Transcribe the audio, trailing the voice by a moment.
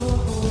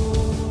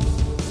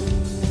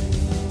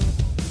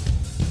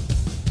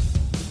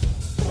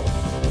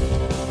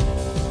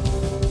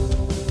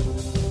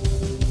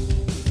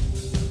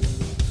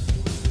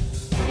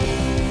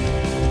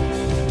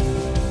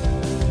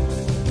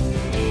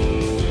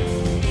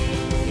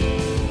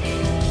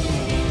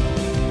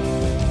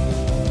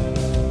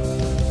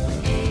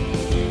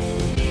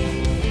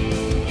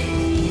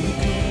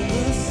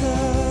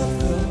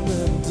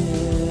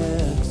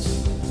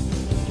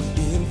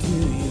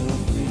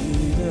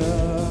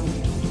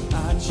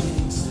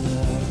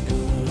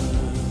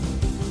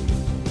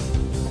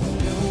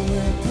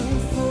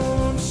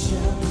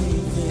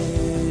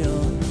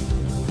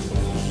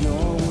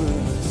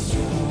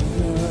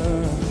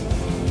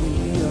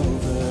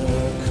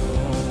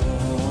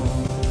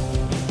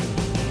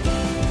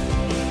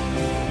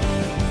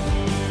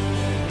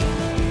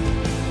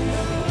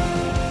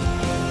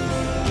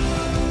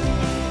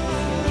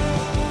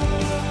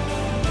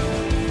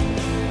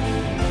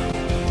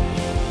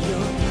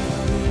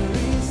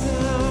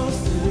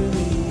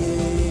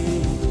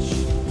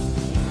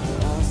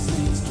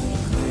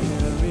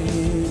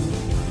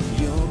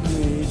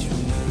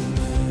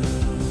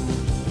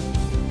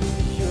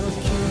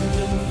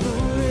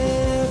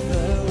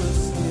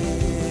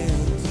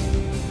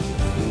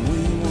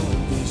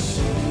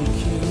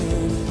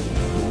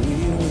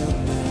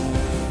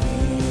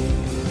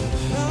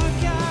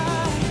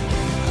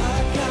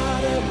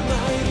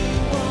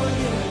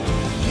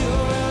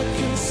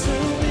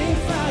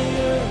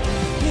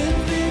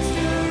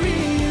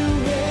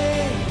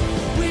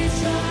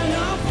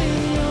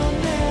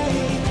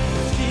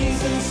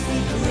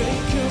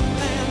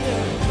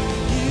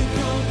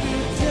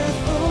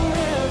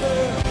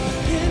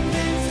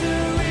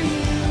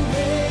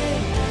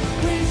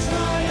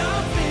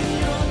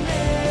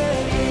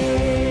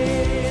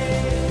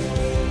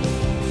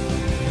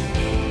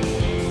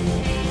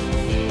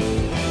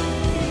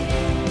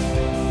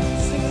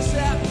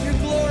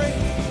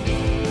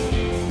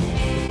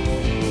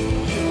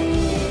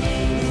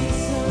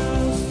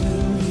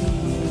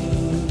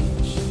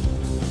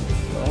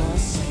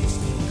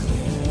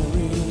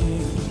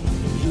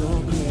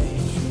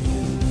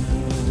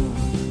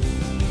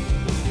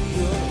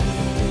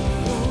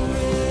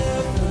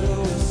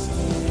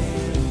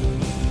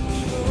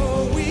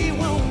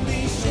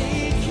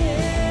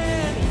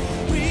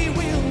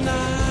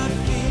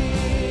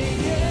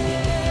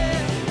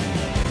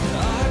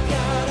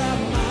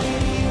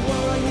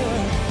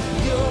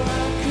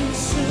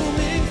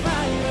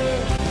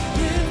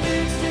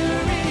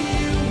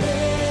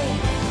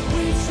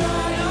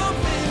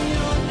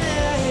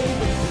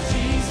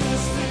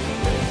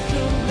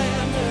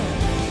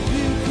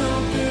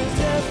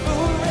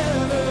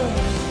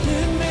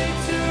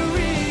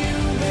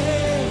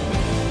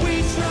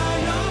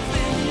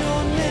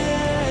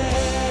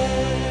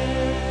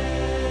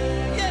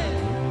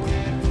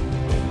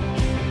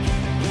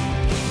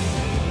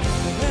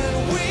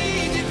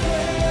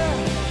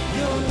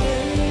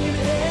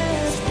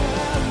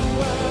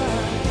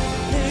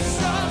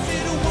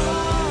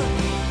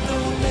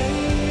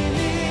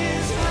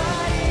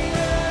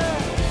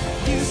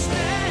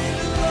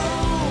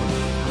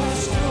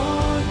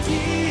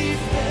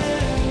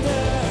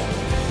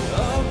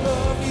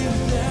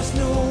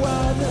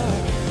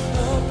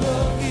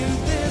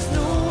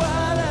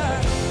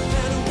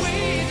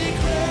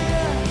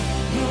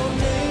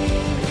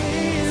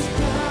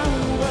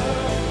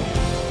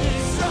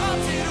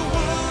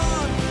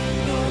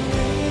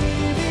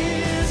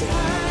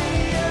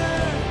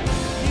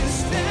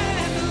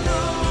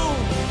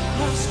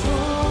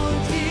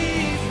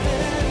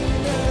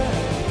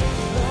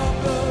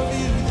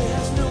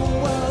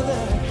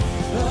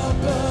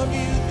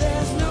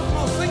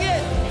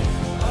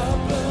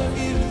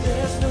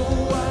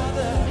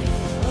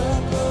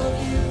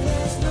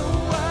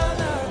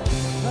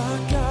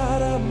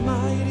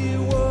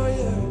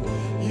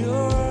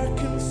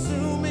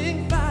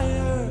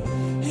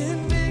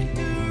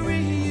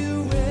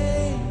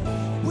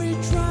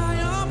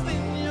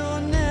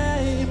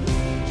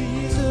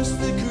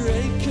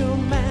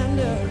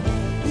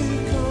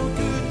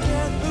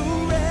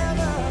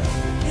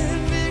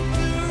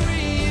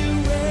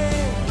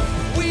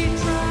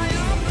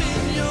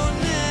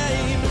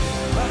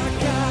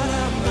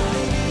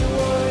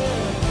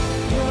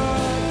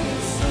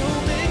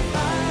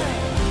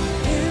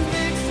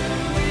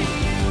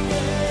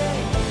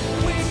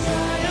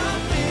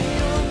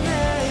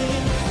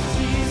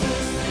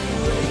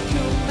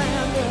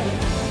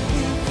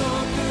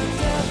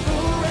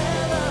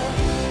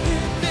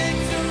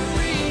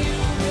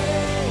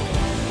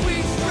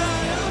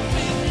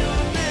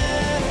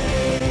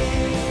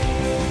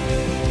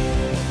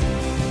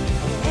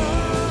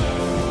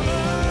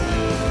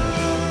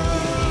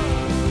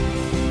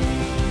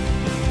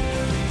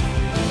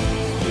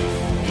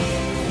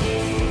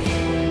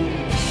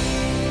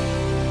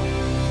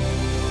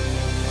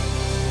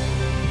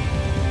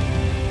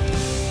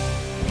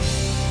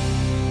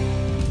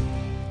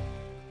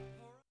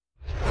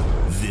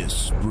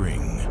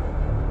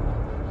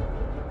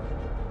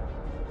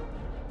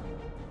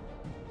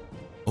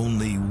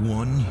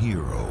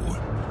hero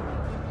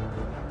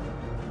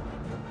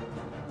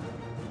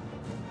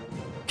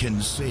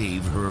can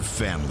save her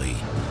family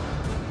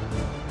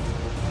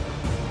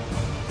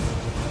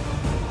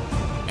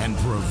and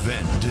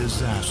prevent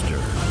disaster.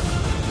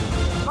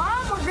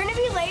 Mom, we're gonna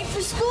be late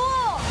for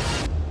school!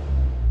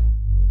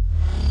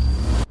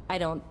 I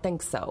don't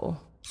think so.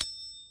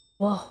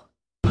 Whoa.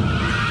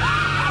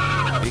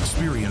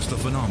 Experience the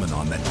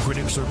phenomenon that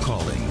critics are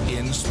calling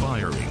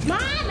inspiring.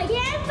 Mom, I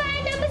can't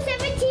find number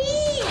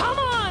 17! Come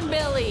on,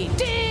 Billy!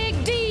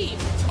 Dig deep!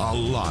 A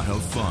lot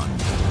of fun.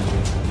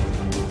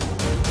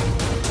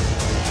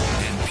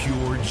 And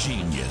pure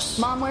genius.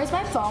 Mom, where's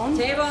my phone?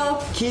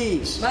 Table.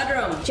 Keys.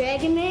 Mudroom.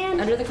 Dragon Man?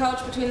 Under the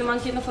couch between the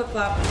monkey and the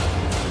flip-flop.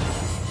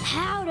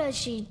 How does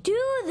she do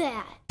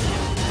that?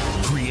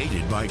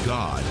 Created by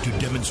God to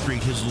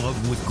demonstrate his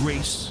love with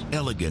grace,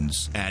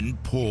 elegance,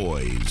 and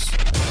poise.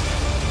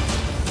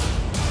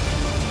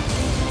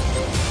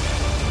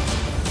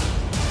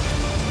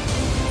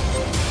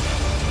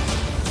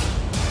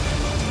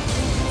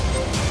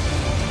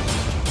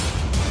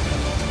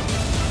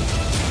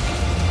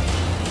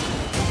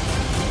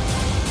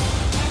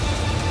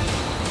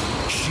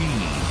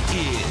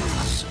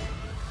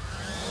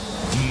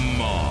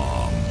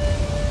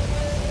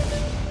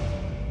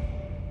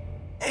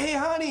 Hey,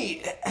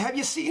 honey, have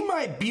you seen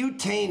my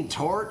butane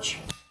torch?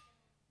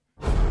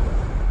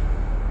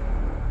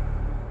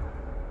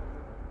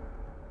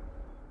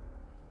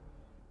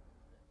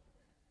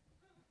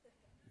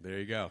 There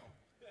you go.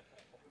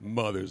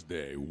 Mother's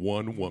Day,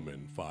 one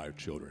woman, 5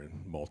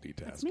 children,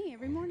 multitasking. That's me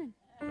every morning.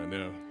 I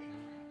know.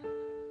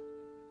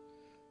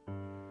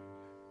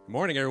 Good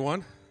morning,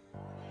 everyone.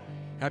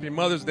 Happy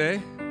Mother's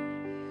Day.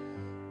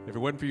 If it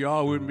wasn't for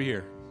y'all, we wouldn't be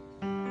here.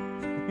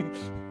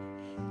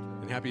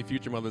 And happy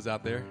future mothers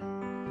out there.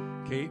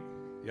 Kate,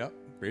 yep,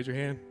 raise your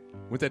hand.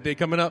 When's that day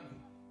coming up?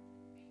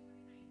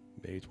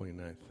 May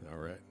 29th. All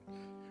right.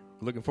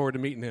 Looking forward to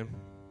meeting him.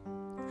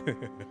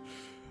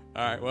 All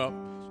right, well,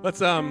 let's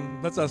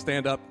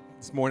stand up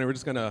this morning. We're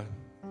just gonna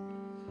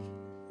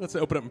let's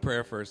open up in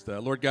prayer first.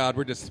 Lord God,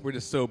 we're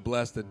just so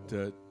blessed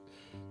to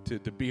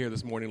be here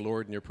this morning,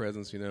 Lord, in your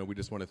presence. You know, we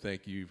just want to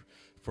thank you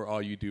for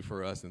all you do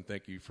for us, and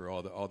thank you for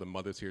all the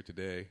mothers here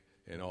today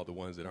and all the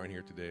ones that aren't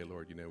here today,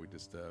 Lord. You know, we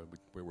just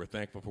we're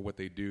thankful for what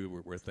they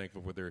do. We're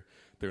thankful for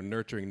their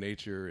nurturing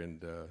nature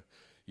and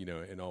you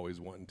know, and always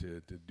wanting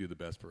to do the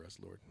best for us,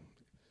 Lord.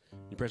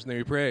 In your precious name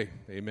we pray.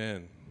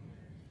 Amen.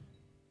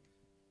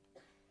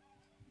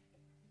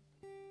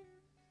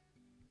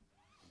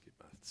 Get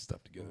my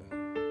stuff together. All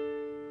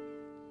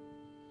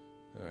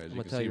right, I'm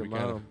going to tell your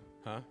mom.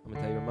 I'm going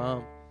to tell your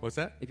mom. What's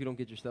that? If you don't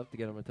get your stuff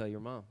together, I'm going to tell your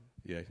mom.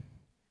 Yeah.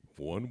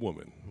 One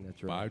woman.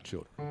 That's right. 5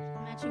 children.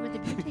 Match you with the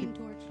butane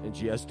torch. And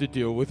she has to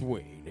deal with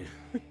Wayne.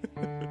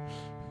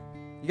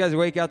 You guys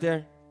awake out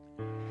there?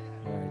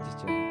 All right, just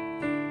checking.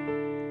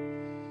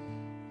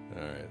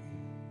 All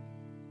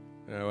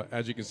right.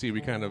 As you can see, we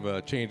kind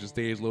of changed the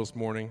stage a little this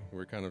morning.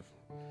 We're kind of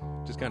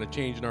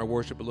changing our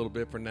worship a little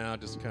bit for now.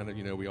 Just kind of,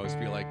 you know, we always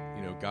feel like,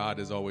 you know, God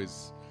is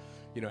always,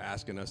 you know,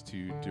 asking us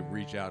to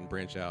reach out and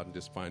branch out and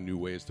just find new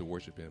ways to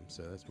worship him.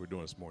 So that's what we're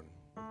doing this morning.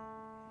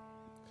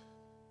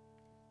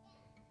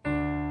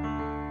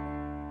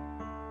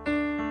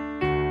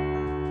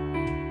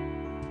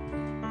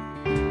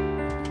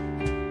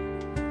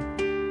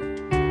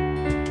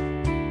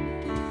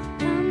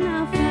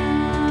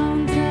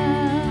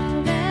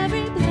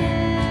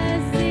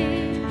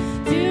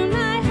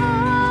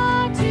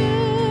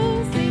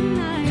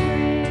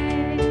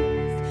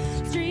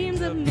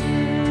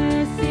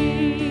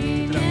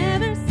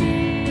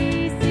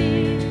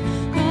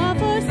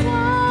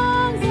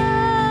 Songs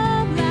of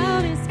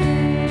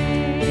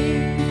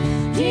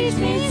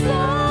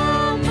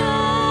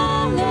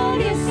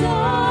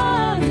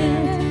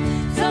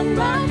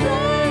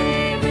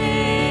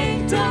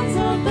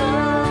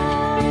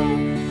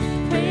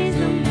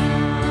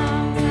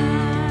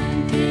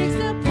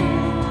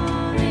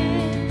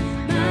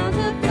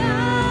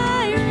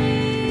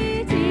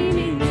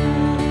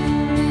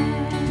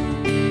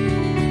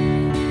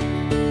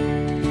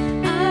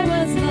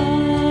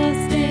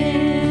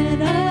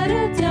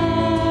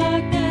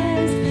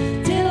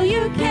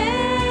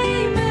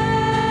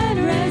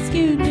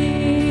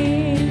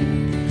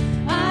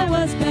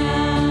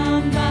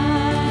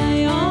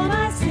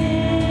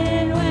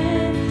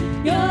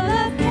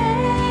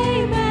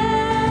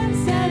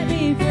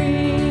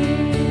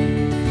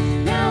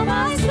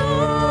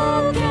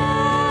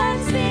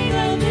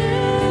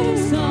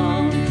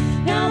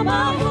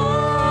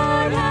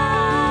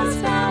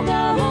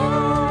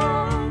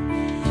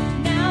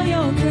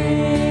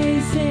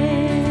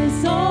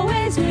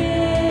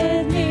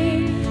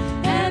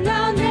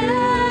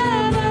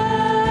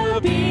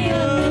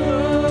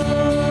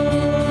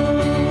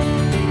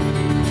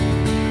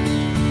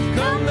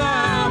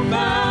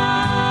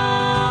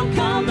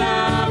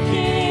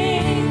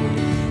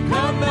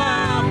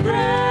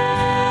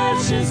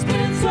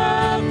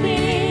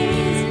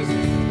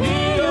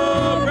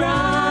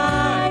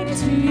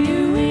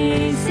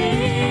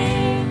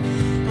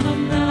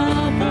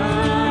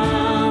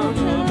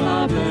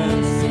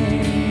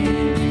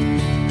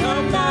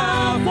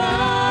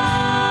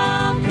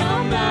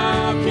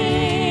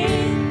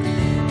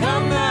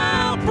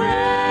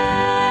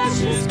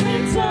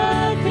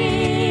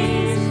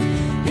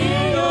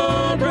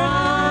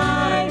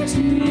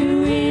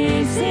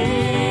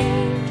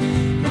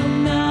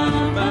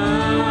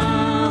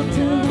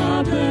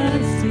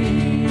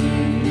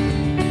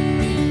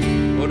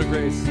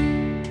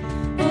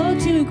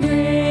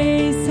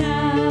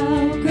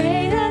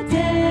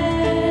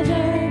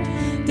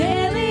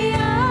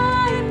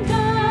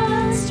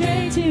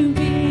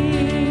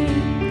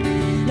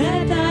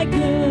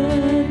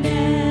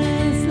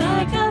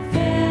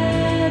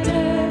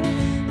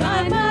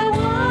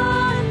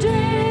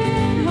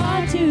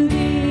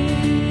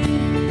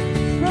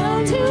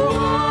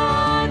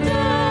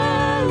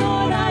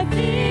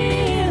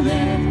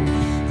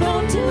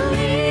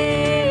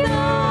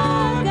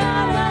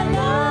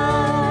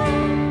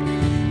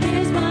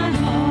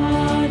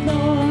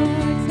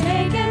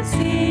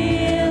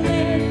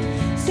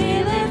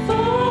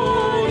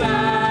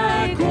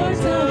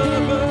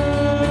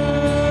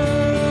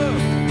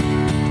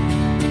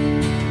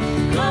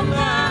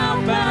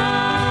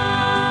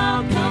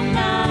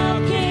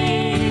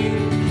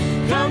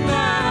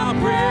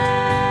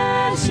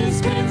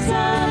precious Prince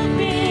of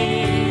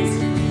Peace.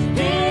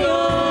 May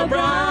your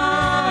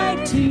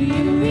bride to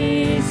you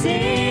we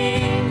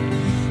sing.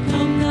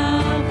 Come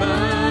thou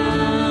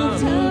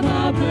fount of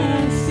our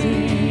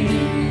blessing.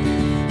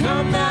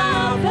 Come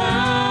thou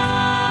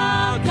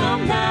fount,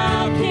 come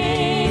thou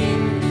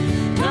King.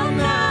 Come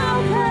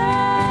thou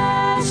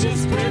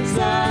precious Prince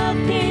of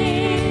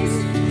Peace.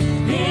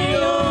 May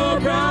your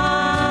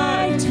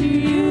bride to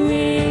you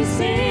we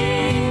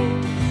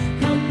sing.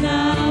 Come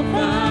thou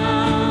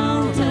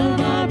fount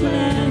of our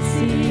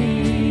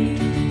blessing.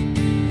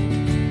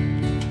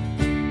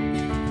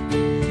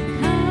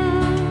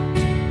 Come,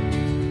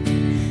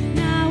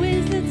 now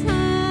is the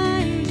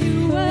time to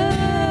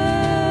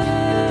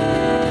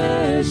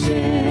worship.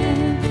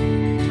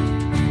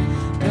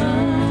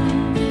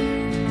 Come,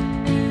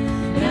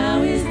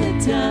 now is the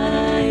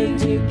time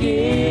to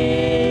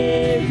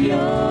give your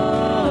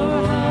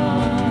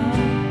heart.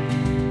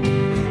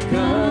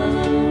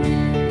 Come,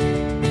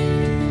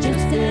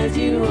 just as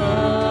you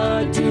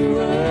are to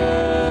worship.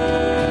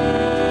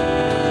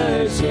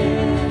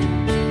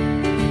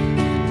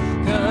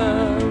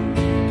 Come,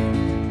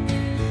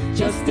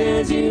 just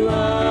as you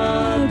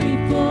are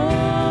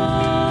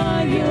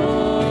before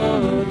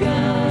your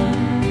God.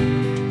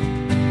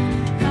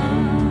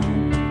 Come.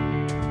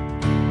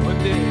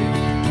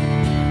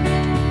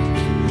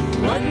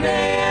 One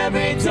day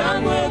every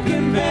tongue will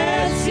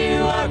confess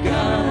you are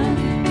God.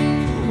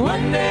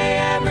 One day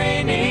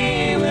every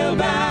knee will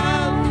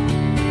bow.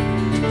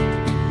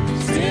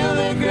 Still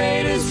the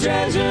greatest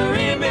treasure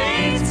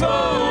remains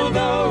for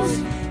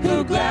those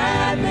who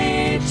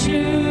gladly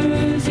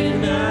choose you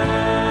now.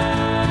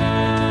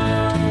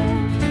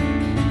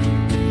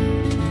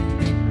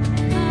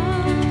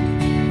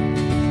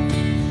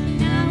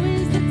 Now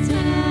is the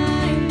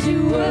time to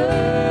worship.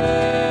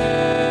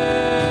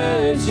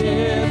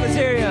 Let's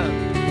hear ya.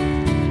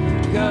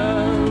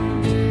 Come.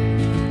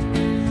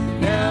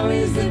 Now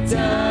is the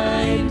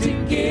time to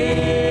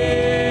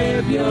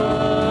give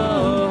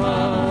your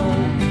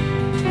heart.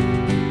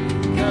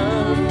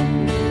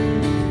 Come,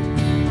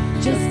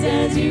 just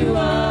as you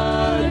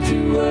are to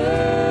worship.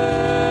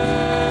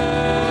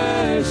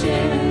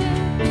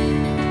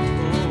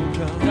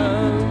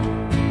 Come,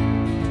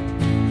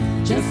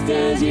 just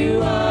as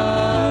you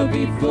are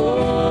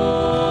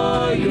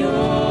before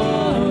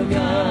your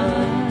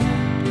God.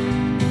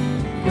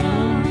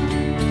 Come.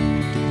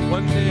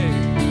 One day,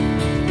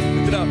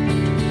 lift it up.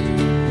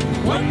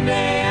 One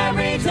day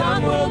every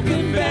tongue will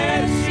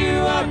confess you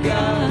are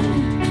God.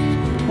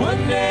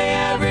 One day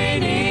every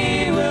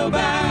knee will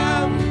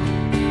bow.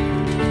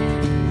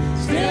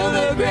 Still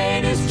the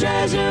greatest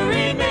treasure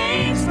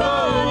remains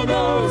for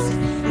those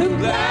who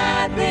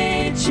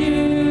gladly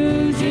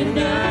choose you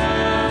now.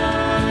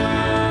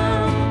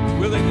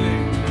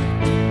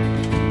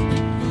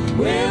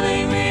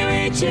 Willingly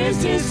we choose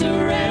to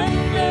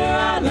surrender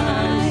our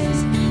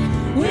lives.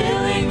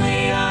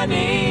 Willingly our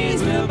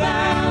knees will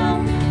bow.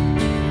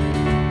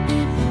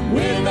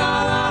 With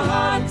all our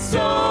heart,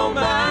 soul,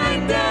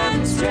 mind,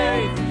 and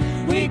strength,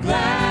 we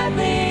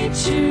gladly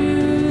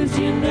choose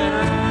you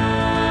now.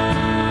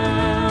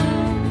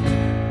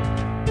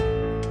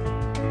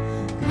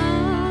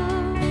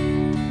 Come,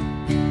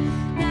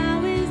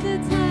 now is the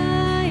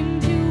time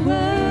to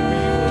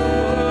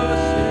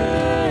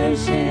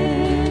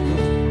worship.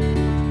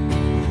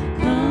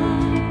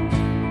 Come,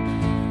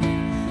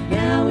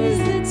 now is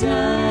the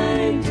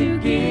time to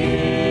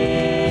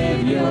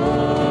give your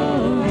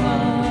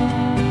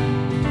heart.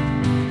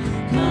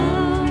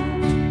 Come,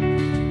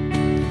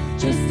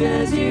 just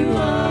as you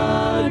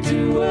are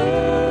to worship.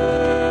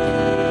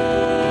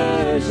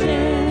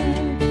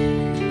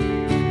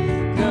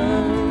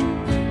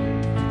 Come,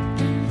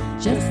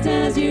 just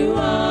as you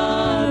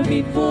are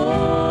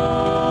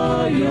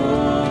before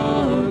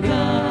your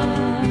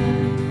God.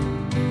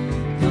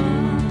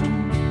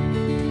 Come,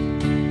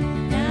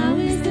 now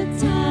is the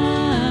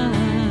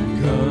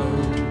time.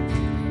 Come,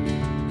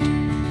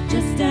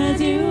 just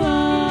as you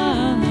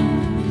are.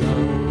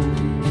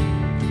 Come,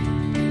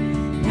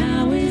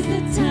 now is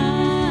the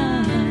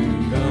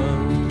time.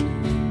 Come,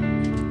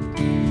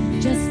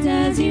 just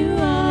as you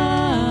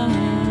are.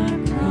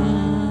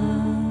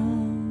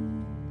 Come.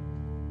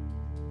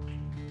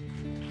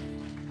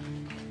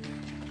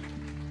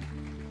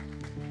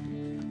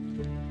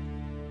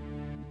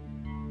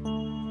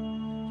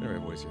 Turn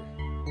my voice here.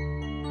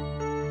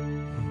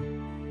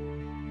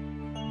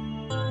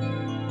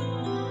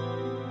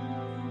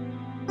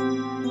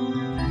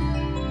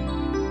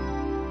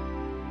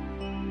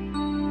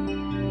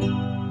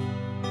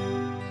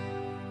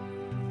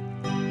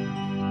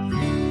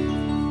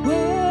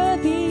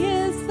 Worthy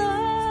is the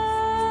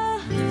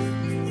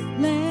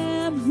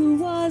Lamb who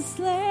was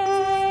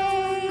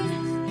slain.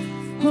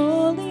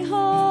 Holy,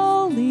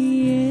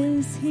 holy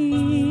is He.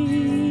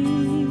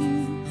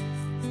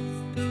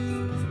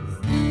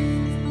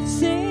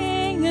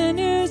 Sing a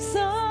new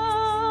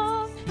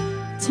song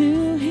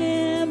to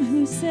Him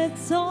who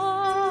sits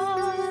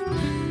on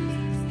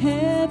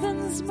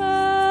heaven's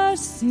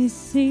mercy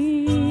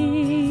seat.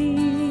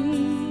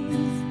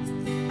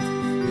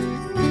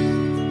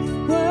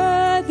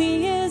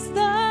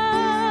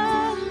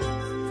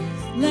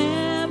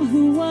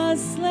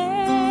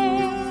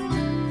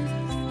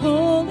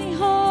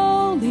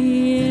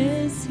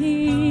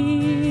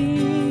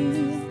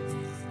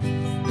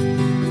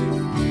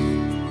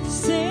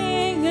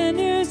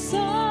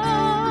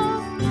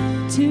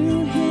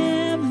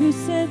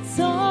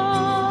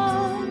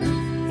 song,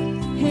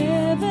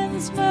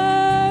 heaven's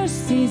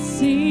mercy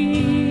sing.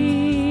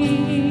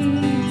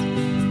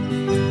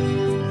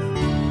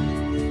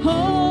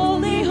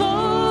 Holy,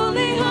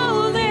 holy,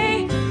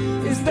 holy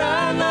is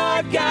the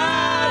Lord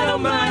God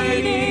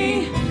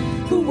Almighty,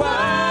 who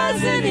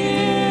was and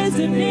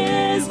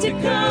is to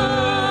come.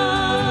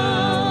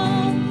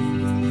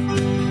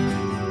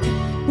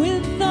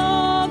 With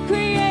all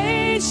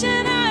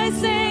creation I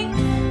sing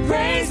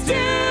praise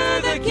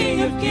to the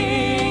King of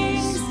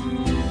Kings.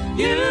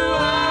 You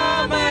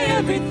are my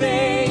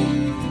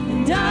everything,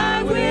 and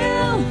I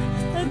will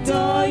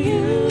adore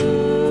you.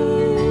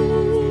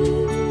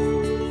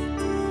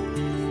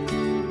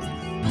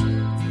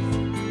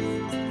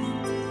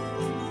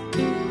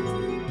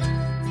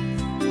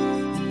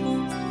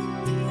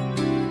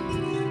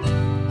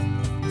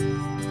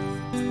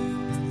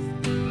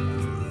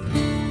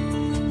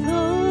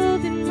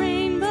 Clothed in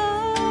rainbow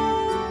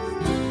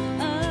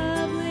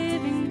of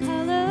living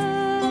color,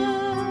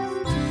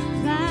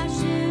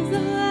 flashes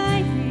of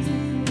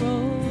lightning,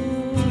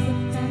 rolls of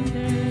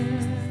thunder,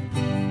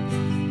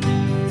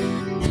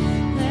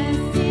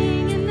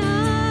 blessing and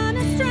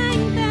honor,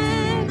 strength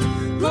and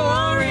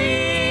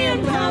glory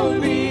and power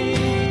be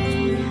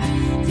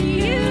to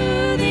you,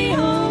 the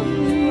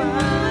only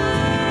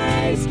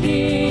wise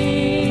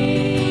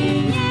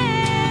King.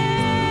 Yeah.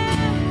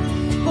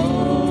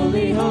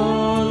 Holy,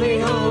 holy,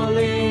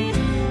 holy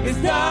is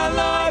the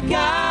Lord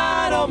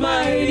God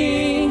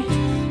Almighty,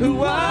 who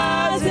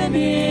was and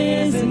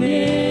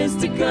is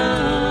to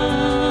come.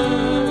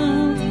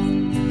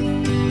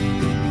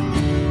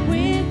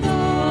 With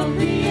all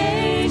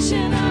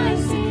creation I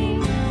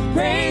sing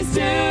praise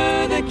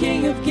to the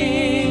King of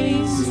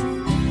Kings.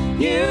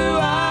 You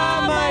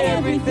are my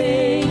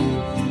everything,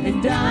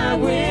 and I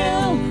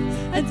will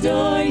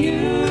adore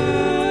you.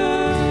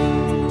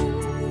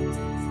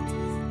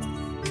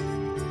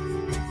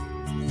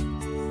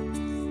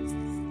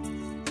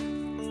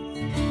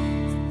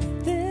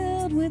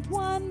 Filled with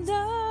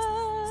wonder,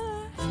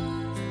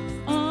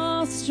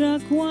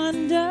 awestruck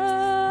wonder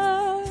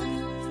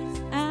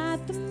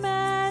at the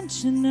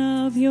mansion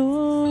of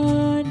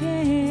your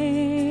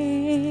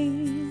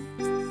name.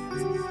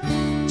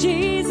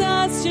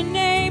 Jesus, your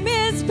name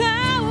is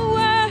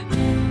power,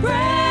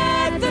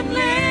 breath of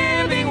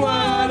living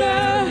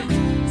water,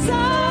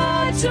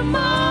 such a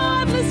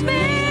marvelous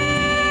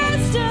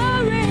mystery.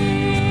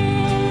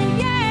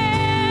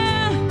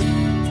 Yeah.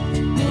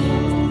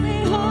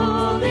 Holy,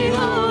 holy,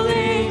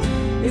 holy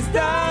is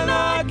the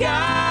Lord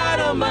God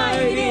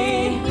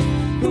Almighty,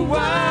 who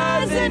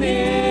was and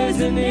is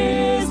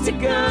to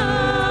come.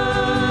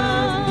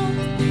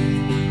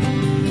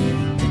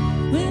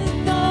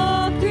 With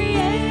all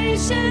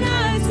creation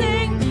I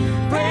sing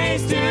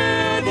praise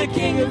to the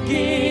King of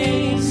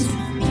Kings.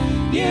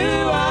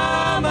 You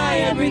are my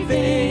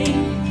everything,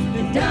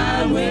 and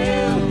I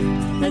will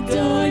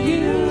adore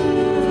you.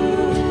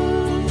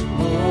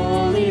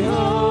 Holy,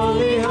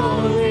 holy,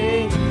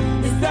 holy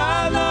is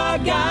the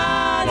Lord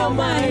God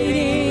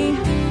Almighty,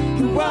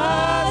 who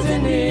was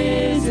and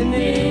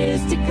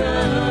is to come.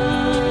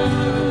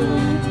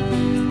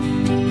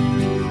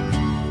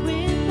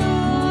 With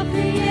all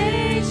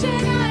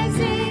creation I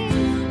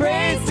sing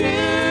praise to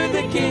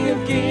the King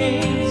of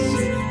Kings.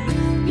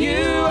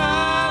 You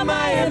are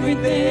my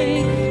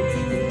everything,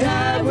 and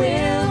I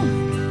will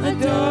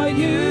adore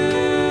you.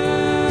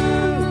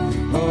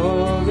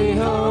 Holy,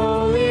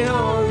 holy,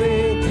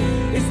 holy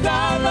is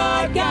the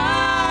Lord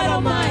God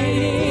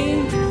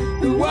Almighty,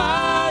 who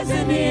was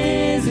and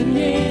is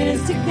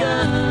to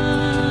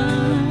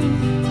come.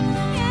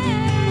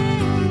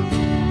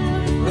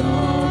 With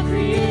all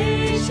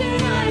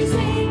creation I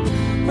sing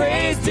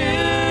praise to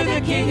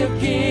the King of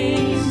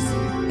Kings.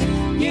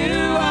 You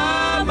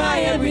are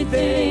my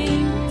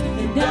everything,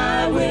 and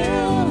I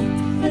will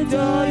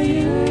adore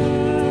you.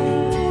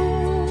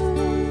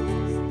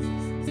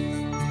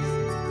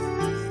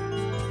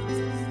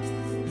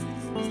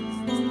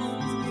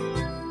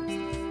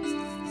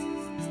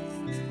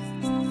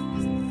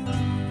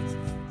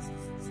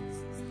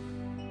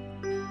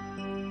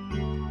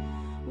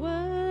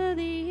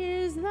 Worthy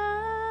is the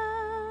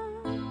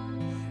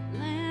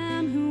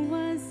Lamb who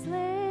was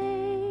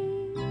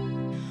slain.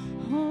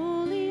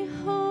 Holy,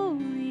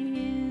 holy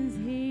is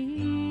He.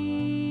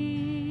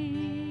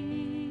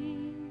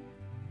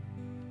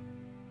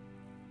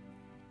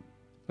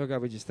 Lord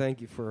God, we just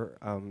thank you for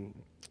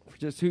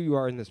just who you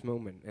are in this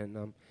moment.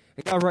 And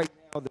God, right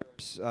now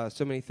there's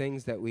so many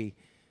things that we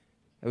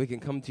can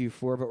come to you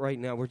for, but right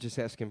now we're just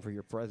asking for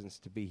your presence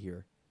to be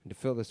here and to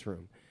fill this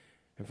room.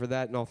 And for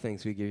that and all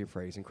things, we give you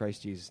praise. In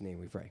Christ Jesus'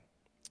 name we pray.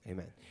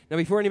 Amen. Now,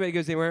 before anybody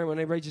goes anywhere, when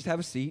everybody just have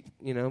a seat,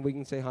 you know, we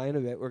can say hi in a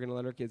bit. We're going to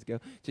let our kids go.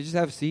 So just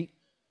have a seat,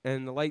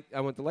 and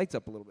I want the lights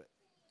up a little bit.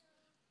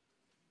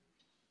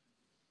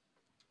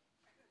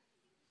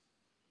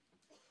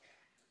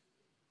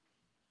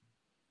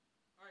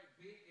 All right,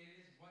 it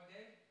is what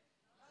day?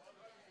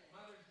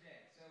 Mother's Day.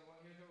 So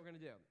here's what we're going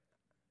to do.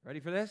 Ready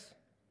for this?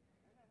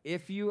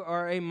 If you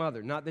are a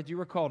mother, not that you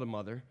were called a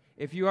mother,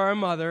 if you are a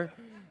mother,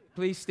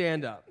 please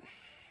stand up.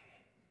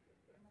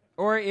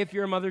 Or if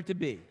you're a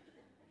mother-to-be.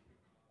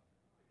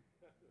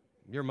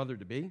 You're a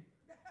mother-to-be?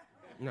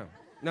 No,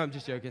 I'm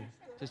just joking.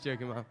 Just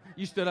joking, Mom.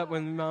 You stood up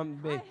when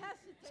Mom-to-be.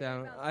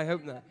 So I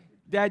hope not.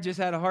 Dad just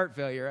had a heart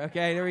failure.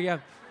 Okay, there we go.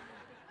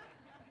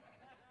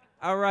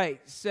 All right,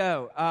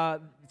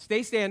 so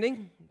stay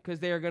standing because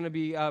they are going to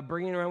be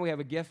bringing around. We have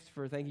a gift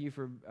for thank you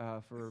for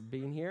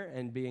being here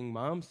and being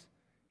moms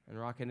and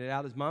rocking it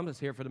out as moms. Let's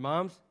hear it for the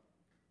moms.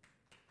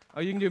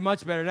 Oh, you can do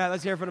much better than that.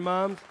 Let's hear it for the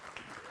moms.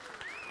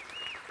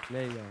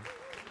 There you go.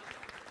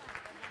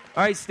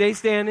 All right, stay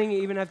standing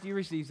even after you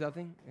receive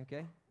something,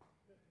 okay?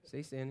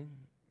 Stay standing.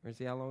 We're going to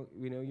see how long.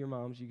 We know your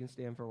moms. You can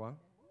stand for a while.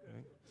 All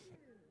right.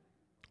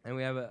 And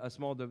we have a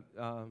small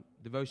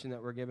devotion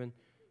that we're giving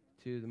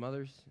to the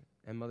mothers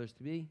and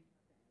mothers-to-be.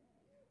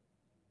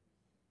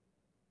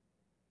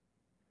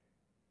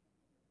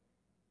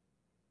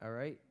 All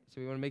right,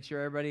 so we want to make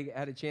sure everybody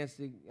had a chance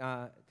to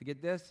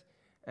get this.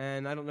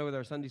 And I don't know whether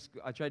our Sunday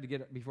school, I tried to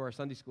get it before our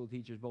Sunday school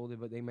teachers bolded,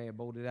 but they may have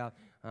bolded out.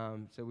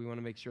 So we want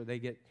to make sure they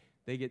get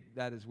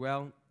that as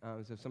well.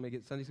 So if somebody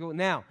gets Sunday school.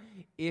 Now,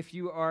 if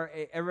you are,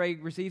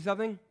 everybody receive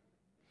something?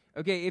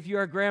 Okay, if you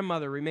are a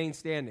grandmother, remain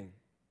standing.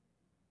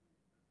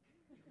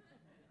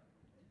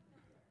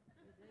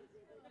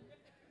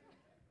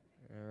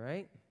 All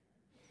right.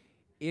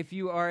 If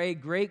you are a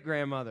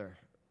great-grandmother,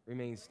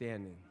 remain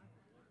standing.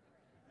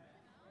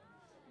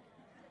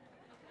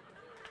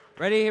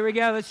 Ready? Here we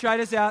go. Let's try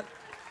this out.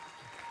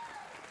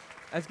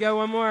 Let's go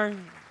one more.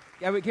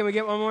 Can we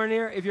get one more in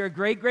here? If you're a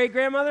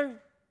great-great-grandmother?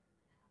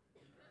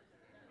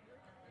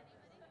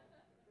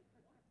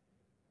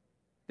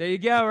 There you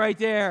go, right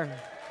there.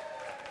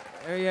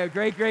 There you go,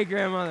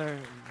 great-great-grandmother.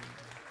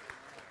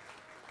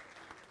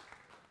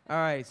 All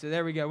right, so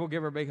there we go. We'll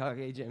give her a big hug.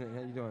 Hey, Jen,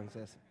 how you doing,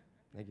 sis?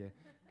 Thank you.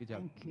 Good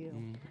job. Thank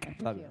you.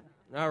 Love you.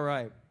 All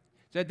right.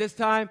 So at this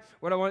time,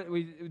 what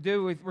we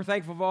do, we're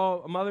thankful for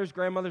all mothers,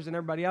 grandmothers, and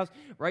everybody else.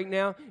 Right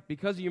now,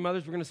 because of you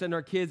mothers, we're going to send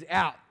our kids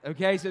out,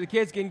 okay? So the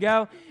kids can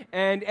go,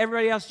 and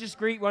everybody else just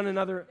greet one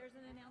another. There's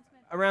an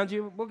announcement. Around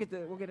you. We'll get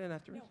in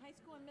after. No, high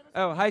school and middle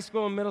school. Oh, high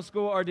school and middle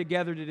school are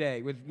together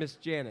today with Miss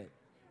Janet,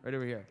 right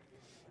over here.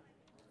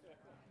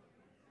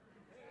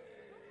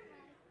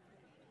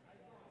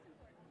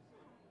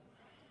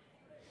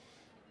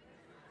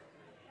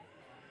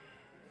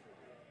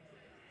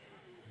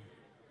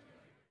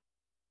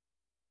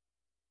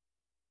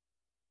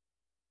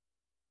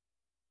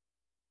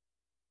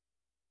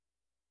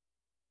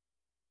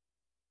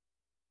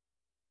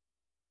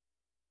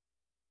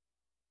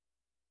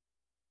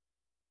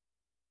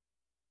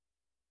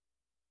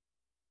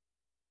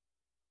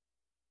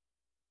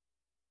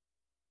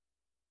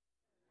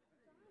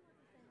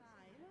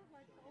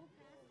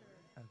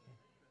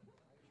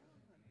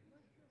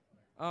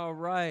 All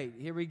right,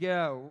 here we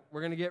go.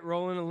 We're going to get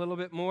rolling a little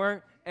bit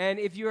more. And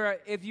if you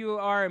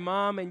are a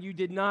mom and you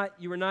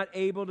were not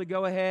able to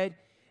go ahead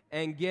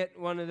and get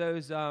one of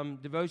those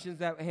devotions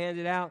that were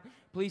handed out,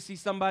 please see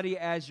somebody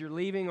as you're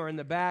leaving or in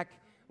the back,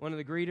 one of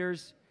the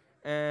greeters,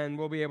 and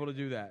we'll be able to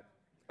do that.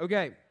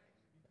 Okay,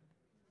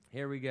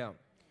 here we go.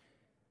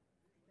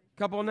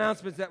 Couple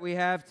announcements that we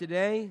have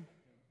today.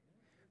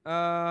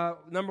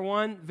 Number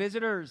one,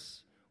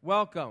 visitors,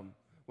 welcome.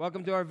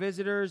 Welcome to our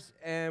visitors,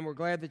 and we're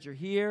glad that you're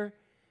here.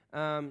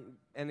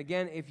 And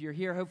again, if you're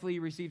here, hopefully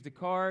you received a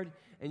card,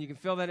 and you can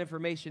fill that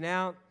information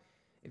out.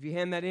 If you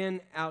hand that in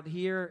out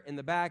here in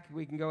the back,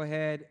 we can go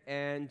ahead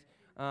and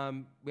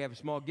we have a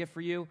small gift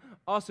for you.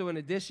 Also, in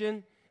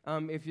addition,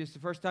 if it's the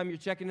first time you're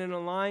checking in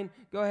online,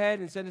 go ahead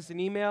and send us an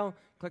email.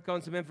 Click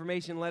on some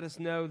information. Let us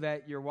know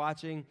that you're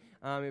watching.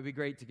 It would be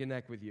great to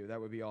connect with you. That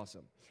would be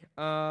awesome.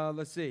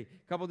 Let's see.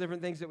 A couple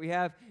different things that we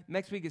have.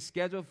 Next week is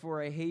scheduled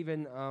for a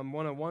Haven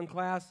 101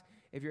 class.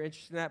 If you're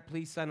interested in that,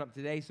 please sign up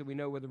today so we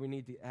know whether we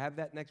need to have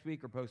that next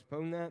week or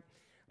postpone that.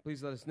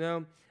 Please let us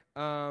know.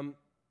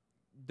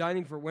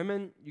 Dining for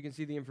Women, you can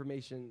see the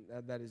information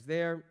that is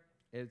there.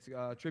 It's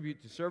a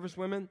tribute to service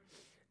women.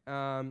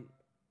 And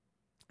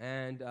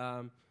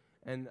I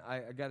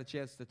got a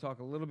chance to talk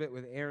a little bit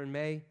with Erin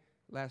May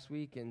last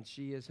week, and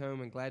she is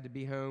home and glad to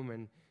be home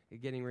and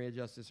getting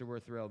readjusted, so we're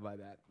thrilled by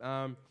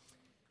that.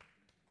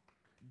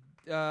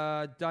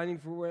 Dining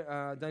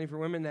for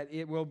Women, that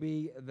it will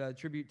be the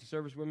tribute to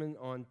service women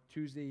on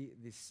Tuesday,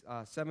 the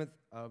 7th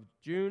of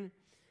June.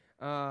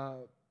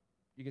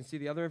 You can see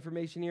the other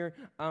information here.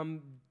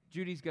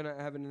 Judy's going to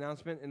have an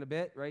announcement in a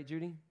bit, right,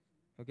 Judy?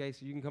 Okay,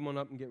 so you can come on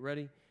up and get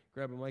ready.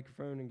 Grab a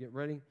microphone and get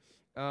ready.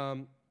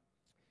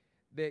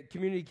 The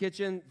community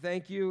kitchen,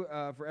 thank you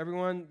for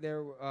everyone.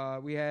 There,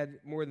 we had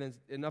more than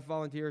enough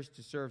volunteers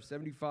to serve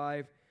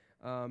 75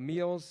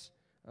 meals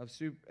of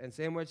soup and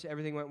sandwich.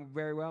 Everything went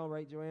very well,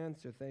 right, Joanne?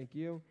 So thank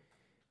you.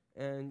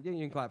 And you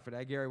can clap for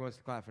that. Gary wants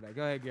to clap for that.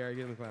 Go ahead, Gary.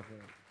 Give him a clap for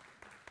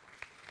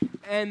that.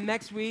 And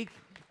next week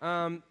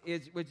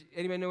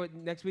anybody know what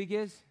next week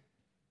is?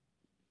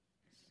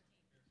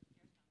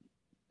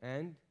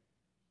 And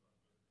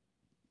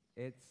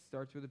it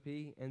starts with a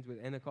P, ends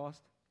with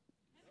Pentecost.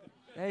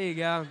 There you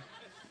go.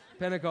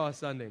 Pentecost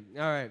Sunday.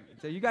 All right.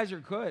 So you guys are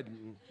good.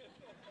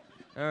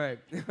 All right.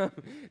 So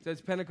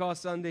it's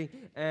Pentecost Sunday,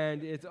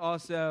 and it's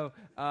also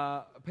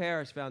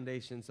Parish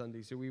Foundation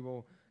Sunday. So we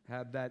will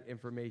have that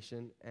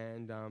information,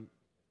 and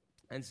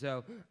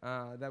so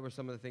that were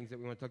some of the things that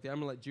we want to talk to. I'm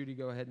going to let Judy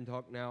go ahead and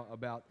talk now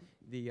about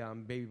the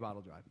baby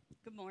bottle drive.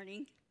 Good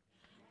morning.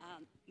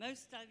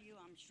 Most of you,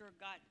 I'm sure,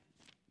 got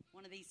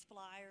one of these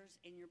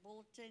flyers in your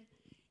bulletin.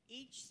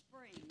 Each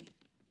spring,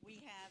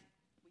 we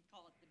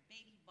call it the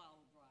baby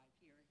bottle drive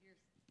here. Here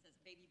it says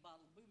baby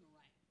bottle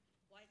boomerang.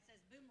 Why it says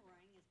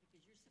boomerang is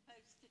because you're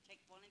supposed to take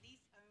one of these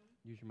home.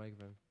 Use your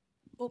microphone.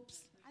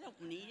 Oops, I don't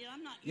need it.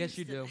 I'm not Yes,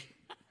 used you to do.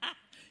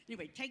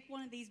 Anyway, take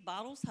one of these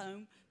bottles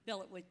home,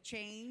 fill it with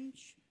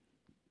change,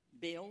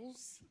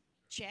 bills,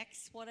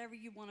 checks, whatever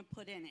you want to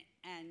put in it.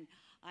 And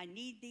I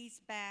need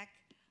these back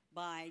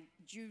by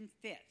June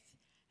 5th.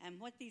 And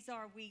what these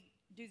are, we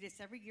do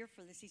this every year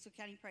for the Cecil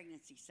County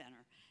Pregnancy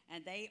Center.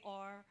 And they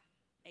are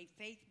a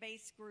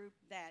faith-based group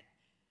that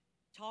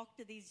talk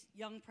to these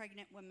young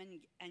pregnant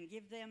women and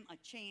give them a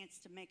chance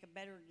to make a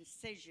better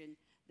decision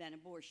than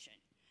abortion.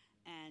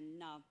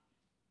 And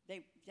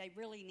they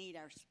really need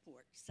our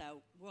support.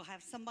 So we'll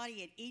have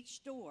somebody at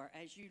each door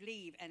as you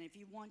leave. And if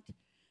you want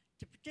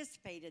to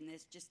participate in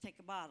this, just take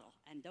a bottle.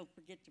 And don't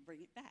forget to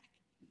bring it back.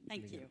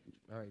 Thank you.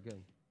 All right,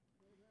 good.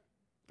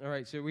 All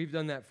right, so we've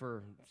done that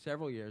for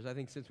several years. I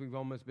think since we've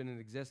almost been in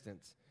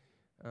existence.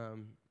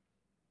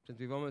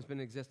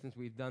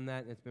 We've done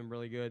that, and it's been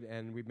really good,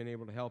 and we've been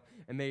able to help.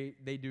 And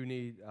they do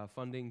need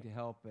funding to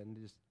help, and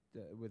just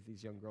with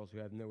these young girls who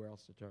have nowhere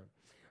else to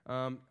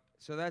turn.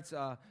 So that's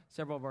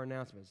several of our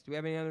announcements. Do we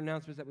have any other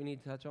announcements that we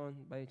need to touch on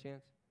by any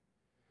chance?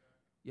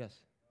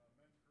 Yes.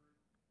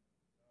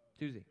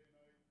 Tuesday.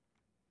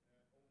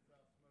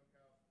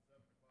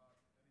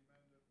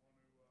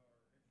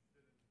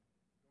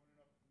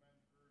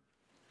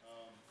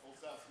 Old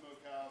South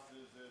Smokehouse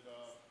is at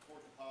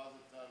Port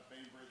Deposits out of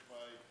Bainbridge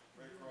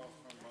right across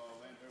from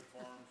Landhope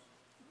Farms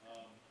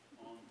on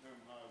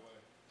Tome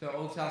Highway. So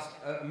Old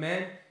South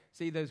men,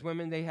 see those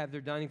women, they have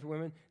their dining for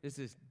women. This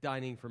is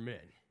dining for men.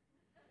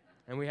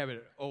 And we have it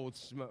at Old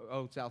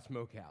South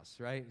Smokehouse,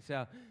 right?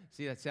 So,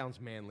 see, that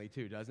sounds manly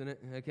too, doesn't it?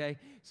 Okay.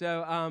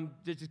 So,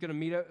 they're just going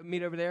to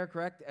meet over there,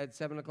 correct? At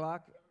 7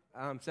 o'clock.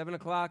 7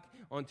 o'clock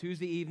on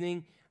Tuesday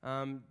evening.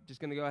 Just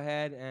going to go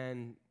ahead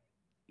and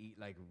eat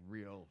like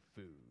real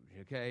food,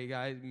 okay,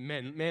 guys?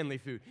 Manly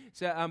food.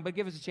 So, but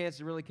give us a chance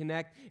to really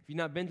connect. If you've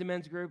not been to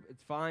men's group,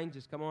 it's fine.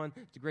 Just come on.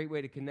 It's a great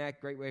way to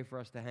connect, great way for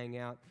us to hang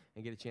out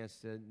and get a chance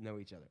to know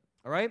each other.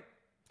 All right?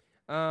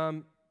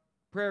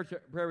 Prayer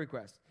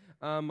request.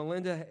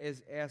 Melinda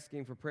is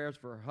asking for prayers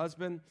for her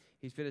husband.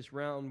 He's finished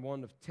round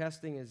 1 of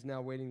testing and is now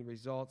waiting the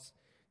results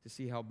to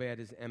see how bad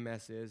his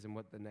MS is and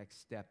what the next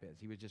step is.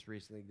 He was just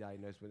recently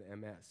diagnosed with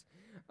MS.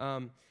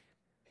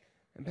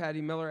 And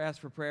Patty Miller asked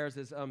for prayers,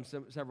 as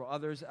several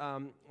others.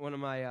 One of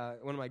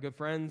my good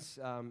friends,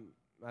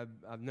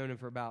 I've known him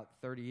for about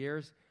 30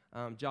 years,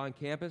 John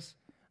Campus.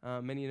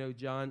 Many know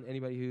John.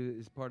 Anybody who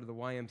is part of the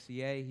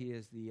YMCA, he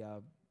is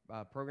the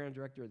program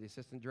director or the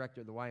assistant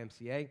director of the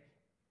YMCA.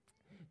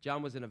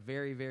 John was in a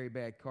very, very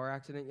bad car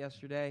accident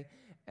yesterday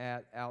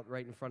out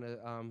right in front of,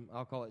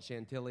 I'll call it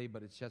Chantilly,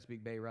 but it's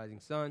Chesapeake Bay Rising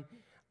Sun.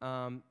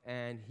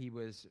 And he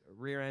was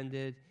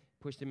rear-ended,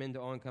 pushed him into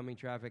oncoming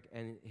traffic,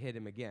 and hit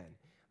him again.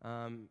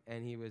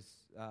 And he was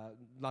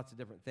lots of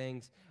different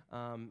things.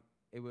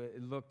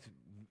 It looked,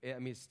 I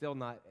mean, he's still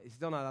not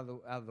out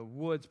of the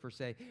woods per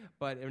se,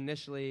 but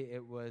initially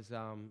it was,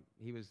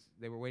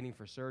 they were waiting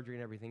for surgery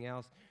and everything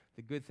else.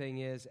 The good thing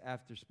is,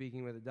 after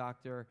speaking with a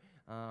doctor,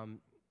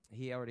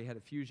 he already had a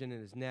fusion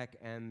in his neck,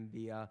 and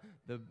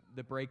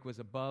the break was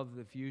above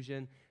the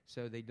fusion,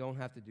 so they don't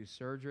have to do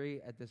surgery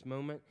at this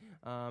moment.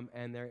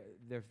 And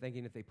they're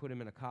thinking if they put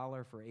him in a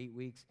collar for 8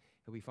 weeks,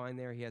 he'll be fine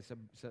there. He has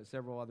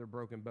several other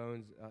broken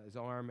bones. His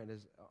arm and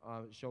his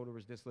shoulder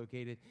was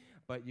dislocated.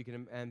 But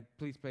and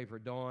please pray for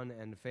Dawn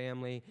and the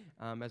family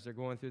as they're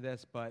going through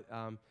this. But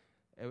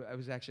it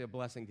was actually a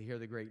blessing to hear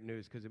the great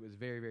news, because it was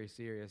very, very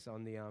serious.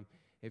 On the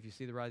if you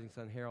see the Rising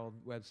Sun Herald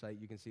website,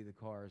 you can see the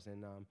cars,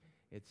 and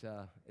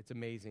it's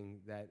amazing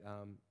that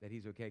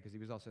he's okay, because he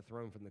was also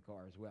thrown from the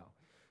car as well.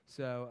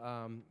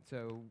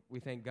 So we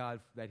thank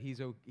God that he's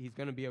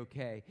going to be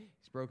okay.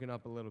 He's broken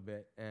up a little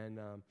bit, and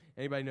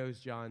anybody knows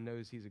John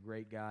knows he's a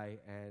great guy,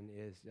 and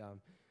is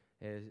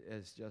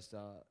just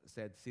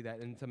sad to see that.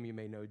 And some of you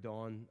may know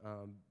Dawn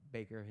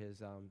Baker,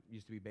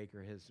 used to be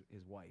Baker, his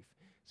wife.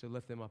 So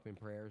lift them up in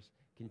prayers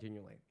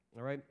continually.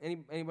 All right.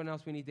 Anyone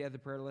else we need to add to the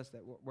prayer list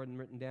that wasn't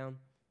written down?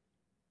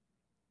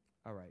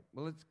 All right.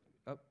 Well, let's.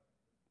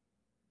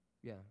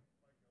 Yeah.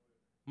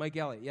 Mike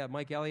Elliott. Yeah,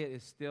 Mike Elliott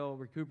is still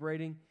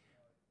recuperating.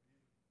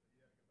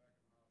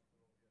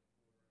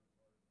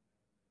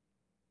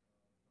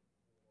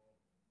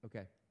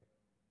 Okay.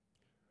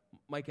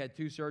 Mike had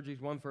 2 surgeries,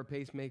 one for a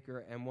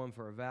pacemaker and one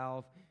for a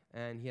valve,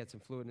 and he had some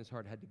fluid in his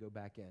heart, had to go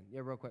back in.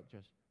 Yeah, real quick,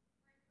 Josh.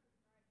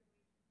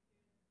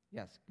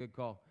 Yes, good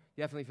call.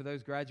 Definitely for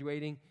those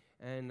graduating,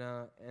 and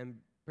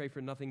pray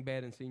for nothing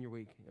bad in senior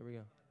week. There we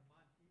go.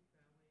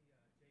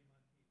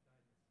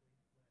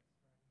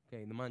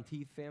 Okay, the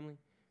Monteith family.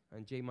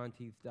 And Jay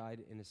Monteith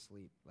died in his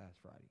sleep last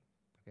Friday.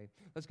 Okay,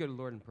 let's go to the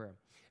Lord in prayer.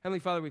 Heavenly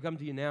Father, we come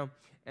to you now,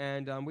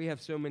 and we have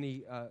so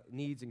many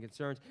needs and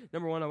concerns.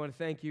 Number one, I want to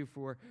thank you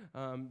for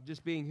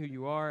just being who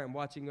you are and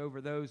watching over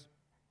those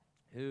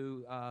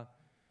who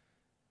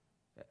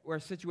where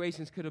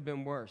situations could have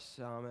been worse.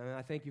 And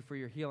I thank you for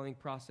your healing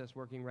process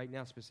working right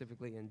now,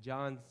 specifically in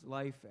John's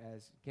life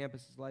as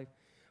Campus's life.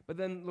 But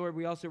then, Lord,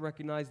 we also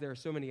recognize there are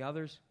so many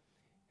others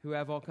who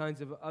have all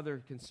kinds of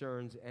other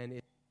concerns, and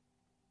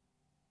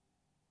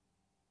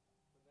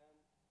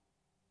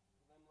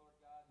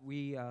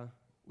we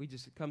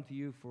just come to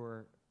you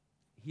for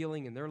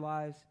healing in their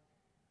lives.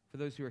 For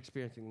those who are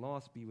experiencing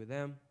loss, be with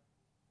them.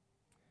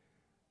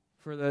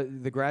 For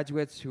the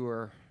graduates who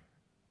are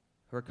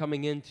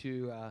coming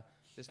into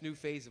this new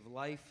phase of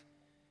life,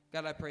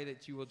 God, I pray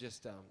that you will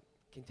just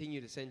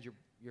continue to send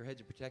your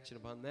hedge of protection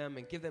upon them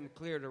and give them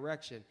clear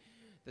direction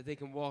that they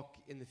can walk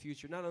in the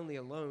future, not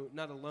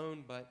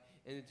alone, but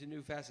into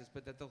new facets,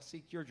 but that they'll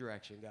seek your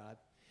direction, God.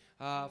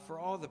 For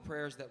all the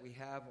prayers that we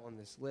have on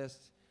this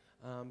list,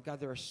 God,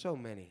 there are so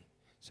many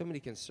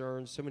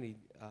concerns, so many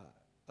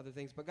other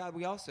things. But God,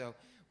 we also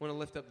want to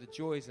lift up the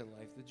joys in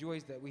life, the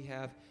joys that we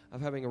have of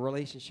having a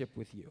relationship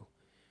with you.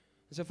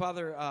 And so,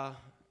 Father,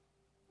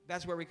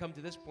 that's where we come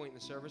to this point in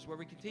the service, where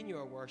we continue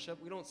our worship.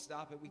 We don't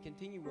stop it. We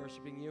continue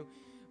worshiping you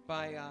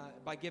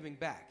by giving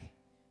back,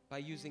 by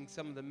using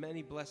some of the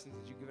many blessings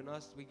that you've given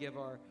us. We give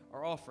our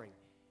offering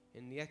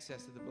in the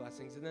excess of the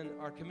blessings, and then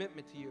our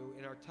commitment to you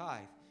in our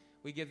tithe.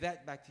 We give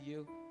that back to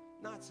you,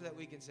 not so that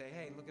we can say,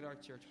 hey, look at our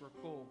church, we're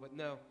cool, but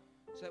no,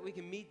 so that we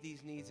can meet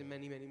these needs and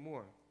many, many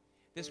more.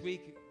 This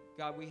week,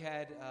 God, we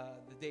had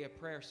the day of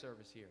prayer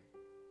service here.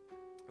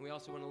 And we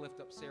also want to lift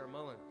up Sarah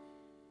Mullen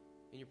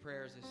in your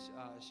prayers as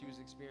she was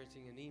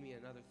experiencing anemia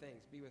and other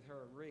things. Be with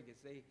her and Rig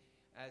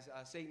as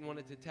Satan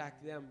wanted to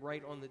attack them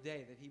right on the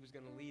day that he was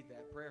going to lead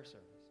that prayer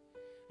service.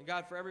 And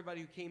God, for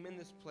everybody who came in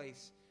this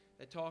place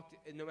that talked,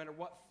 no matter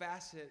what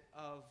facet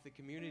of the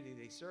community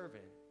they serve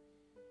in,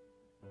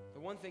 the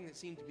one thing that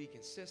seemed to be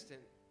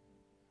consistent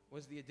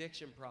was the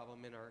addiction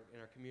problem in our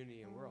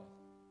community and world.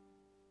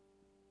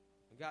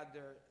 And God,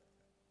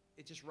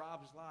 it just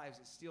robs lives.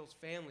 It steals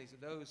families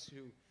of those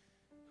who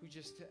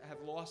just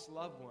have lost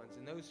loved ones,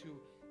 and those who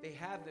they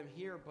have them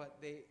here, but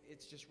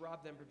it's just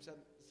robbed them from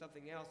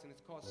something else, and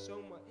it's caused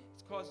so much.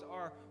 It's caused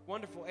our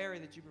wonderful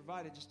area that you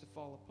provided just to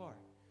fall apart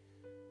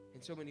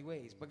in so many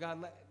ways. But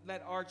God,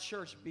 let our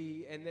church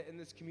be, and in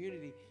this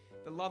community,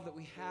 the love that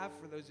we have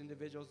for those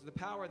individuals, the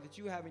power that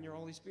you have in your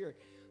Holy Spirit,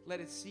 let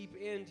it seep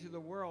into the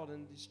world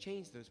and just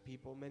change those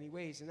people in many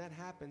ways. And that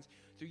happens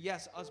through,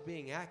 yes, us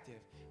being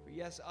active, for,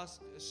 yes, us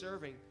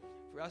serving,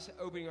 for us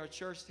opening our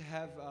church to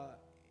have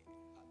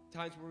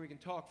times where we can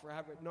talk, for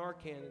having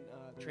Narcan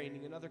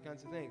training and other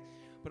kinds of things.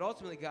 But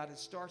ultimately, God, it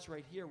starts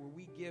right here where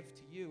we give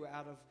to you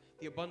out of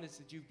the abundance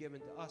that you've given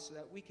to us so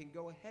that we can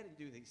go ahead and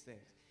do these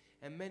things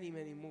and many,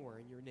 many more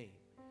in your name.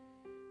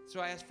 So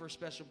I ask for a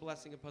special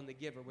blessing upon the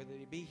giver, whether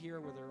they be here,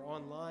 whether they're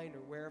online,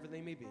 or wherever they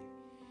may be.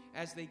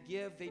 As they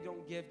give, they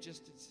don't give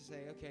just to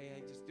say, okay,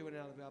 I just do it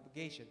out of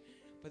obligation.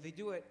 But they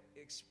do it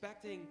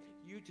expecting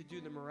you to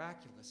do the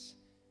miraculous.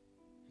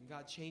 And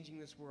God changing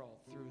this world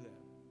through them.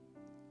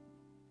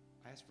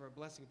 I ask for a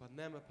blessing upon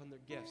them, upon their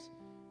gifts.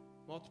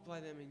 Multiply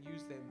them and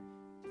use them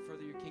to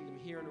further your kingdom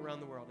here and around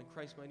the world. In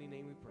Christ's mighty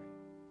name we pray.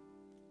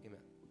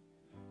 Amen.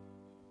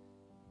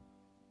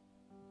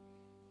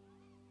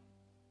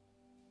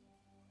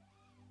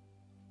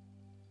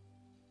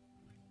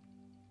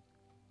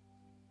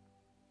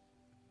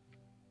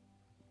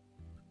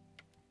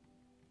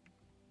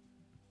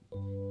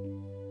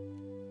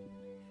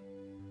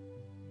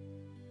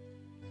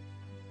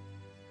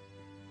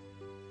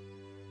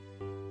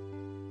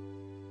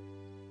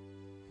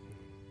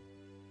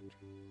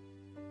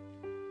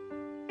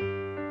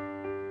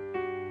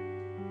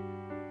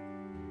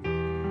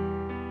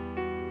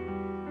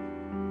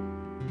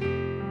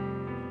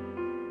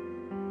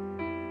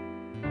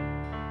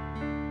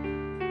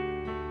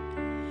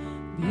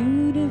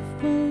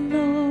 Beautiful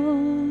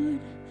Lord,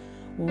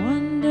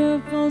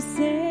 wonderful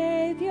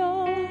Savior,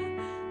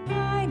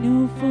 I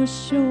know for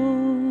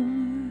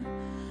sure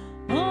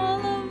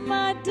all of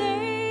my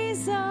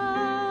days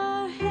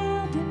are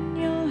held in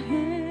your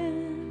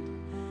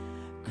hand,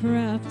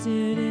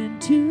 crafted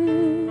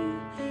into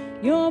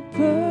your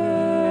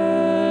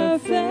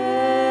perfect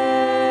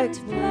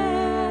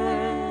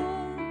plan.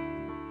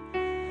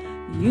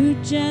 You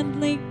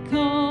gently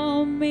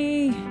call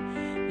me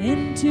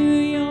into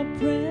your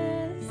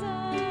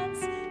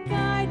presence,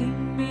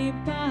 guiding me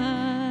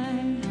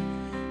by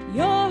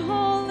your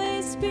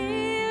Holy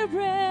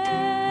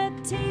Spirit.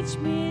 Teach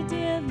me,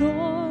 dear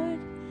Lord,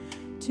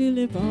 to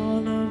live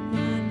all of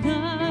my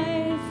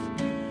life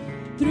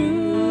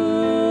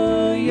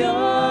through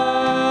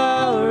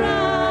your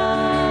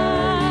eyes.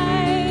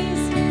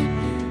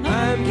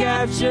 I'm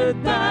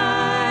captured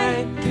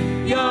by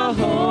your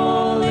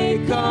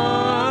holy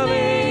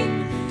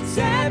calling.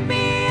 Set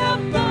me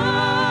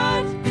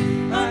apart.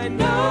 I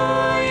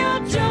know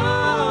you're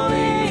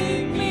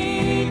drawing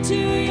me to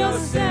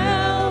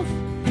yourself.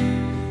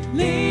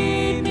 Lead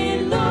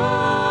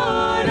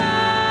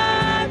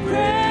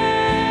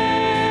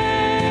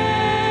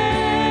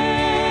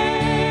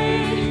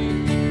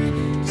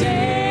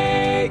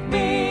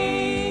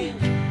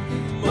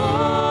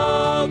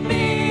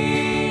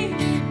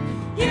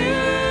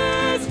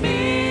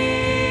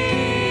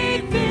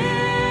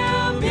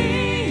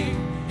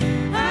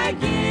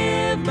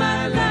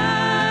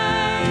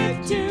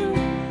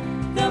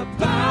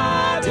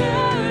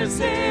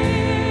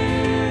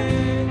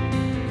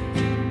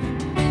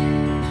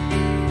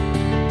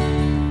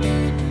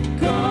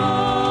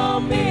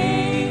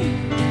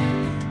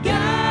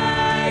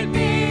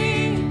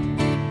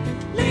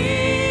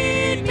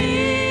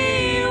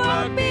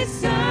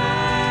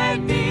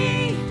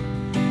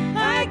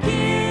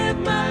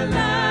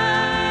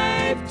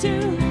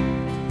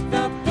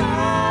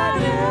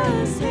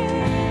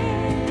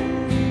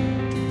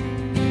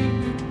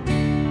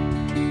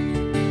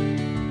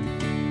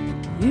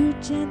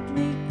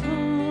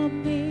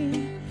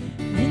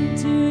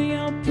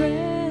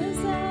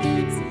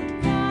guides,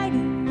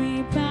 guiding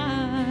me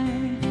by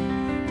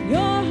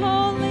your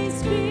Holy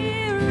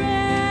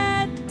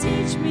Spirit.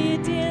 Teach me,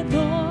 dear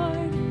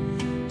Lord,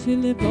 to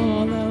live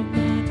all of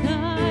my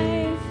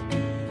life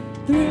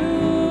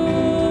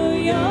through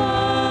your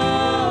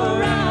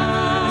eyes.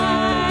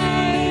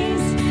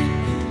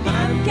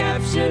 I'm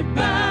captured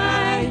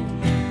by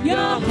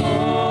your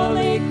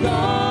holy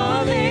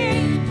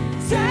calling.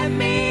 Set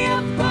me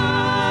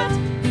apart.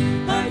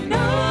 I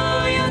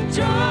know you're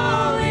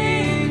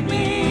drawing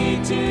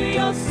me to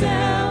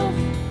yourself.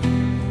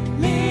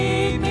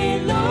 Lead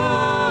me,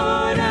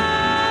 Lord,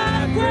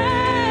 I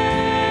pray.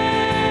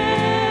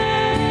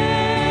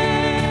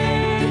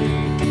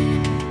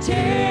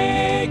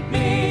 Take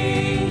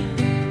me,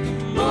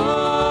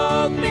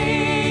 mold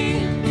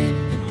me,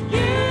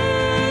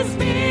 use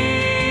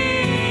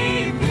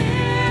me,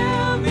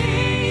 fill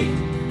me.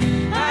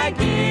 I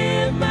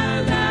give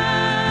my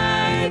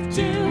life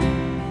to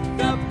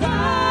the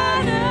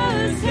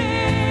potter's hand.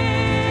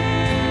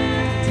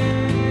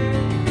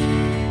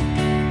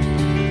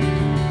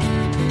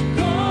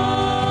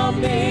 Call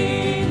me,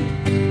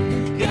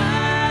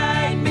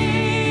 guide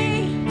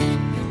me,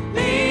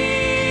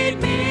 lead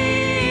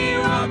me,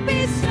 walk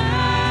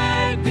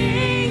beside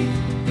me.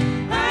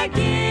 I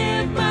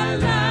give my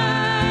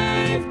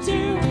life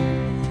to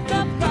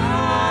the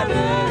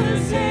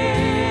potter's hand.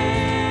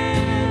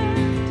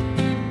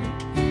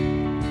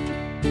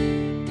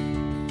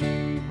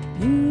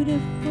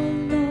 Beautiful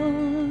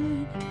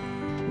Lord,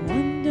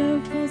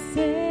 wonderful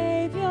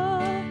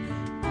Savior,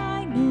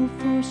 I know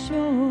for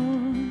sure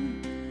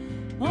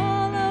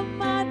all of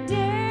my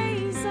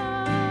days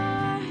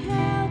are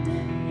held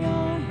in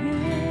your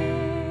hand.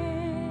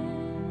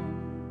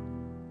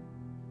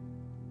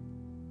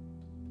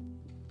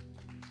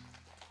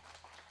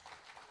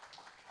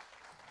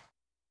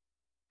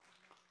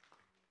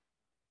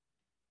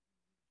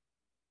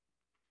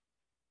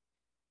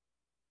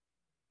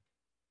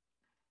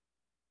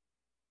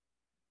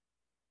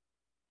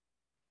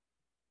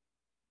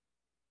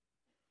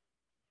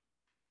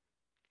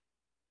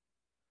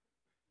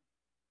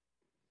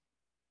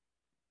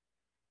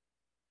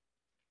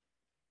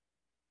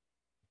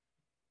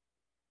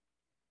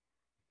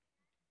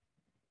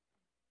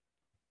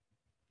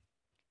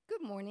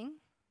 Good morning.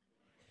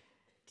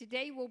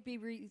 Today we'll be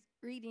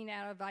reading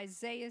out of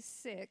Isaiah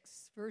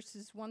 6,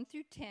 verses 1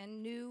 through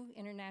 10, New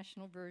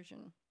International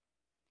Version.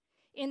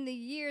 In the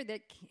year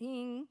that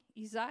King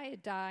Uzziah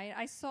died,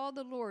 I saw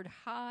the Lord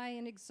high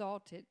and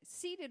exalted,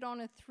 seated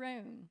on a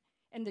throne,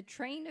 and the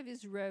train of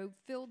his robe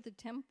filled the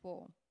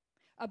temple.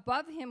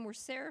 Above him were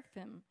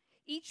seraphim,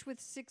 each with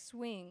 6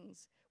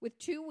 wings. With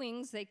 2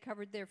 wings they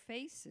covered their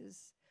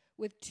faces,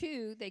 with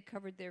 2 they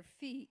covered their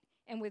feet,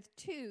 and with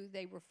 2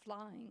 they were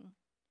flying.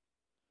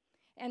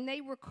 And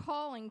they were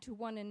calling to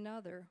one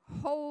another,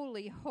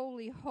 Holy,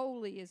 holy,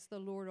 holy is the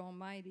Lord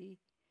Almighty.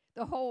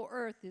 The whole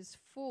earth is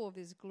full of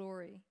his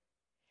glory.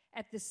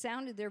 At the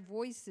sound of their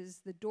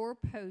voices, the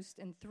doorpost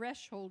and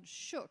threshold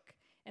shook,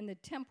 and the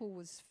temple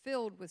was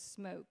filled with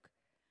smoke.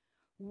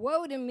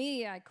 Woe to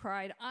me, I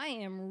cried, I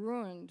am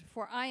ruined,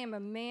 for I am a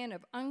man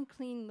of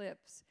unclean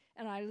lips,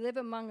 and I live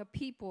among a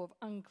people of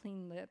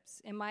unclean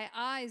lips, and my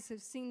eyes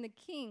have seen the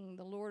King,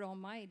 the Lord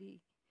Almighty.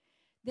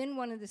 Then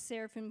one of the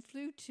seraphim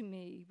flew to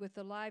me with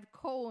a live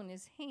coal in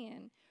his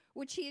hand,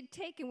 which he had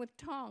taken with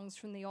tongs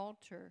from the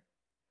altar.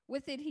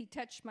 With it he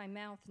touched my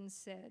mouth and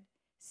said,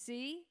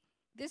 See,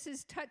 this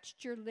has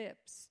touched your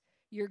lips.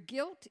 Your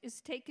guilt is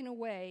taken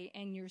away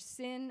and your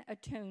sin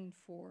atoned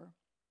for.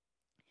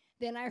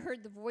 Then I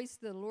heard the voice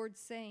of the Lord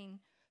saying,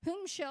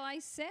 Whom shall I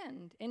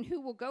send, and who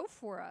will go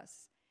for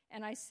us?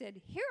 And I said,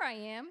 Here I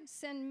am,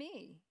 send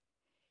me.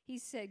 He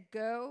said,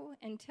 Go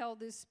and tell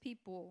this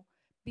people,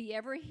 be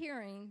ever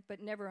hearing, but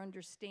never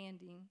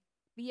understanding.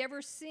 Be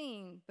ever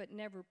seeing, but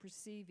never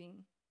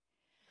perceiving.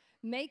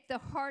 Make the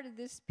heart of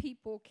this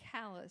people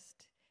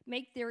calloused.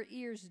 Make their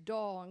ears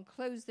dull and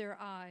close their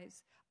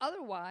eyes.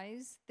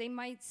 Otherwise, they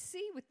might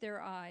see with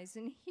their eyes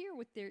and hear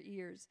with their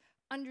ears,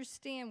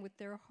 understand with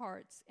their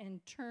hearts,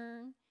 and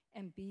turn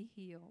and be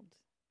healed.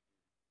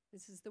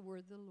 This is the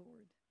word of the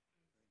Lord.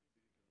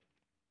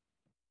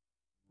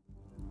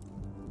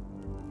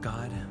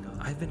 God,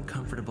 I've been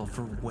comfortable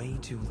for way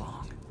too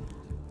long.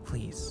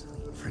 Please,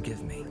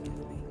 forgive me.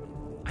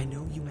 I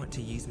know you want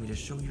to use me to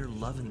show your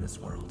love in this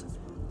world.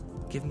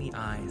 Give me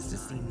eyes to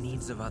see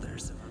needs of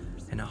others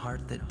and a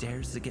heart that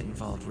dares to get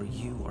involved where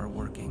you are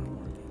working.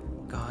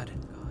 God,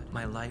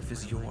 my life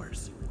is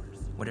yours.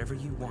 Whatever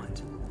you want,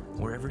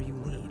 wherever you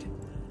lead,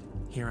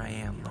 here I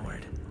am,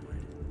 Lord.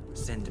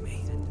 Send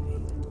me.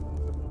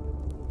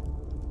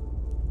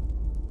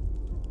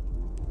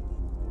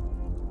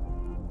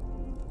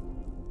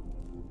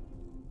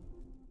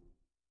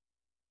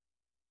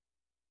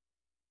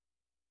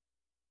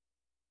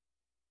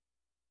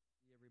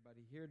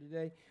 Here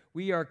today.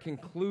 We are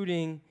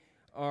concluding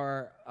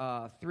our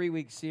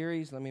 3-week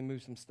series. Let me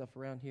move some stuff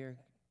around here.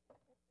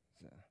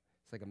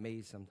 It's like a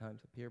maze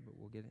sometimes up here, but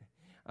we'll get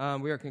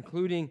it. We are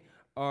concluding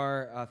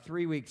our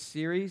 3-week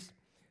series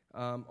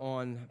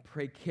on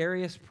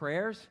precarious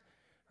prayers,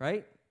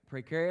 right?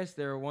 precarious.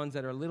 There are ones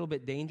that are a little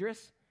bit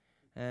dangerous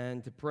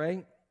and to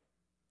pray.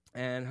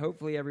 And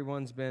hopefully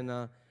everyone's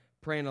been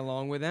praying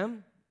along with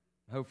them,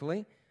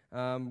 hopefully.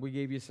 We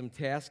gave you some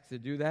tasks to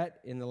do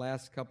that in the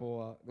last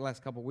couple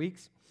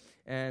weeks,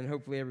 and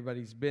hopefully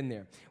everybody's been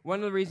there. One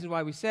of the reasons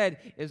why we said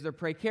is they're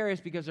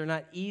precarious because they're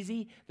not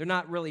easy. They're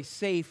not really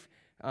safe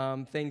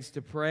things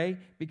to pray,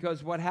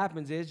 because what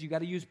happens is you got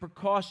to use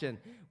precaution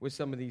with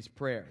some of these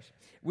prayers.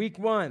 Week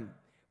 1,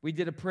 we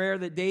did a prayer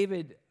that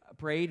David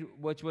prayed,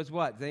 which was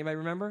what? Does anybody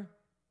remember?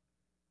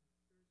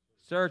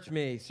 Search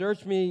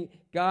me,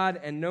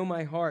 God, and know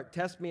my heart.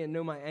 Test me and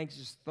know my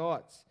anxious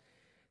thoughts.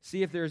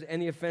 See if there's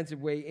any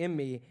offensive way in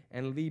me,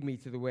 and lead me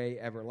to the way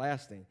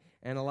everlasting.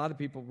 And a lot of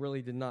people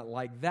really did not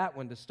like that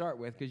one to start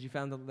with, because you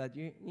found that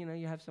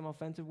you have some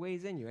offensive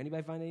ways in you.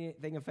 Anybody find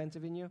anything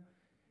offensive in you?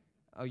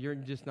 Oh, you're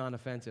just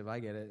non-offensive. I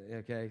get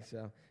it. Okay,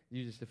 so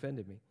you just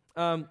offended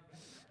me.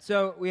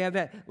 So we have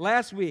that.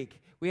 Last week,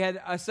 we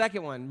had a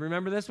second one.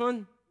 Remember this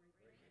one?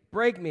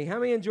 Break me. How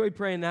many enjoyed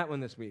praying that one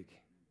this week?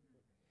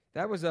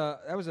 That was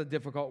a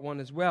difficult one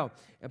as well.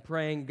 And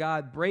praying,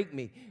 God, break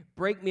me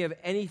of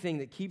anything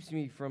that keeps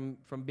me from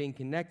being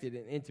connected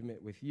and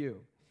intimate with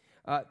you.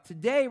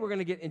 Today we're going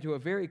to get into a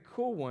very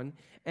cool one,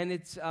 and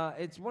it's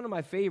one of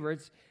my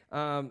favorites,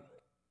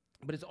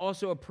 but it's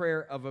also a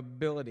prayer of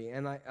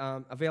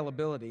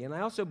availability. And I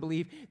also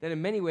believe that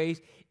in many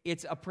ways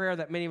it's a prayer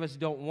that many of us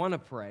don't want to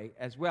pray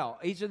as well.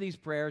 Each of these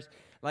prayers,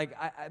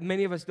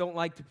 many of us don't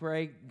like to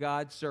pray,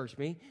 God, search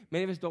me.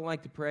 Many of us don't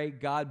like to pray,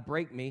 God,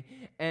 break me.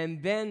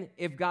 And then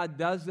if God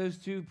does those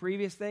two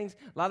previous things,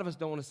 a lot of us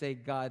don't want to say,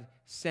 God,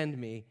 send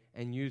me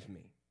and use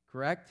me.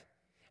 Correct?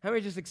 How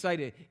many are just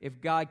excited if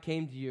God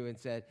came to you and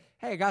said,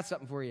 hey, I got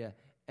something for you?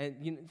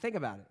 And think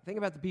about it. Think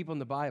about the people in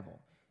the Bible,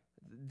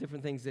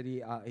 different things that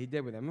he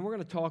did with them. And we're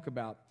going to talk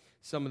about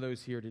some of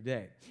those here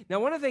today. Now,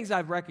 one of the things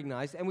I've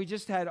recognized, and we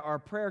just had our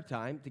prayer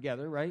time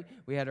together, right?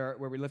 We had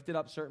where we lifted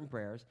up certain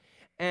prayers.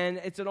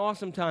 And it's an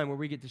awesome time where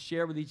we get to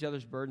share with each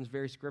other's burdens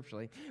very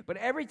scripturally. But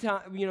every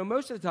time,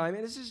 most of the time,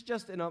 and this is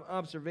just an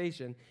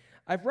observation,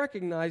 I've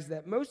recognized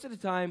that most of the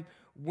time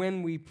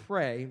when we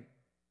pray,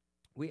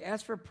 we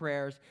ask for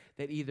prayers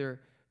that either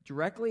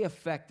directly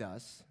affect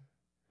us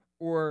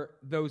or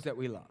those that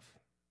we love.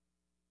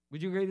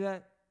 Would you agree to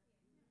that?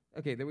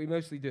 Okay, that we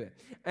mostly do it.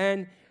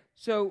 And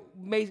so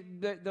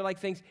they're like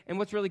things, and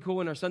what's really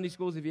cool in our Sunday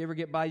schools, if you ever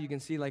get by, you can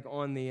see like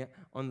on the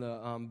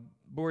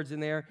boards in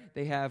there,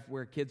 they have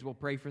where kids will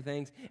pray for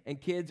things, and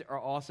kids are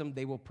awesome.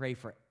 They will pray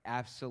for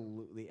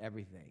absolutely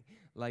everything,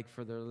 like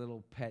for their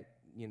little pet,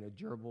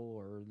 gerbil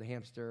or the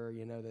hamster,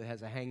 that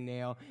has a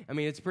hangnail. I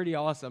mean, it's pretty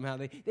awesome how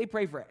they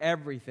pray for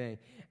everything.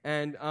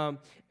 And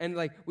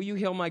like, will you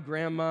heal my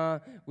grandma?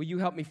 Will you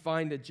help me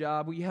find a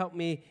job? Will you help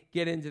me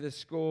get into the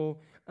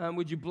school?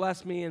 Would you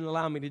bless me and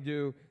allow me to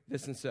do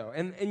this and so?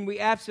 And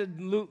we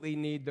absolutely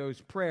need those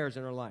prayers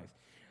in our life.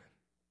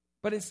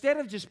 But instead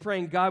of just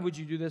praying, God, would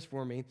you do this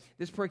for me?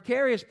 This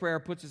precarious prayer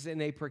puts us in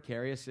a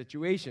precarious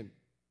situation.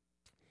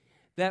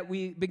 That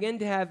we begin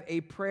to have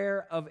a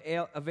prayer of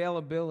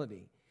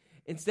availability.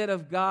 Instead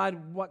of,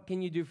 God, what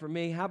can you do for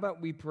me? How about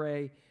we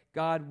pray,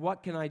 God,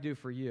 what can I do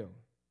for you?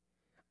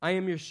 I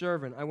am your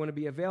servant. I want to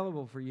be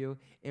available for you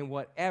in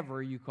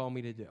whatever you call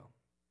me to do.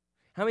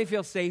 How many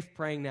feel safe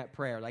praying that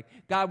prayer? Like,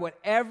 God,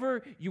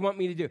 whatever you want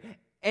me to do,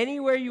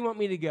 anywhere you want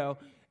me to go,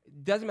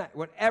 doesn't matter,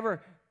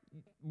 whatever,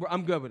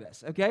 I'm good with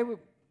this, okay?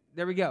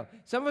 There we go.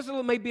 Some of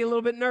us may be a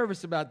little bit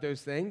nervous about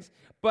those things,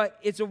 but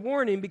it's a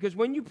warning, because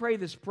when you pray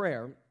this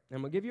prayer,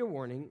 I'm going to give you a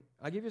warning.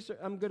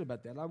 I'm good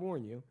about that. I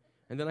warn you,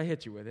 and then I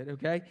hit you with it,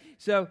 okay?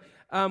 So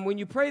when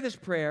you pray this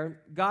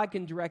prayer, God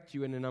can direct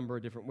you in a number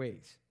of different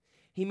ways.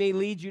 He may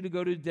lead you to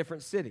go to a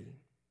different city.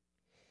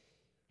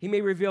 He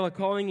may reveal a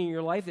calling in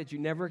your life that you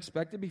never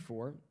expected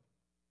before.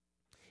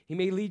 He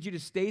may lead you to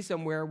stay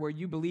somewhere where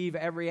you believe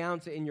every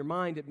ounce in your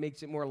mind it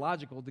makes it more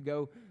logical to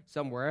go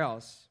somewhere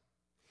else.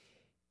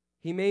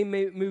 He may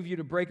move you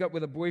to break up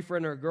with a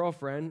boyfriend or a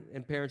girlfriend,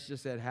 and parents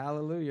just said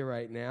hallelujah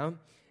right now.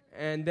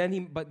 And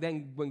then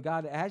when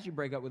God has you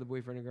break up with a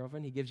boyfriend or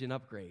girlfriend, he gives you an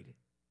upgrade.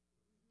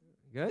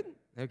 Good?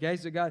 Okay,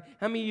 so God,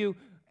 how many of you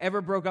ever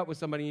broke up with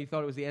somebody and you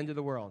thought it was the end of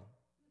the world?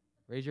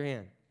 Raise your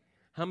hand.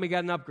 How many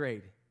got an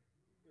upgrade?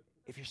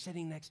 If you're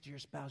sitting next to your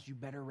spouse, you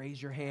better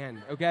raise your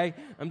hand, okay?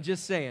 I'm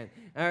just saying,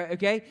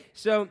 okay?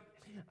 So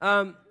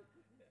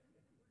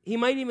he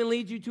might even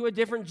lead you to a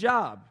different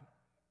job.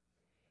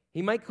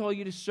 He might call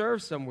you to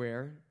serve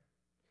somewhere,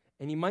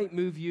 and he might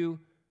move you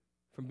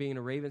from being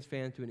a Ravens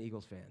fan to an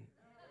Eagles fan.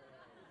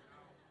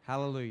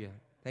 Hallelujah.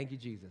 Thank you,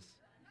 Jesus.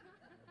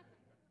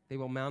 They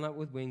will mount up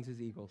with wings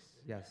as eagles.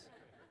 Yes.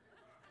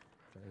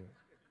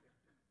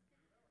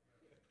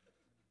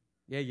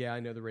 Yeah, I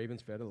know the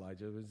Ravens fed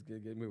Elijah. Let's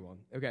move on.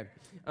 Okay.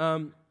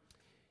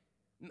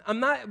 I'm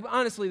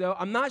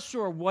not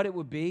sure what it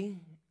would be.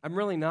 I'm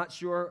really not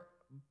sure.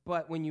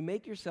 But when you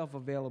make yourself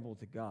available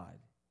to God,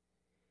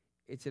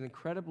 it's an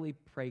incredibly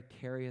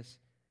precarious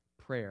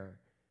prayer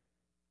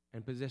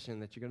and position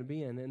that you're going to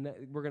be in. And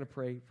we're going to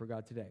pray for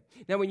God today.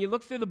 Now, when you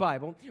look through the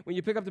Bible, when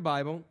you pick up a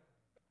Bible,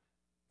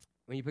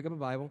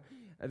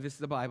 This is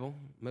the Bible.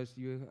 Most of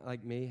you,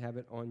 like me, have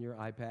it on your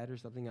iPad or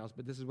something else.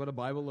 But this is what a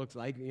Bible looks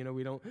like. You know,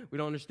 we don't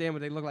understand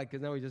what they look like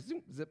because now we just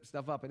zip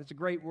stuff up, and it's a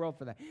great world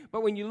for that.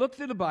 But when you look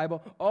through the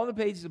Bible, all the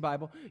pages of the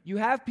Bible, you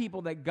have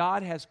people that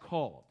God has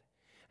called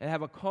and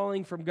have a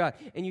calling from God.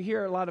 And you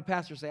hear a lot of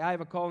pastors say, "I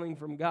have a calling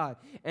from God,"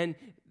 and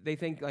they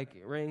think like,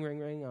 "Ring, ring,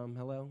 ring.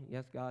 Hello,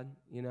 yes, God."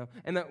 You know,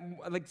 and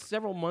like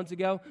several months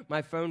ago,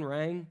 my phone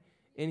rang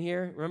in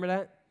here. Remember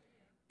that?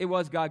 It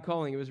was God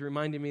calling. It was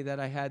reminding me that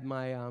I had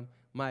my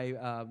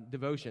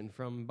devotion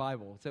from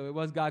Bible. So it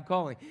was God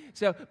calling.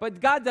 So,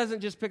 but God doesn't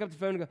just pick up the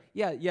phone and go,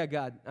 yeah,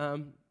 God,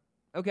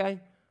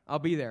 okay, I'll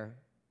be there.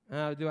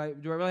 Do I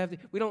really have to?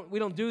 We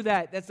don't do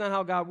that. That's not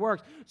how God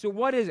works. So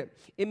what is it?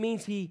 It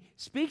means He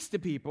speaks to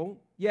people.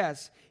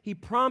 Yes, He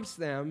prompts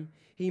them.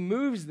 He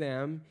moves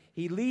them.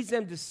 He leads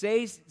them to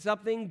say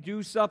something,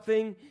 do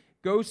something,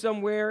 go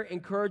somewhere,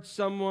 encourage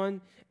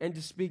someone, and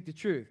to speak the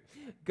truth.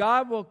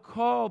 God will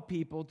call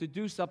people to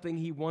do something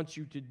He wants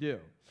you to do.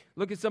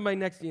 Look at somebody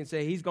next to you and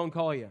say, He's going to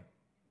call you.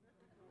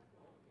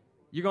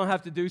 You're going to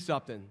have to do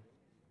something.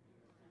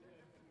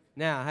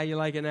 Now, how you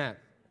liking that?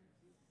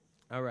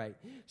 All right.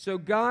 So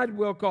God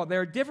will call.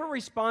 There are different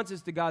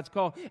responses to God's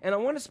call, and I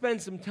want to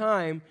spend some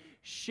time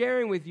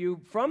sharing with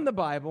you from the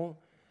Bible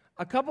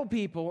a couple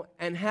people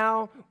and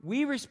how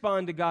we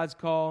respond to God's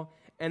call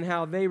and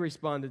how they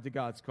responded to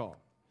God's call.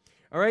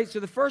 All right, so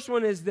the first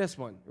one is this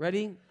one.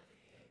 Ready?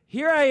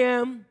 Here I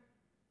am,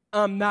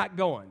 I'm not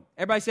going.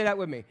 Everybody say that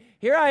with me.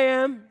 Here I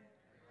am,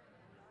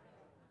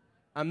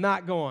 I'm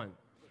not going.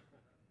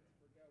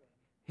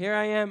 Here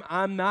I am,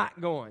 I'm not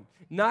going.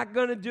 Not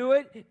going to do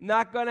it,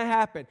 not going to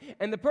happen.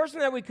 And the person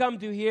that we come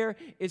to here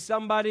is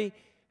somebody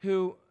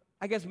who,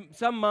 I guess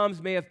some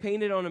moms may have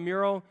painted on a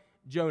mural,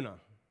 Jonah.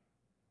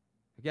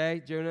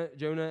 Okay,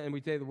 Jonah, and we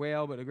say the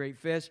whale, but a great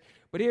fish.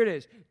 But here it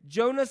is.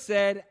 Jonah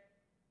said,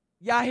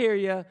 yeah, I hear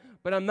you,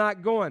 but I'm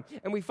not going.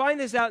 And we find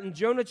this out in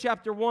Jonah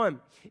chapter 1.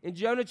 In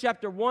Jonah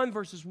chapter 1,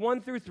 verses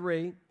 1 through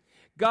 3,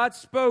 God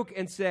spoke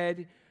and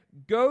said,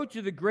 go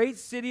to the great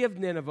city of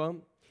Nineveh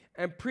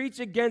and preach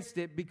against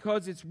it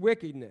because its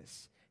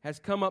wickedness has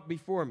come up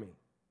before me.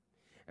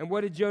 And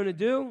what did Jonah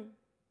do?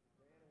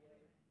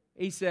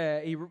 He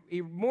said,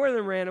 he more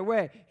than ran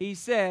away. He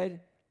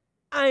said,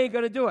 I ain't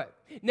going to do it.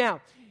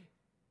 Now,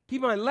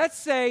 keep in mind, let's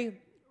say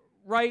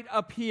right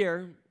up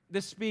here,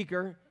 the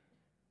speaker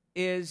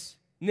is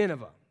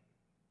Nineveh.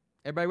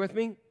 Everybody with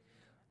me?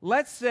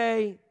 Let's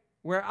say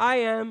where I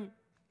am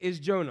is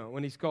Jonah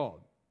when he's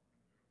called.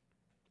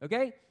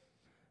 Okay?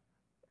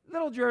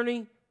 Little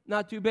journey,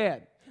 not too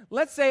bad.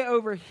 Let's say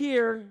over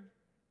here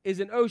is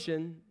an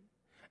ocean,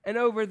 and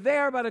over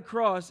there by the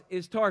cross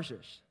is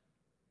Tarshish.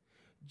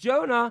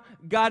 Jonah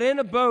got in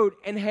a boat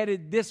and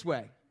headed this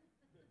way,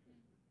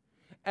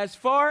 as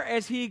far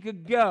as he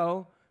could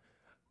go,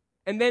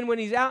 and then when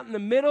he's out in the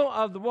middle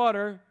of the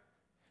water,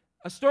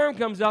 a storm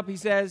comes up. He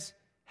says,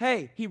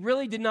 hey, he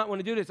really did not want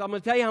to do this. I'm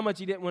going to tell you how much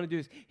he didn't want to do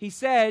this. He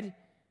said,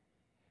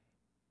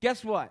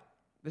 guess what?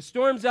 The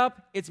storm's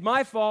up. It's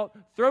my fault.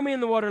 Throw me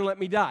in the water and let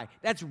me die.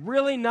 That's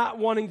really not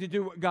wanting to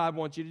do what God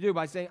wants you to do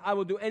by saying, I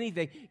will do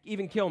anything,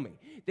 even kill me.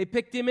 They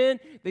picked him in.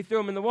 They threw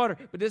him in the water.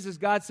 But this is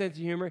God's sense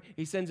of humor.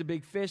 He sends a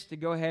big fish to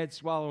go ahead,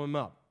 swallow him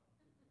up.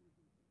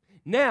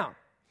 Now,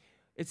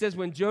 it says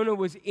when Jonah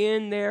was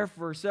in there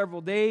for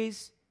several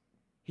days,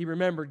 he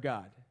remembered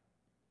God.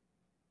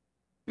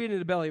 Being in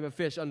the belly of a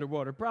fish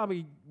underwater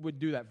probably would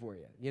do that for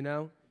you, you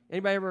know?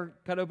 Anybody ever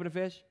cut open a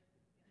fish?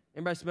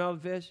 Anybody smell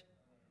the fish?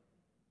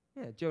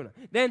 Yeah, Jonah.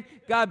 Then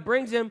God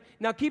brings him.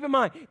 Now keep in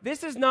mind,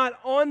 this is not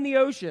on the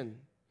ocean.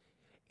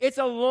 It's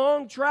a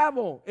long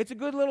travel. It's a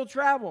good little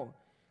travel.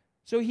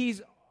 So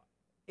he's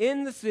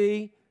in the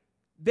sea.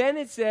 Then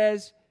it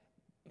says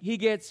he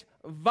gets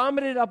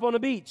vomited up on a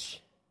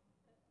beach.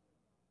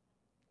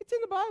 It's in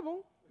the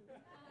Bible.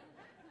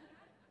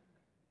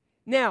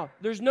 Now,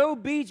 there's no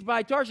beach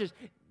by Tarshish.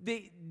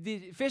 The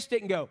fish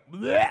didn't go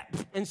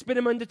and spit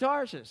him into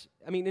Tarshish.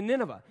 in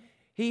Nineveh.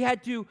 He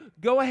had to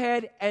go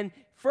ahead and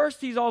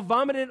first he's all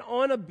vomited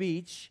on a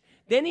beach.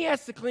 Then he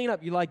has to clean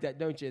up. You like that,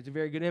 don't you? It's a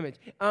very good image.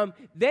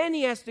 Then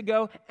he has to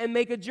go and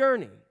make a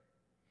journey.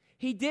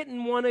 He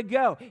didn't want to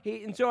go.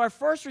 And so our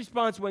first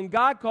response when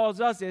God calls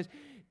us is,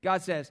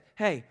 God says,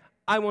 hey,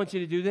 I want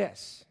you to do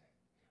this.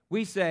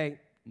 We say,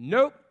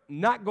 nope,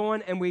 not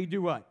going, and we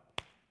do what?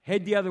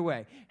 Head the other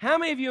way. How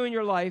many of you in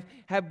your life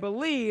have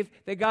believed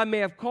that God may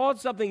have called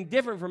something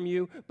different from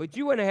you, but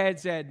you went ahead and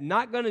said,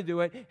 not going to do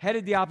it,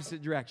 headed the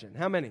opposite direction?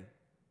 How many?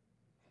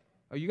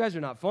 Oh, you guys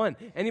are not fun.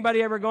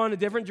 Anybody ever gone a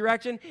different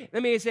direction?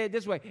 Let me say it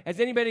this way.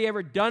 Has anybody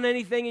ever done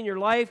anything in your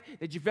life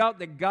that you felt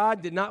that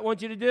God did not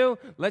want you to do?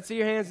 Let's see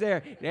your hands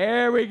there.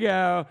 There we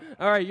go.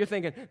 All right, you're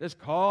thinking, this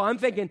call. I'm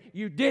thinking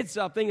you did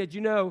something that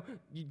you know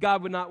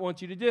God would not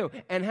want you to do.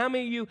 And how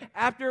many of you,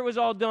 after it was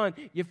all done,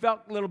 you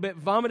felt a little bit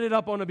vomited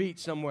up on a beach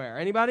somewhere?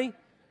 Anybody?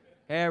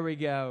 There we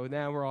go.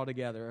 Now we're all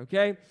together,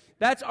 okay?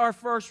 That's our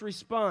first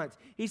response.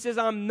 He says,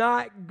 I'm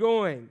not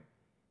going.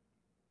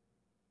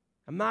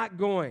 I'm not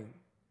going.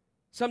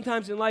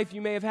 Sometimes in life you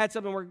may have had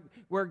something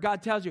where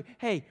God tells you,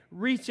 hey,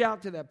 reach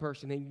out to that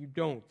person, and you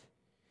don't.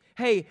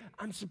 hey,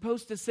 I'm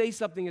supposed to say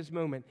something this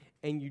moment,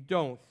 and you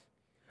don't.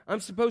 I'm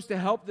supposed to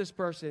help this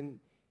person.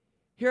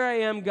 Here I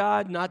am,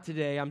 God, not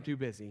today. I'm too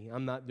busy.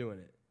 I'm not doing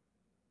it.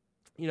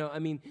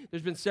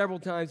 There's been several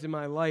times in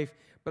my life,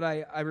 but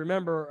I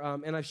remember,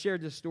 and I've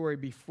shared this story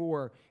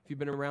before, if you've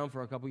been around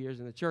for a couple years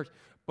in the church,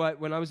 but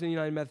when I was in the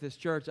United Methodist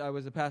Church, I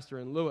was a pastor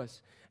in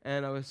Lewis,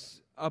 and I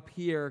was up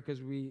here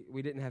because we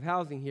didn't have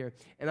housing here,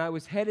 and I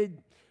was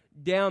headed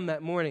down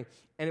that morning,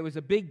 and it was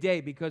a big day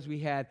because we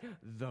had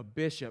the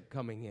bishop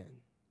coming in.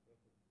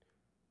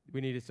 We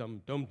needed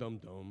some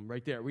dum-dum-dum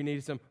right there. We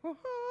needed some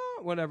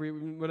whatever,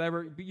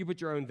 you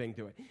put your own thing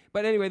to it.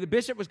 But anyway, the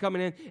bishop was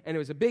coming in, and it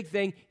was a big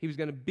thing. He was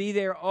going to be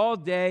there all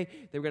day.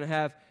 They were going to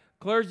have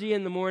clergy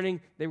in the morning.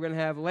 They were going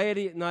to have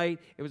laity at night.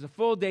 It was a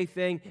full-day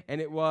thing,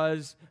 and it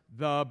was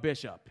the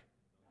bishop.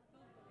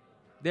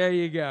 There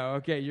you go.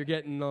 Okay, you're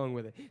getting along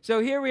with it. So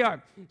here we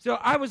are. So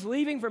I was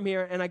leaving from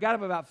here, and I got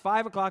up about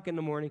 5 o'clock in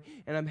the morning,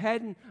 and I'm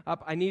heading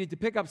up. I needed to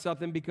pick up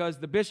something because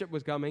the bishop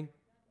was coming.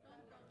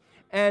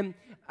 And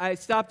I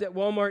stopped at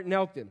Walmart in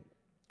Elkton.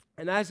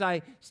 And as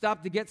I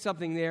stopped to get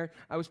something there,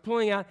 I was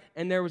pulling out,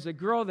 and there was a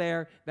girl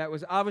there that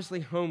was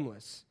obviously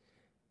homeless.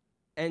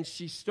 And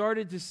she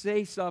started to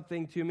say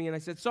something to me, and I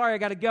said, sorry, I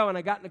got to go. And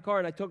I got in the car,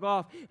 and I took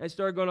off, and I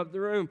started going up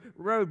the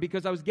road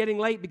because I was getting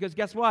late because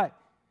guess what?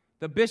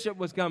 The bishop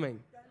was coming.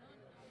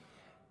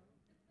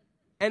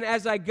 And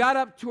as I got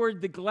up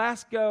toward the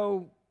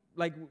Glasgow,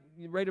 like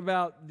right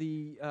about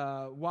the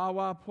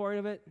Wawa part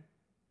of it,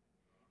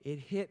 it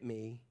hit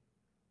me,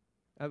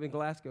 up in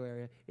Glasgow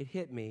area, it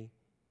hit me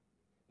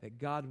that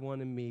God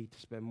wanted me to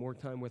spend more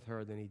time with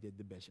her than he did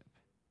the bishop.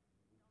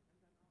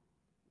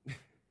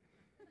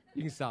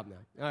 You can stop now.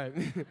 All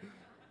right.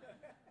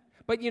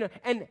 But,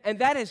 and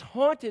that has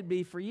haunted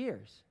me for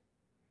years.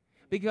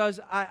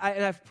 Because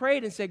I've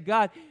prayed and said,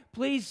 God,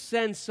 please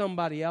send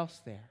somebody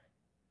else there.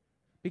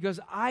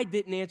 Because I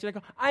didn't answer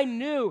that call. I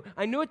knew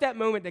at that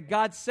moment that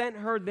God sent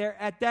her there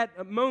at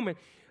that moment.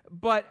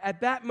 But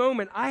at that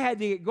moment, I had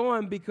to get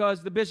going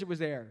because the bishop was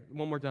there.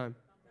 One more time.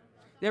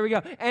 There we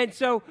go. And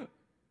so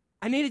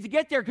I needed to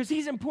get there because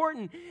he's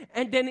important.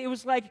 And then it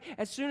was like,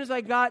 as soon as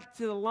I got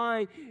to the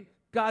line,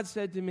 God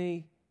said to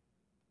me,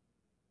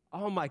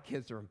 all my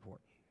kids are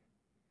important.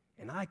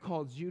 And I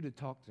called you to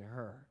talk to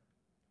her.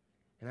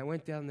 And I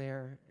went down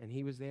there, and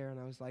he was there, and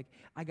I was like,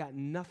 I got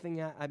nothing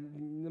out.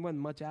 There wasn't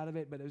much out of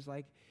it, but it was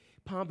like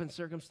pomp and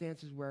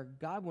circumstances where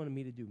God wanted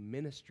me to do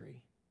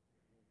ministry.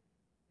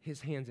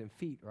 His hands and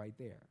feet right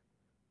there.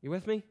 You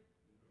with me?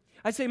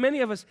 I say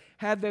many of us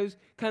have those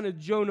kind of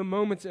Jonah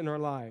moments in our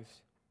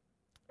lives.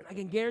 And I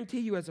can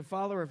guarantee you as a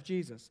follower of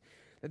Jesus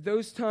that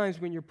those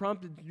times when you're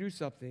prompted to do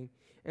something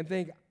and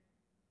think,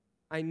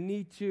 I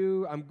need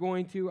to, I'm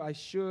going to, I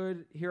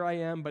should, here I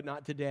am, but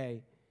not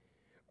today.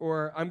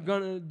 Or I'm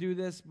going to do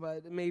this,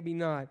 but maybe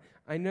not.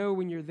 I know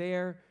when you're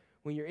there,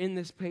 when you're in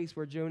this place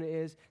where Jonah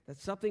is, that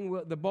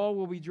the ball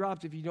will be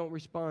dropped if you don't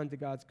respond to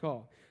God's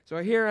call. So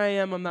here I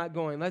am, I'm not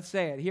going. Let's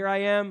say it. Here I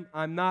am,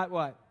 I'm not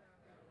what?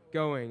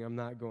 Going, I'm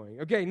not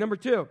going. Okay, number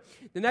 2.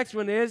 The next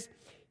one is,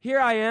 here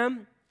I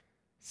am,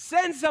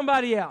 send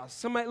somebody else.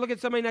 Somebody, look at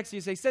somebody next to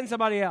you, say, send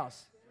somebody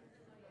else.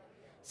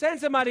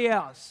 Send somebody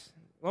else.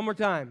 One more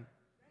time.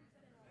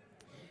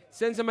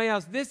 Send somebody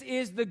else. This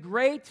is the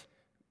great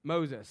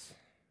Moses.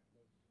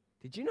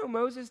 Did you know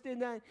Moses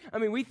did that? I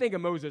mean, we think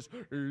of Moses,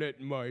 let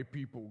my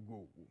people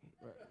go.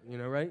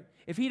 Right?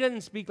 If he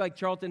doesn't speak like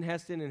Charlton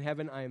Heston in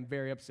heaven, I am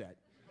very upset.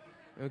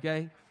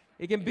 Okay?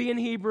 It can be in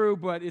Hebrew,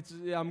 but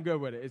I'm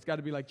good with it. It's got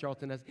to be like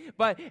Charlton Heston.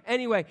 But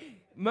anyway,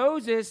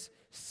 Moses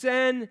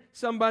send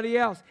somebody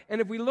else.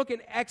 And if we look at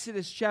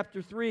Exodus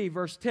chapter 3,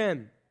 verse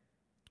 10,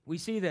 we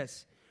see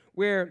this,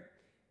 where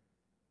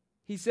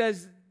he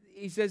says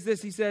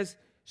this, he says,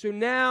 so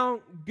now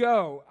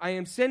go, I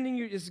am sending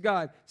you, this is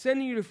God,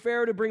 sending you to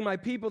Pharaoh to bring my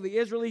people, the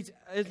Israelites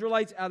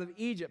out of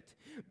Egypt.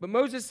 But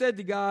Moses said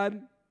to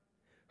God,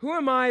 who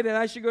am I that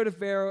I should go to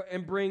Pharaoh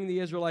and bring the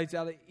Israelites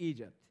out of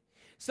Egypt?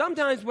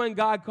 Sometimes when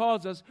God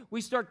calls us,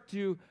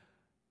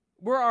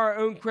 we're our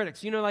own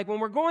critics. Like when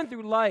we're going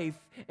through life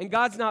and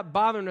God's not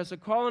bothering us or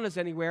calling us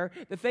anywhere,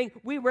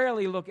 we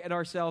rarely look at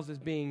ourselves as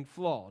being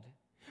flawed.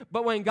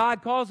 But when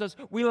God calls us,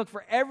 we look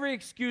for every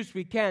excuse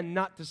we can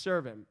not to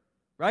serve him,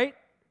 right?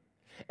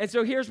 And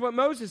so here's what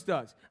Moses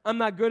does. I'm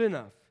not good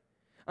enough.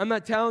 I'm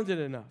not talented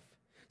enough.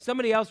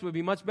 Somebody else would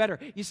be much better.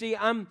 You see,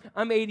 I'm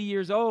 80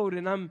 years old,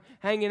 and I'm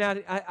hanging out.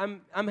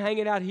 I'm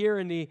hanging out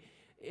here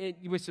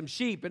with some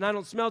sheep, and I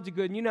don't smell too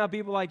good. And you know how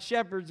people like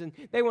shepherds, and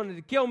they wanted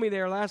to kill me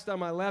there last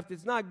time I left.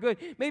 It's not good.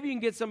 Maybe you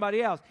can get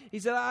somebody else. He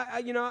said,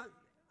 I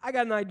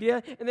got an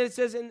idea. And then it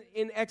says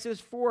in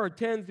Exodus 4,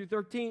 10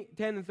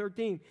 and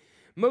 13,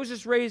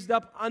 Moses raised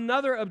up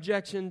another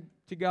objection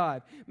to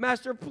God.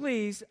 Master,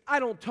 please, I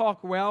don't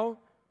talk well.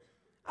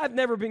 I've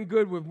never been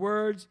good with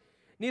words,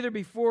 neither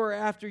before or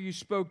after you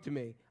spoke to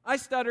me. I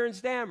stutter and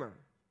stammer.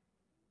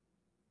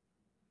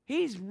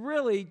 He's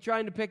really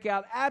trying to pick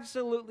out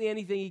absolutely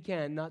anything he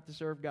can not to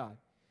serve God.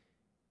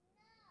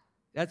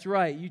 That's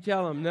right. You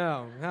tell him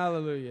no.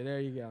 Hallelujah. There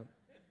you go.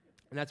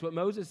 And that's what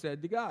Moses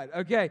said to God.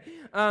 Okay.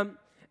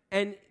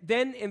 And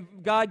then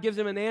God gives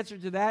him an answer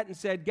to that and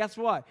said, guess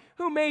what?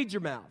 Who made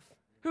your mouth?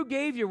 Who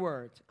gave your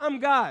words? I'm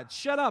God.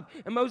 Shut up.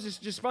 And Moses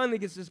just finally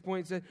gets to this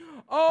point and said,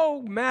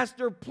 oh,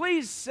 master,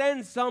 please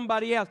send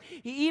somebody else.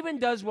 He even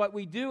does what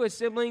we do as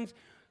siblings,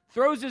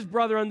 throws his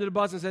brother under the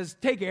bus and says,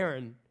 take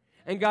Aaron.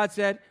 And God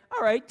said,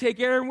 all right, take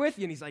Aaron with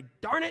you. And he's like,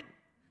 darn it.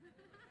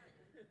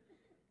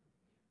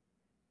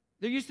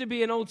 There used to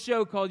be an old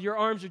show called Your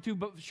Arms Are Too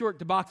Short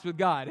to Box with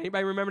God.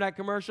 Anybody remember that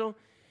commercial?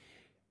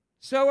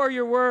 So are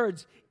your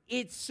words.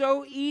 It's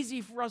so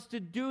easy for us to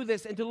do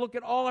this and to look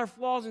at all our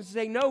flaws and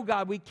say, no,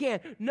 God, we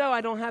can't. No,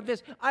 I don't have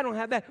this. I don't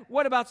have that.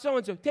 What about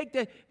so-and-so?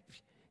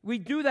 We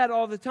do that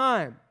all the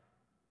time.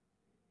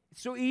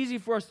 It's so easy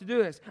for us to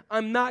do this.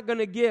 I'm not going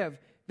to give.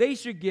 They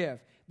should give.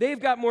 They've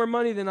got more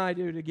money than I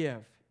do to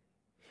give.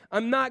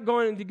 I'm not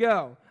going to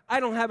go.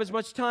 I don't have as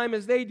much time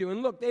as they do.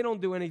 And look, they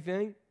don't do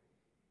anything.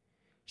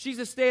 She's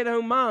a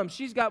stay-at-home mom.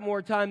 She's got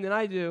more time than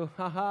I do.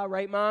 Ha-ha,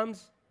 right,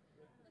 moms?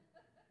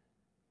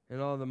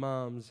 And all the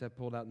moms have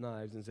pulled out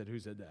knives and said, who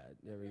said that?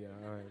 There we go.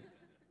 All right.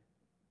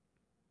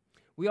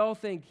 We all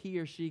think he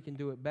or she can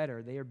do it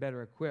better. They are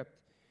better equipped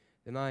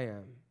than I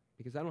am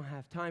because I don't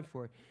have time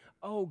for it.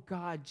 Oh,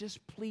 God,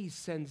 just please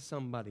send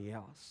somebody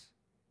else.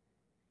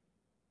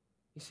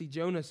 You see,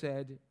 Jonah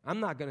said,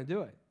 I'm not going to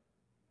do it.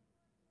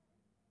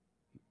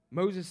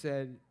 Moses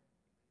said,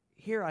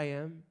 here I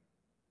am.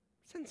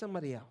 Send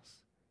somebody else.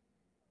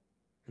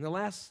 And the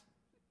last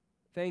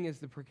thing is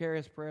the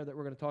precarious prayer that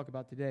we're going to talk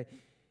about today.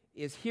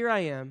 Is here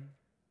I am,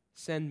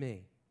 send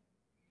me.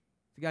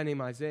 It's a guy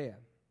named Isaiah.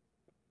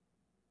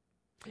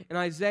 And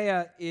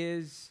Isaiah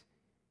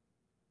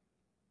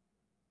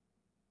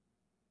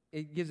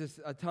it gives us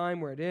a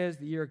time where it is,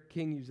 the year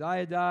King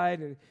Uzziah died,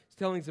 and it's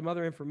telling some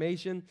other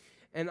information.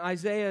 And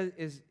Isaiah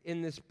is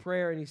in this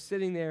prayer, and he's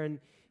sitting there, and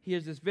he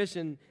hears this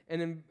vision,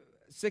 and in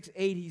 6:8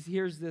 he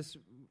hears this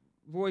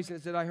voice, and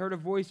it said, I heard a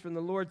voice from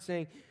the Lord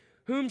saying,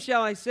 whom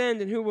shall I send,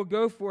 and who will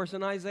go for us?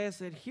 And Isaiah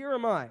said, here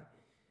am I,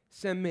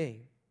 send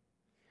me.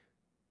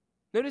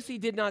 Notice he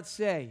did not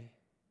say,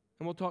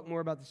 and we'll talk more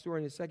about the story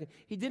in a second,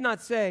 he did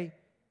not say,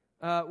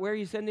 where are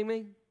you sending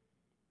me?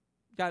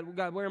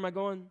 God, where am I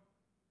going?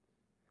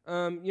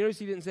 You notice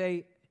he didn't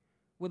say,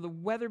 will the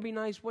weather be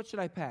nice? What should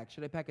I pack?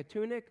 Should I pack a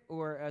tunic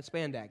or a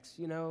spandex?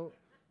 You know?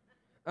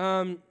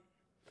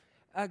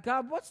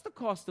 God, what's the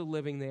cost of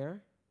living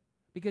there?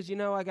 Because, you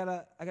know, I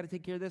gotta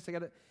take care of this.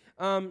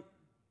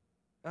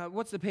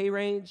 What's the pay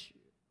range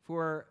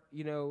for,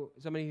 you know,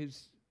 somebody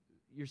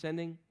you're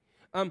sending?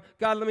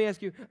 God, let me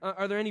ask you,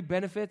 are there any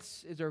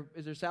benefits? Is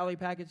there salary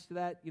package to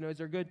that? You know, is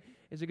there a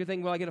good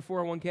thing? Will I get a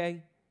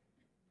 401k?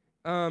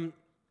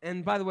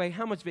 And by the way,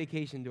 how much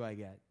vacation do I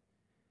get?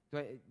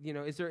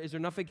 Is there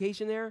enough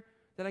vacation there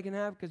that I can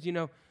have? Because you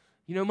know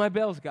my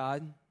bills,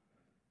 God.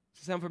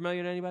 Does it sound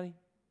familiar to anybody?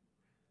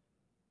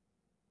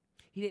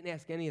 He didn't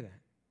ask any of that.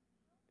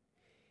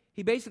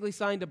 He basically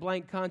signed a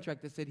blank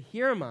contract that said,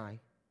 here am I,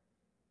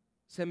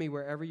 send me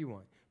wherever you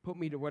want. Put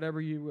me to whatever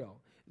you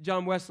will.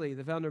 John Wesley,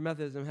 the founder of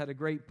Methodism, had a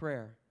great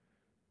prayer.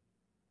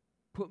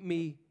 Put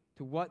me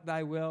to what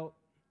thy will.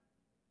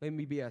 Let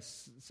me be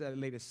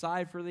laid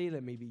aside for thee.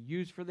 Let me be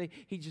used for thee.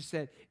 He just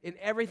said, in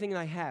everything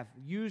I have,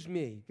 use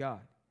me,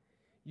 God.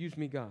 Use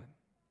me, God.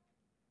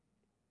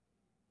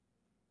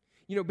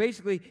 You know,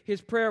 basically, his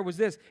prayer was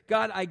this.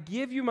 God, I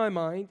give you my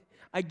mind.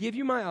 I give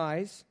you my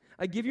eyes.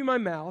 I give you my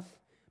mouth.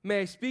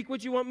 May I speak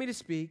what you want me to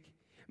speak.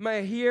 May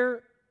I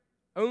hear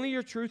only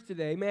your truth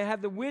today. May I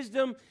have the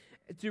wisdom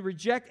to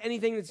reject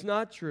anything that's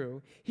not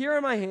true. Here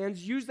are my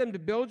hands. Use them to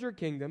build your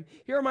kingdom.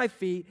 Here are my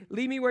feet.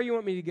 Lead me where you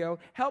want me to go.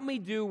 Help me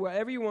do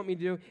whatever you want me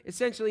to do.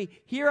 Essentially,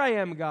 here I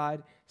am,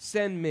 God.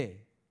 Send me.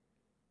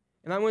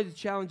 And I want to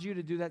challenge you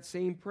to do that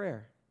same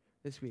prayer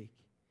this week.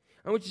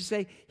 I want you to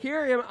say,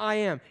 here I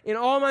am. In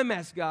all my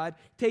mess, God,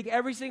 take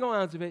every single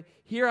ounce of it.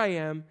 Here I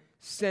am.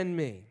 Send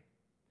me.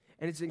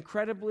 And it's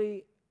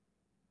incredibly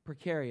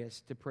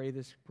precarious to pray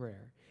this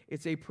prayer.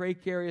 It's a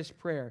precarious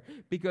prayer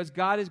because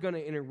God is going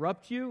to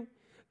interrupt you,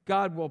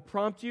 God will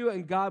prompt you,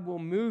 and God will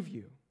move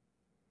you.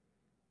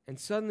 And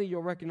suddenly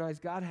you'll recognize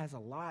God has a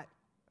lot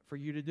for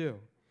you to do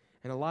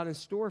and a lot in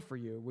store for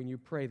you when you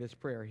pray this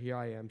prayer, here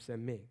I am,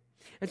 send me.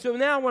 And so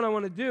now what I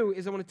want to do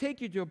is I want to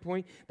take you to a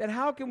point that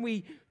how can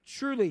we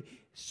truly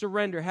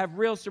surrender, have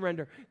real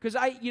surrender? Because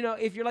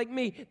if you're like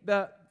me,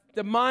 the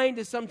mind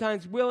is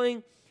sometimes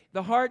willing,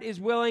 the heart is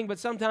willing, but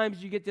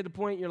sometimes you get to the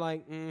point you're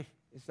like,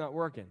 it's not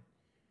working.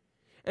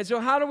 And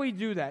so how do we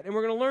do that? And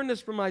we're going to learn this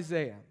from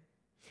Isaiah.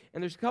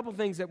 And there's a couple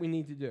things that we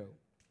need to do.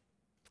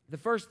 The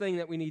first thing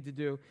that we need to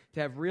do to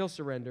have real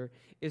surrender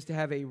is to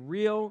have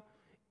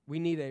we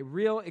need a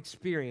real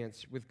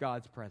experience with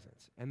God's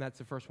presence. And that's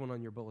the first one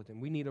on your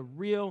bulletin. We need a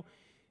real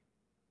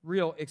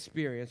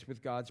experience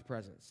with God's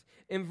presence.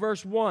 In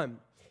verse 1,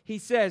 he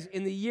says,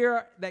 in the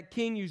year that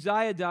King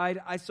Uzziah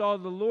died, I saw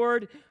the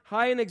Lord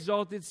high and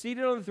exalted,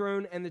 seated on the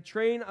throne, and the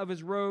train of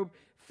his robe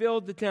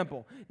filled the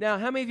temple. Now,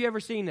 how many of you ever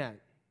seen that?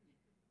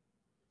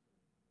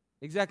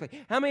 Exactly.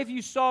 How many of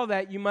you saw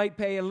that you might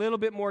pay a little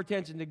bit more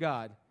attention to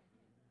God?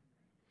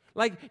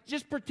 Like,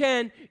 just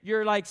pretend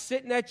you're like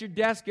sitting at your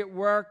desk at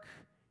work.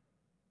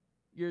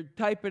 You're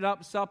typing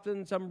up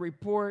something, some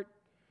report.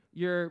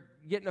 You're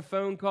getting a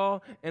phone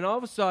call, and all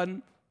of a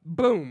sudden,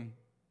 boom,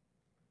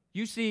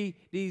 you see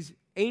these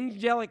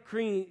angelic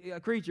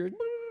creatures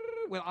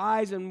with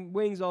eyes and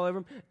wings all over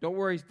them. Don't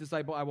worry,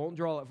 disciple, I won't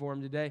draw it for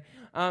them today.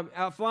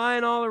 Out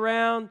flying all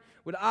around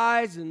with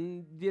eyes,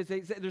 and they're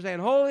saying,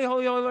 holy,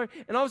 holy, holy Lord.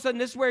 And all of a sudden,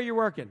 this is where you're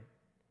working.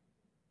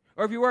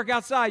 Or if you work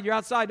outside, you're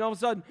outside, and all of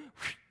a sudden,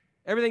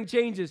 everything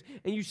changes,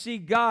 and you see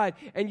God,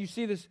 and you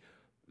see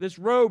this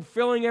robe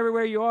filling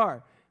everywhere you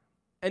are.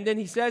 And then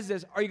he says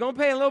this, are you going to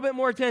pay a little bit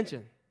more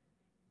attention?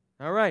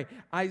 All right.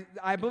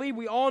 I believe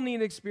we all need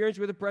an experience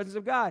with the presence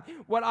of God.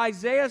 What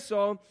Isaiah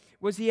saw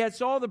was he had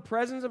saw the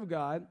presence of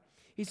God.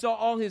 He saw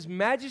all his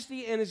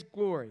majesty and his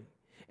glory.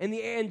 And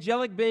the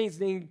angelic beings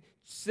named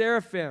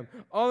seraphim,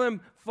 all of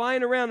them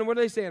flying around. And what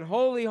are they saying?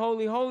 Holy,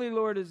 holy, holy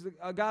Lord is the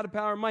God of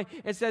power and might.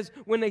 It says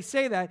when they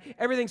say that,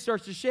 everything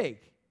starts to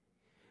shake.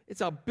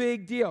 It's a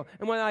big deal.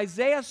 And when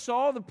Isaiah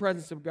saw the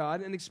presence of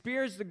God and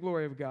experienced the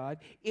glory of God,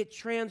 it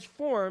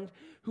transformed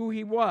who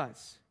he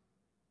was.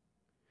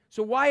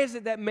 So why is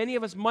it that many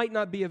of us might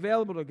not be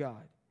available to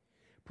God?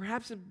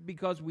 Perhaps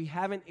because we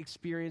haven't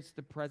experienced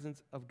the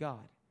presence of God.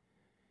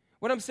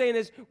 What I'm saying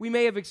is we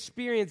may have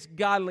experienced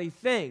godly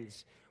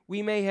things.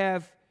 We may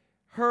have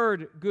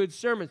heard good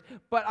sermons.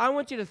 But I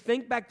want you to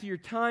think back to your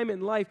time in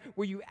life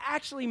where you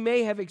actually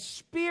may have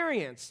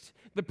experienced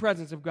the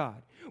presence of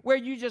God, where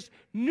you just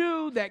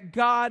knew that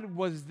God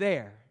was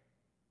there.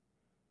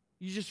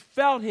 You just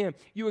felt him.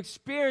 You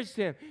experienced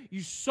him.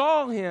 You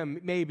saw him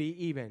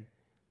maybe even.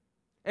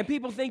 And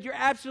people think you're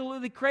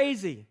absolutely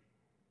crazy.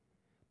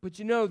 But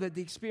you know that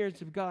the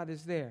experience of God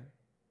is there.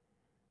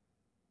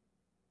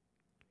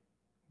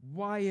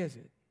 Why is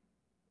it?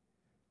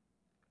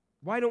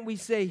 Why don't we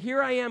say,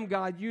 here I am,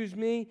 God, use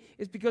me?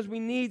 It's because we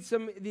need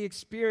the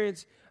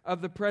experience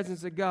of the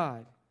presence of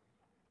God.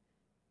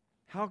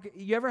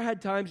 You ever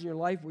had times in your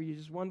life where you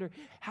just wonder,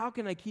 how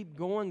can I keep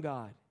going,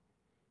 God?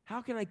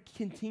 How can I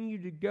continue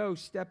to go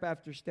step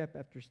after step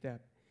after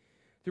step?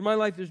 Through my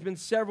life, there's been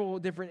several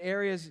different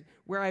areas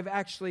where I've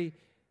actually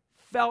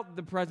felt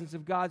the presence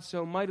of God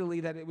so mightily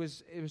that it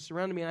was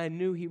surrounding me, and I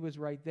knew he was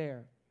right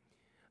there.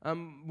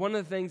 One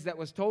of the things that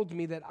was told to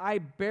me that I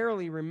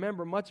barely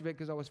remember much of it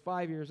because I was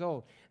 5 years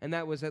old, and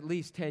that was at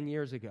least 10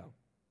 years ago.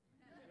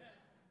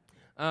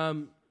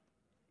 And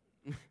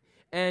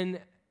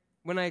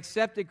when I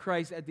accepted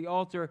Christ at the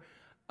altar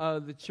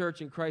of the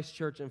church in Christ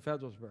Church in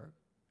Federalsburg,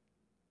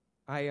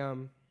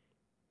 I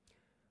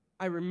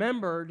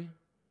remembered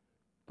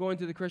going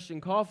to the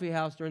Christian Coffee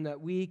House during that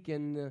week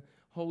and the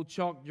whole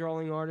chalk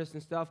drawing artist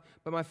and stuff,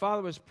 but my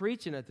father was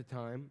preaching at the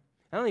time.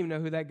 I don't even know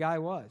who that guy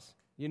was,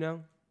 you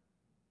know?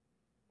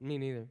 Me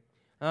neither.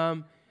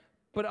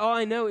 But all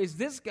I know is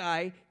this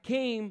guy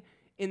came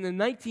in the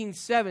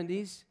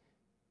 1970s,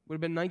 would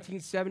have been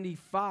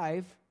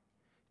 1975,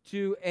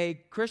 to a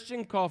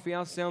Christian coffee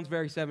house. Sounds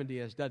very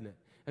 70-ish, doesn't it?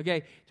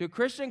 Okay, to a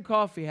Christian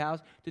coffee house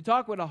to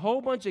talk with a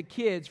whole bunch of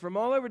kids from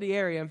all over the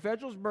area in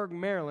Federalsburg,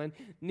 Maryland,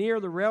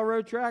 near the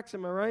railroad tracks,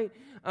 am I right?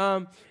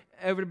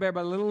 Over there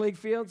by the Little League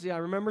fields. Yeah, I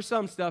remember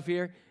some stuff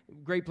here.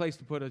 Great place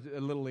to put a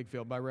Little League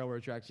field by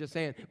railroad tracks, just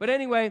saying. But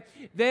anyway,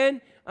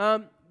 then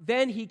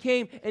he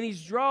came and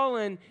he's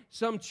drawing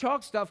some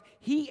chalk stuff.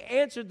 He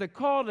answered the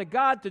call to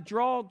God to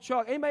draw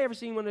chalk. Anybody ever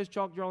seen one of those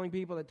chalk drawing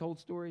people that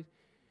told stories?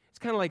 It's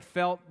kind of like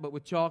felt, but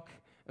with chalk.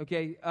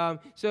 Okay,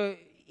 so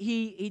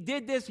he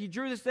did this. He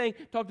drew this thing,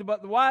 talked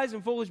about the wise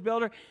and foolish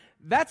builder.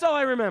 That's all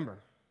I remember.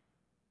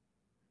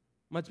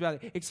 Much about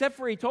it. Except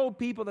for he told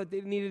people that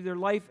they needed their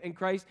life in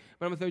Christ.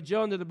 But I'm going to throw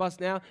Jill under the bus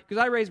now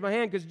because I raised my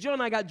hand because Jill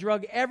and I got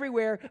drugged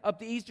everywhere up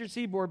the Eastern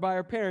Seaboard by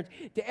our parents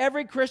to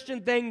every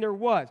Christian thing there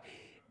was.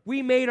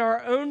 We made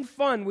our own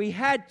fun. We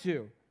had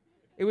to.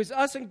 It was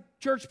us and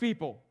church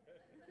people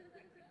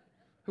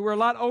who were a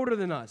lot older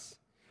than us.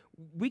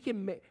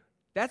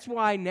 That's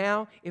why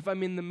now, if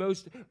I'm in the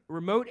most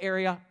remote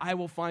area, I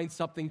will find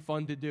something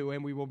fun to do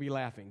and we will be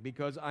laughing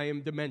because I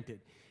am demented.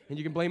 And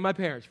you can blame my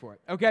parents for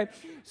it, okay?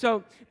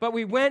 So, but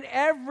we went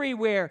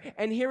everywhere,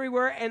 and here we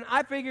were, and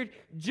I figured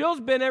Jill's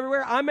been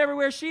everywhere. I'm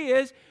everywhere she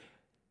is.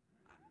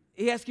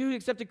 He asked who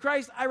accepted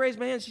Christ. I raised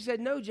my hand. She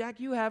said, no, Jack,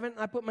 you haven't.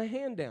 I put my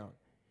hand down.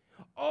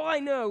 All I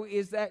know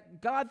is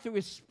that God, through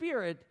his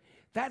Spirit,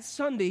 that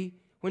Sunday,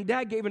 when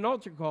Dad gave an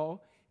altar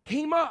call,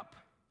 came up.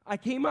 I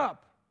came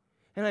up.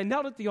 And I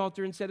knelt at the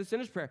altar and said a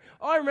sinner's prayer.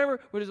 All I remember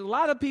was a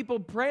lot of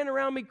people praying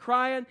around me,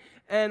 crying,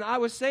 and I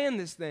was saying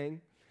this thing.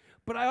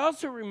 But I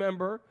also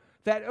remember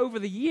that over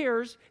the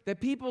years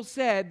that people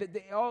said,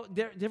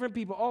 that different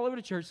people all over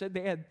the church said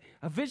they had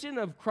a vision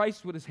of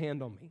Christ with his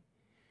hand on me.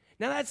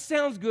 Now that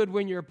sounds good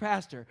when you're a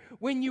pastor.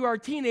 When you are a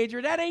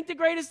teenager, that ain't the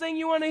greatest thing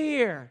you want to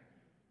hear.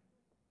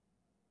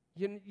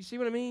 You see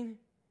what I mean?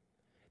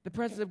 The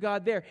presence of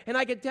God there. And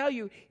I can tell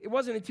you, it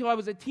wasn't until I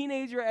was a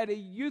teenager at a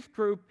youth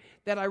group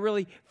that I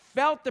really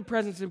felt the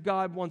presence of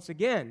God once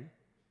again.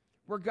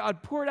 where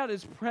God poured out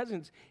his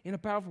presence in a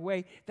powerful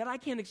way that I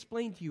can't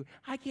explain to you.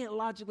 I can't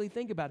logically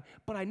think about it.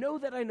 But I know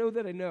that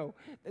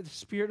the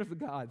Spirit of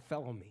God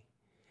fell on me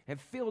and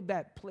filled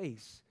that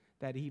place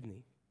that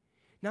evening.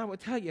 Now, I will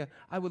tell you,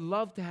 I would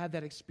love to have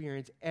that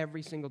experience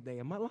every single day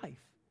of my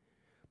life.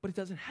 But it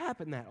doesn't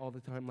happen that all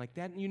the time like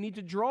that, and you need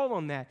to draw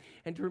on that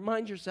and to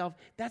remind yourself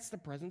that's the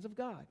presence of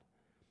God.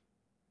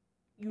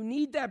 You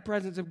need that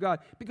presence of God,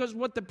 because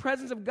what the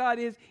presence of God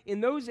is in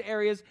those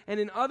areas and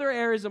in other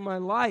areas of my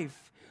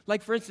life,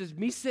 like for instance,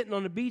 me sitting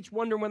on the beach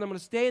wondering whether I'm going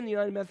to stay in the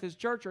United Methodist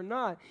Church or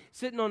not,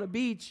 sitting on a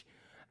beach,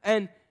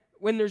 and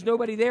when there's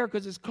nobody there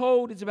because it's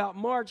cold, it's about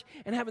March,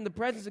 and having the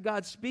presence of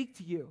God speak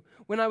to you.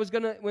 When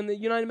the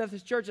United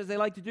Methodist Church, as they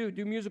like to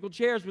do musical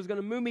chairs, was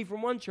going to move me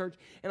from one church,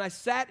 and I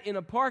sat in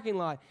a parking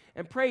lot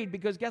and prayed,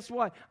 because guess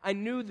what? I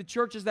knew the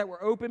churches that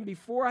were open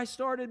before I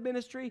started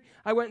ministry.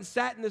 I went and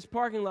sat in this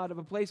parking lot of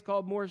a place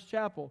called Morris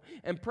Chapel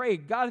and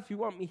prayed, God, if you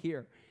want me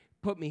here,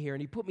 put me here.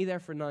 And he put me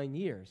there for 9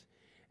 years.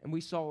 And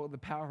we saw the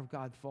power of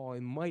God fall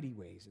in mighty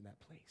ways in that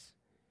place.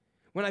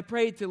 When I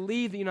prayed to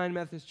leave the United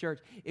Methodist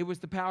Church, it was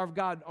the power of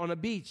God on a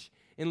beach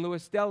in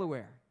Lewis,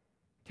 Delaware,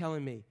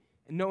 telling me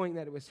and knowing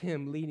that it was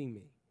him leading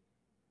me.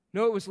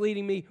 No, it was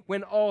leading me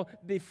when all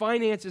the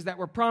finances that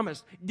were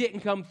promised didn't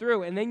come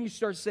through. And then you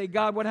start to say,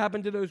 God, what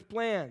happened to those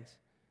plans?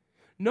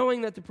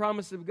 Knowing that the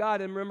promise of God,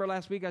 and remember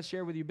last week I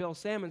shared with you Bill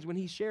Sammons when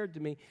he shared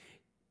to me,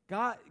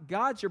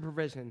 God's your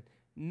provision,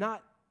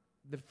 not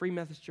the Free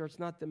Methodist Church,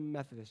 not the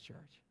Methodist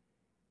Church.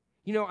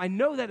 You know, I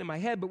know that in my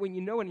head, but when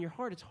you know it in your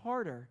heart, it's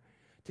harder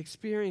to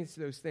experience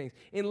those things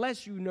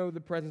unless you know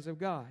the presence of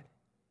God.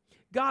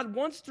 God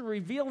wants to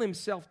reveal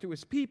himself to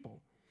his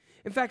people.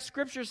 In fact,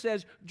 Scripture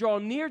says, draw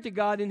near to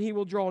God and he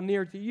will draw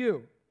near to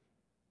you.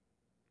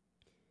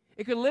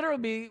 It could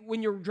literally be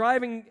when you're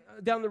driving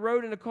down the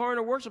road in a car and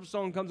a worship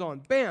song comes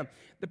on. Bam,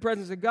 the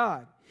presence of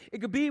God.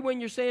 It could be when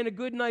you're saying a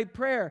good night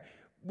prayer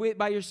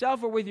by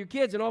yourself or with your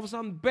kids, and all of a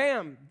sudden,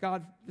 bam,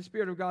 God, the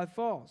Spirit of God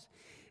falls.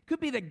 It could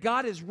be that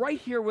God is right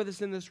here with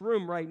us in this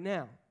room right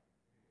now.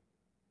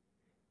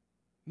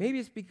 Maybe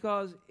it's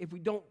because if we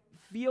don't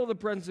feel the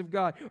presence of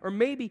God, or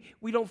maybe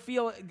we don't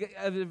feel it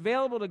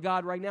available to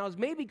God right now, is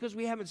maybe because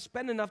we haven't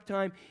spent enough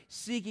time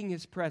seeking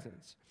his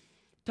presence.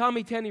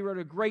 Tommy Tenney wrote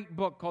a great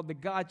book called The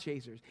God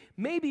Chasers.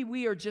 Maybe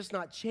we are just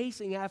not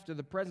chasing after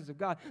the presence of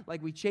God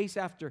like we chase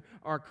after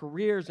our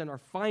careers and our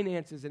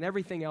finances and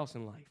everything else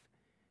in life.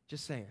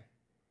 Just saying.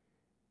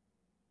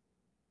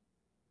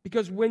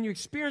 Because when you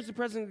experience the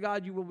presence of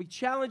God, you will be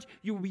challenged,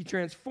 you will be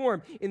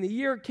transformed. In the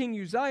year King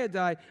Uzziah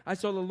died, I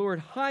saw the Lord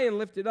high and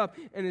lifted up,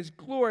 and his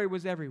glory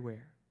was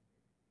everywhere.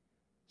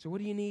 So what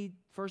do you need,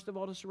 first of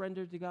all, to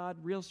surrender to God?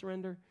 Real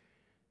surrender?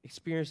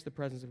 Experience the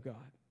presence of God.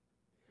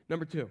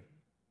 Number two,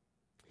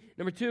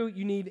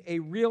 you need a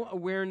real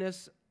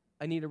awareness.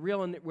 I need a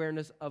real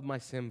awareness of my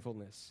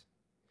sinfulness.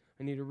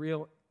 I need a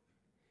real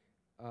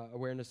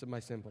awareness of my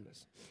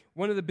sinfulness.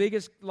 One of the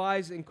biggest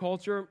lies in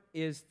culture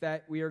is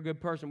that we are a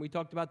good person. We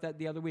talked about that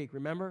the other week,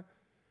 remember?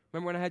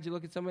 Remember when I had you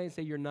look at somebody and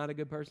say, you're not a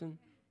good person?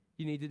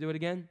 You need to do it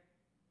again?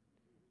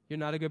 You're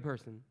not a good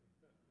person.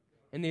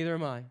 And neither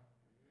am I.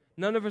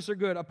 None of us are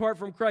good. Apart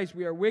from Christ,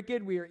 we are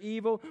wicked, we are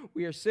evil,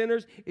 we are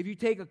sinners. If you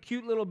take a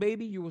cute little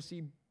baby, you will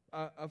see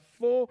a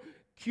full,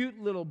 cute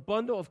little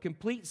bundle of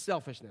complete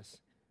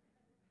selfishness.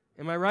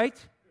 Am I right?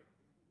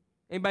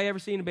 Anybody ever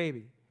seen a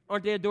baby?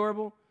 Aren't they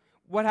adorable?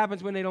 What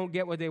happens when they don't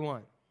get what they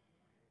want?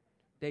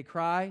 They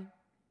cry,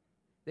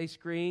 they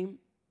scream,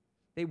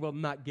 they will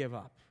not give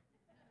up.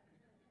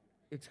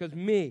 It's because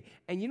me.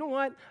 And you know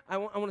what? I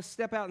want to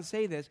step out and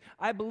say this.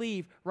 I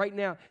believe right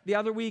now, the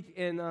other week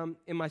in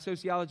my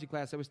sociology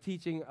class, I was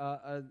teaching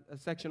a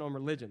section on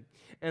religion.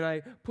 And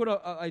I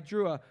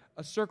drew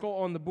a circle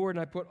on the board,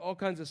 and I put all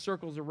kinds of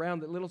circles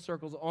around it, little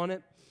circles on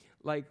it,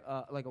 like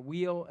a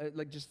wheel,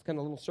 like just kind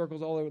of little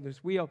circles all over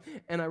this wheel.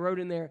 And I wrote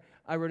in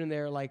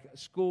there like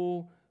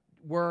school,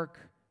 work,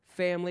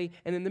 family,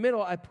 and in the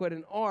middle I put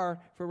an R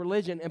for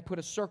religion and put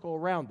a circle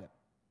around it.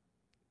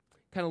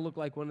 Kind of looked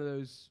like one of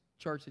those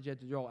charts that you had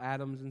to draw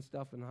atoms and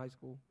stuff in high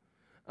school,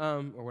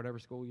 or whatever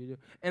school you do.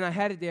 And I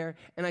had it there,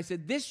 and I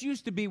said, this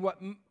used to be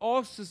what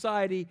all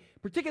society,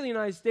 particularly the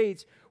United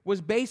States, was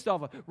based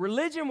off of.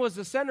 Religion was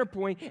the center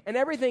point, and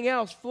everything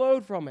else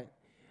flowed from it.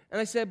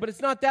 And I said, but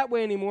it's not that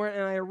way anymore,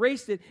 and I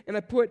erased it, and I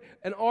put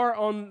an R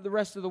on the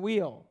rest of the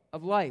wheel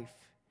of life.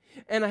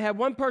 And I had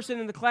one person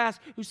in the class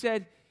who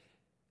said,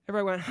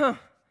 everybody went, huh?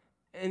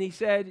 And he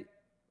said,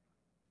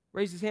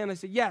 raised his hand. I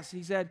said, yes.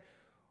 He said,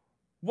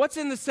 what's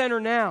in the center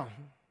now?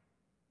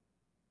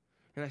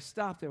 And I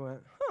stopped and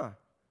went, huh,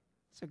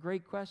 that's a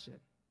great question.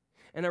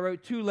 And I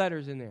wrote 2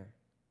 letters in there.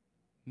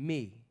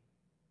 Me.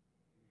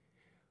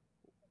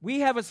 We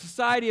have a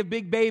society of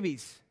big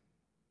babies.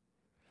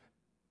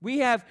 We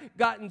have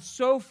gotten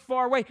so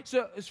far away,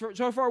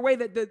 so far away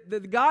that the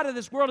God of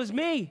this world is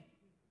me.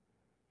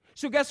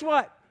 So guess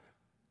what?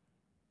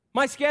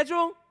 My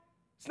schedule,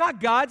 it's not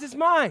God's, it's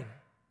mine.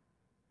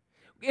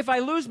 If I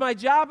lose my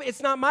job,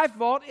 it's not my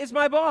fault, it's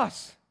my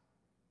boss.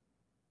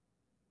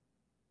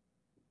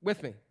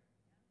 With me.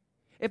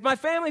 If my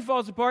family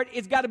falls apart,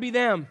 it's got to be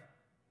them.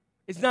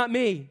 It's not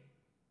me.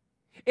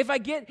 If I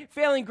get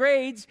failing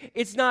grades,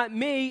 it's not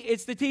me,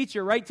 it's the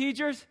teacher. Right,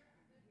 teachers?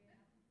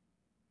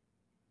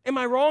 Am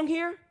I wrong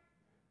here?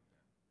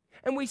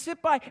 And we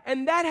sit by,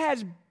 and that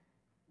has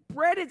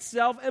bred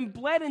itself and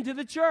bled into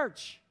the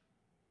church.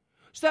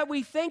 So that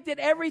we think that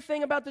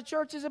everything about the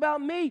church is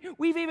about me.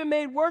 We've even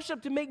made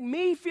worship to make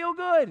me feel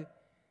good.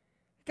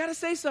 Got to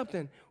say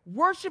something.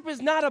 Worship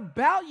is not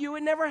about you.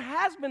 It never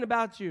has been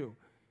about you.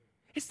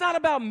 It's not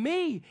about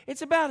me.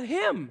 It's about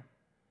Him.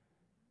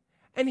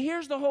 And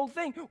here's the whole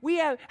thing.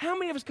 How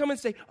many of us come and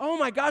say, oh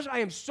my gosh, I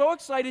am so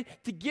excited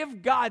to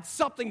give God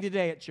something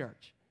today at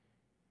church?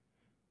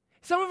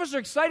 Some of us are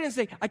excited and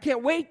say, I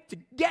can't wait to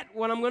get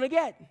what I'm going to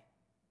get.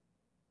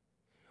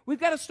 We've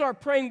got to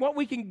start praying what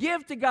we can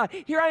give to God.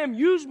 Here I am,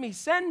 use me,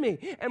 send me.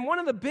 And one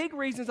of the big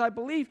reasons I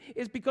believe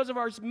is because of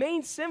our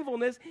main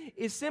sinfulness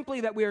is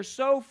simply that we are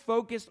so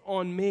focused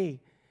on me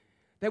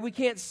that we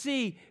can't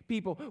see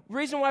people. The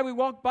reason why we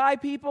walk by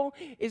people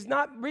is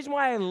not, the reason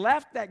why I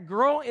left that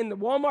girl in the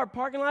Walmart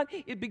parking lot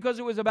is because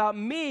it was about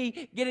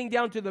me getting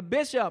down to the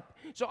bishop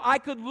so I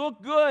could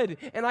look good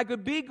and I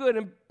could be good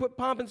and put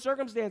pomp and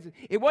circumstances.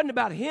 It wasn't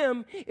about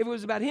him. If it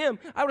was about him,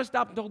 I would have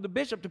stopped and told the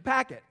bishop to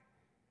pack it.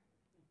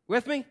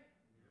 With me?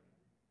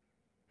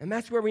 And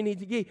that's where we need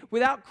to be.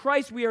 Without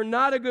Christ, we are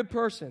not a good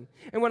person.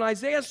 And when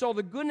Isaiah saw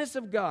the goodness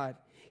of God,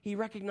 he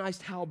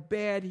recognized how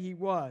bad he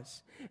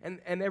was and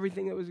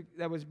everything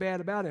that was bad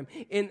about him.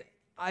 In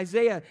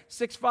Isaiah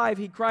 6:5,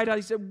 he cried out,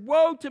 he said,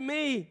 woe to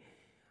me,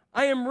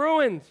 I am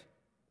ruined.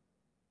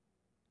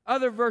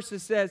 Other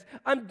verses says,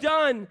 I'm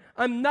done,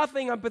 I'm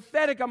nothing, I'm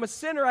pathetic, I'm a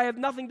sinner, I have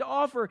nothing to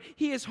offer.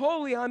 He is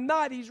holy, I'm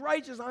not, he's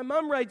righteous, I'm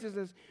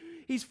unrighteousness.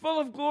 He's full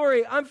of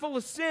glory, I'm full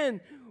of sin.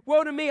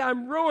 Woe to me,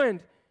 I'm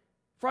ruined.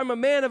 For I'm a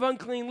man of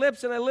unclean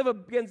lips, and I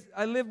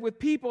live with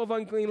people of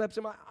unclean lips,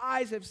 and my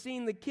eyes have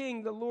seen the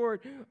King, the Lord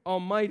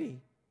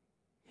Almighty.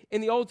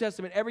 In the Old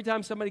Testament, every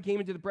time somebody came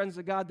into the presence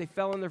of God, they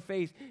fell on their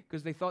face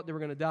because they thought they were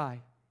going to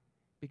die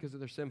because of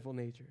their sinful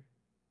nature.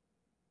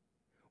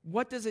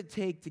 What does it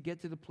take to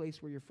get to the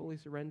place where you're fully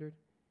surrendered?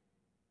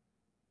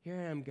 Here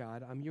I am,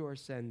 God. I'm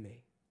yours. Send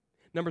me.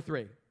 Number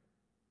 3.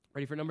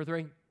 Ready for number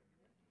 3?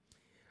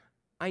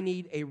 I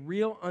need a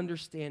real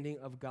understanding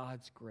of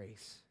God's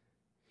grace.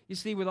 You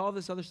see, with all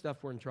this other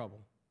stuff, we're in trouble.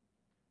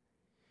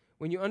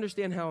 When you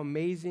understand how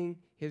amazing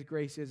His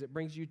grace is, it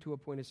brings you to a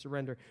point of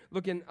surrender.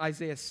 Look in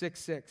Isaiah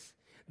 6:6.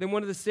 Then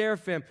one of the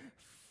seraphim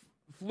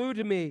flew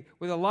to me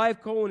with a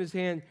live coal in his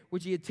hand,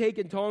 which he had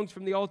taken tongs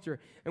from the altar.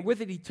 And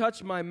with it he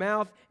touched my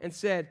mouth and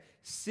said,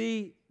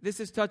 see, this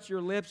has touched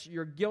your lips.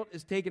 Your guilt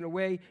is taken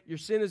away. Your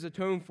sin is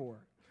atoned for.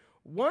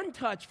 One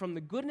touch from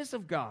the goodness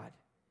of God,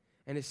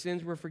 and his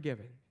sins were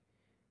forgiven,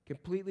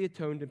 completely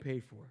atoned and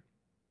paid for.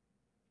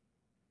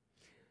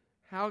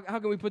 How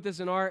can we put this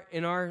in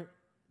our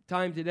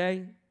time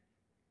today?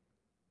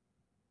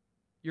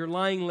 Your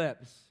lying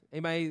lips.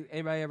 Anybody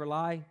ever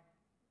lie?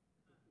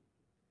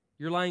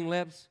 Your lying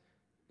lips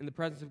in the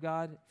presence of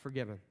God,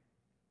 forgiven.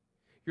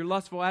 Your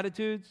lustful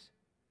attitudes,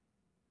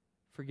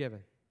 forgiven.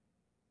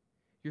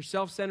 Your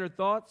self-centered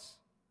thoughts,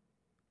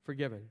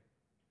 forgiven.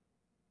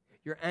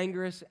 Your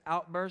angriest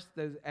outbursts,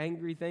 those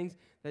angry things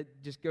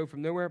that just go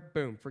from nowhere,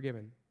 boom,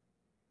 forgiven.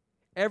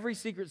 Every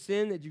secret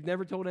sin that you've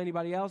never told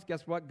anybody else,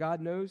 guess what?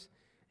 God knows,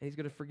 and He's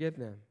going to forgive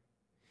them.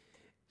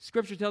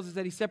 Scripture tells us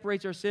that He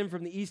separates our sin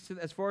from the east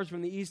as far as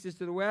from the east is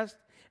to the west,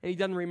 and He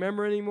doesn't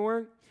remember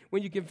anymore.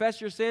 When you confess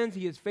your sins,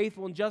 He is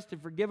faithful and just to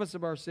forgive us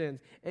of our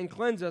sins and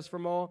cleanse us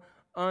from all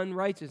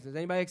unrighteousness.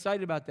 Anybody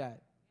excited about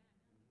that?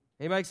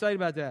 Anybody excited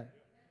about that?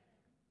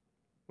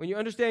 When you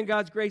understand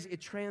God's grace,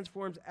 it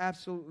transforms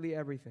absolutely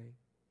everything.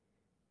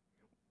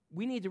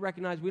 We need to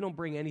recognize we don't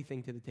bring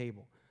anything to the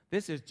table.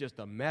 This is just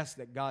a mess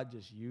that God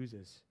just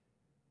uses.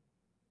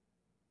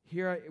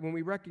 When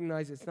we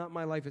recognize it's not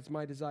my life, it's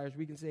my desires,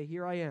 we can say,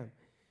 here I am,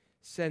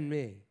 send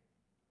me.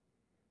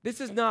 This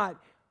is not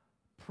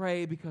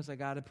pray because I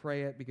got to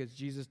pray it because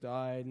Jesus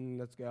died and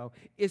let's go.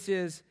 It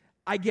is,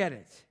 I get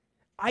it.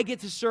 I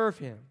get to serve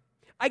Him.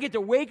 I get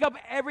to wake up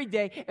every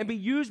day and be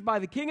used by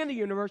the King of the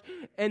universe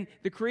and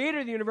the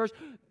Creator of the universe,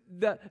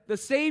 the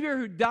Savior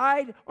who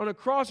died on a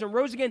cross and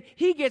rose again.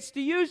 He gets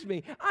to use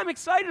me. I'm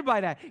excited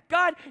by that.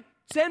 God,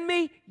 send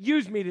me,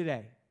 use me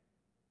today.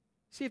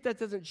 See if that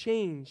doesn't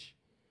change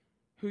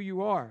who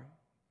you are.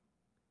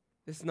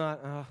 It's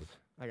not,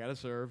 I got to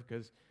serve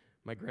because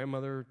my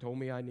grandmother told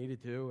me I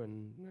needed to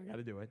and I got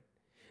to do it.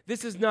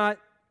 This is not,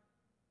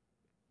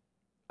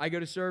 I go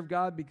to serve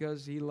God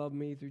because He loved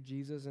me through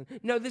Jesus.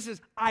 No, this is,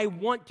 I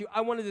want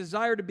to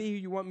desire to be who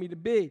you want me to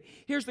be.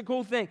 Here's the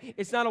cool thing.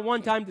 It's not a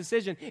one-time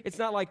decision. It's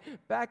not like,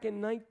 back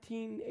in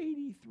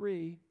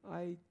 1983,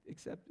 I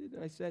accepted,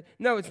 I said,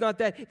 no, it's not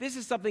that. This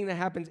is something that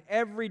happens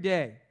every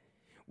day.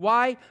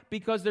 Why?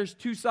 Because there's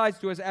two sides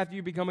to us after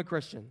you become a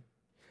Christian.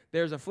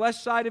 There's a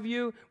flesh side of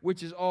you,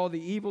 which is all the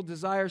evil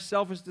desires,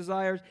 selfish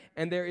desires,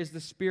 and there is the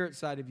spirit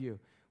side of you,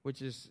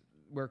 which is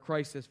where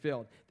Christ is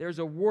filled. There's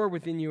a war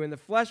within you, and the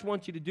flesh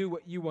wants you to do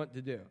what you want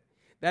to do.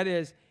 That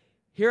is,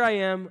 here I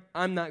am,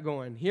 I'm not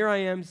going. Here I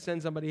am,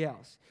 send somebody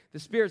else. The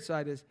spirit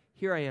side is,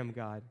 here I am,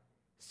 God,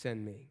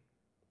 send me.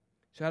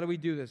 So how do we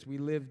do this? We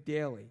live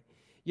daily.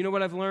 You know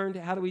what I've learned?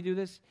 How do we do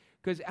this?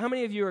 Because how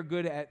many of you are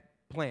good at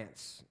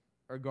plants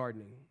or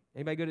gardening?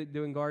 Anybody good at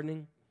doing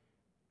gardening?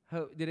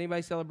 Did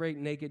anybody celebrate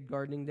Naked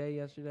Gardening Day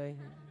yesterday?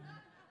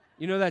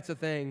 You know that's a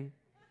thing.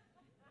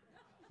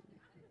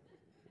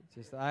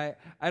 Just I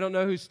don't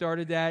know who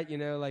started that,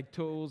 like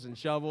tools and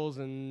shovels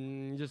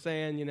and just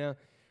saying,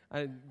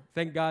 I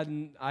thank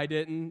God I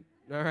didn't,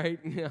 all right?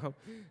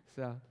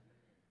 So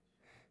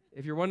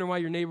if you're wondering why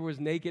your neighbor was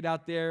naked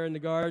out there in the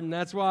garden,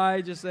 that's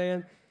why, just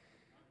saying.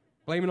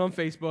 Blame it on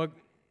Facebook.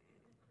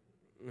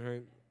 All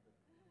right.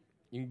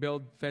 You can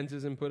build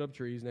fences and put up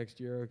trees next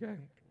year, okay?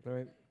 All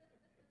right.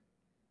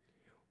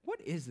 What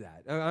is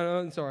that?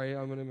 I'm sorry,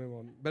 I'm going to move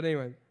on. But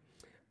anyway,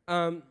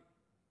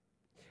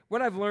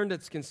 what I've learned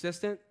that's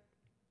consistent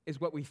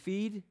is what we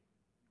feed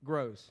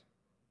grows.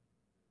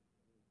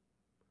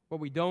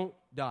 What we don't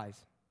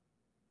dies.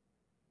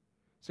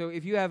 So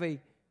if you have a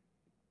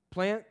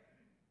plant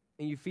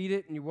and you feed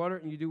it and you water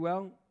it and you do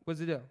well, what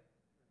does it do?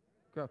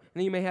 Grow. And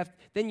then you may have,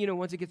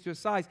 once it gets to a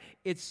size,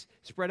 it's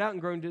spread out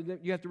and grown,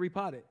 you have to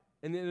repot it.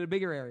 And then in a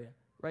bigger area,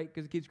 right?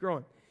 Because it keeps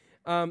growing.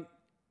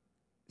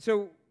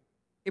 So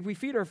if we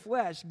feed our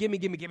flesh, give me,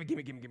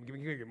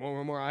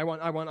 more, I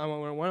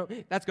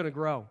want, that's going to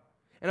grow.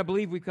 And I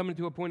believe we've come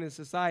into a point in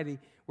society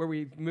where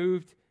we've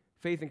moved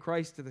faith in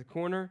Christ to the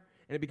corner,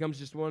 and it becomes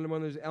just one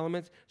of those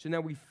elements. So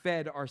now we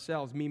fed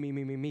ourselves,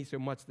 me, so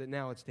much that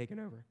now it's taken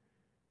over.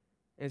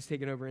 And it's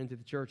taken over into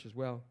the church as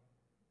well.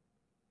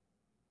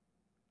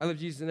 I love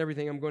Jesus and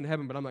everything. I'm going to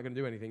heaven, but I'm not going to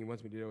do anything He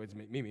wants me to do. It's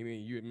me,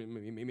 you,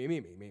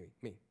 me.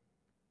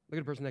 Look at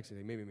the person next to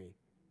you. Me.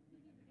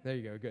 There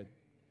you go. Good.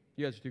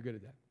 You guys are too good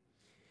at that.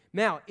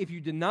 Now, if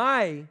you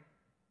deny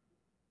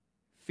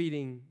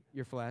feeding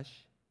your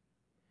flesh,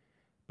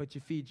 but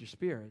you feed your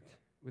spirit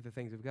with the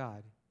things of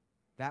God,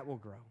 that will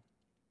grow.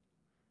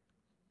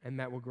 And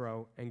that will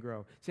grow and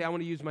grow. Say, I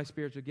want to use my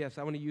spiritual gifts.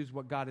 I want to use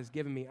what God has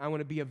given me. I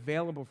want to be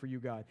available for you,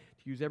 God,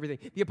 to use everything.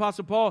 The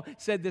Apostle Paul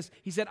said this.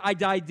 He said, I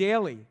die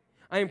daily.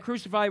 I am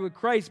crucified with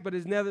Christ, but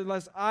as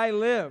nevertheless I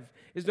live.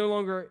 Is no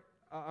longer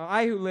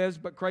I who lives,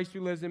 but Christ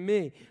who lives in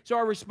me. So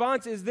our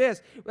response is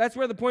this. That's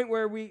where the point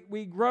where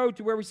we grow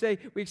to where we say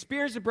we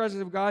experience the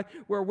presence of God.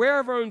 We're aware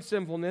of our own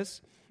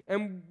sinfulness.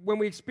 And when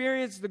we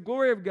experience the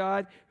glory of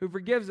God who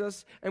forgives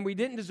us and we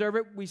didn't deserve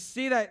it, we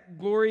see that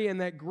glory and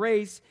that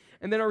grace.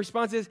 And then our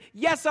response is,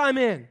 yes, I'm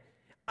in.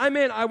 I'm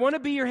in. I want to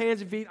be your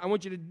hands and feet. I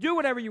want you to do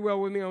whatever you will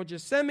with me. I want you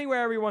to send me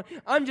wherever you want.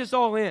 I'm just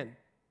all in.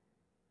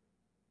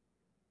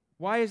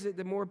 Why is it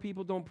that more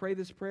people don't pray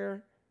this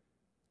prayer?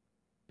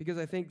 Because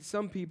I think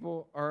some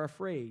people are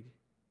afraid.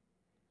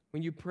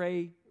 When you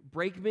pray,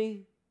 break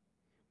me,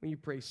 when you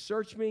pray,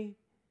 search me,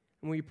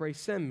 and when you pray,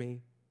 send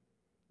me,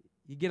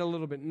 you get a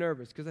little bit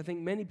nervous. Because I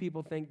think many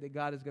people think that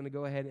God is going to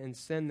go ahead and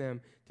send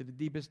them to the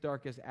deepest,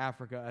 darkest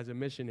Africa as a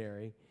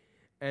missionary,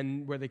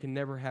 and where they can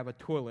never have a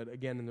toilet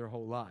again in their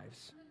whole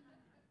lives.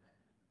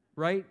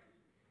 Right?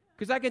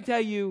 Because I can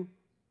tell you,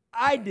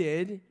 I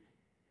did.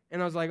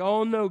 And I was like,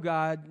 oh no,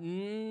 God,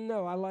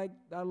 no, I like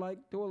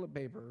toilet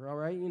paper, all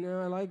right?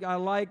 I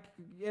like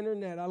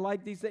internet, I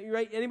like these things,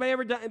 right? Anybody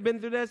ever been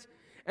through this?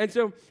 And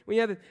so when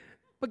you have this,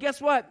 but guess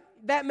what?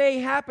 That may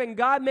happen.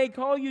 God may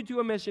call you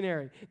to a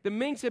missionary. The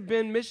Minks have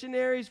been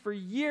missionaries for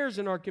years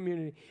in our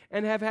community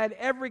and have had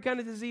every kind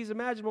of disease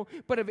imaginable,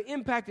 but have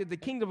impacted the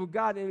kingdom of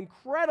God in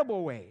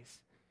incredible ways.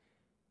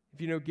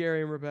 If you know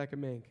Gary and Rebecca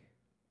Mink.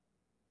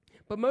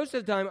 But most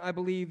of the time, I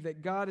believe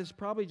that God is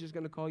probably just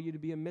going to call you to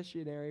be a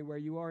missionary where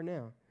you are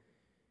now.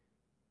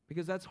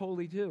 Because that's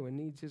holy too and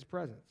needs His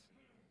presence.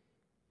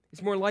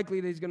 It's more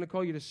likely that He's going to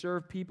call you to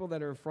serve people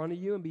that are in front of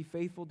you and be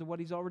faithful to what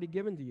He's already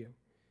given to you.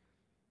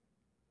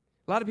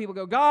 A lot of people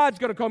go, God's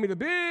going to call me the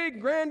big,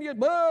 grandiose,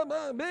 blah,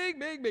 blah,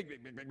 big,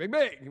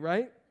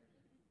 right?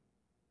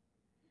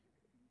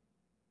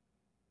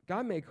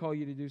 God may call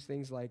you to do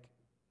things like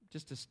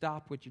just to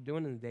stop what you're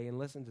doing in the day and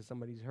listen to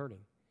somebody who's hurting.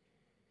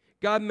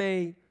 God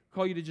may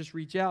call you to just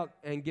reach out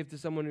and give to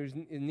someone who's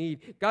in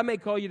need. God may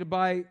call you to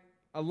buy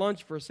a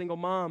lunch for a single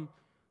mom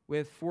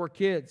with 4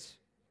 kids.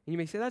 And you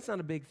may say, that's not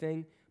a big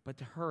thing, but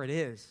to her it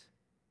is.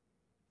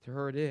 To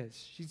her it is.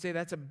 She'd say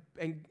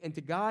and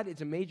to God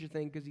it's a major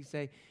thing because He'd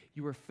say,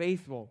 you were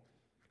faithful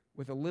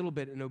with a little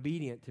bit and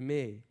obedient to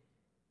me.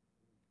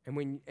 And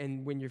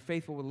when you're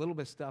faithful with a little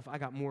bit of stuff, I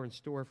got more in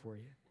store for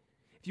you.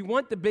 If you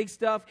want the big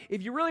stuff,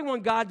 if you really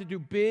want God to do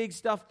big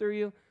stuff through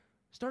you,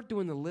 start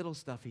doing the little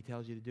stuff He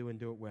tells you to do and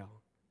do it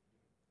well.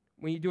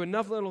 When you do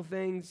enough little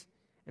things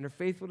and are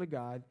faithful to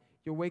God,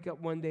 you'll wake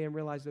up one day and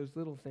realize those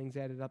little things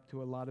added up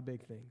to a lot of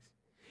big things.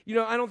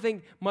 I don't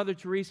think Mother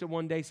Teresa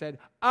one day said,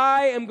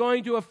 I am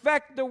going to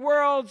affect the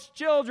world's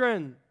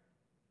children.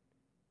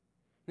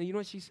 Now, you know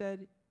what she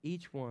said?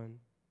 Each one,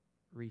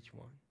 reach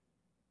one.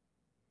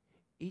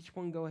 Each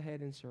one go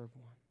ahead and serve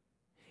one.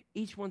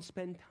 Each one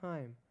spend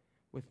time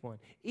with one.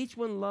 Each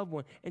one love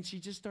one. And she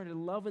just started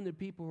loving the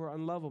people who are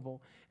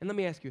unlovable. And let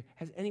me ask you,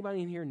 has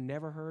anybody in here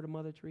never heard of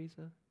Mother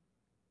Teresa?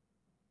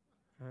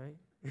 All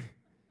right?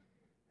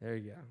 There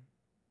you go.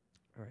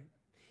 All right.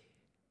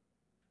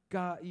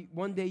 God,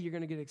 one day you're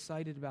going to get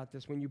excited about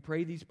this when you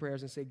pray these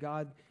prayers and say,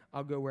 God,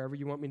 I'll go wherever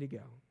you want me to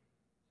go.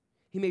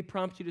 He may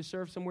prompt you to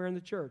serve somewhere in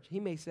the church. He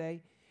may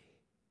say,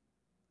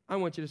 I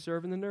want you to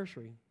serve in the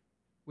nursery,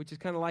 which is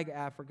kind of like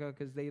Africa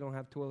because they don't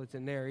have toilets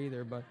in there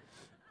either,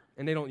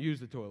 and they don't use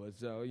the toilets,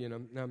 so,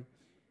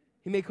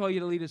 he may call you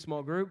to lead a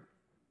small group.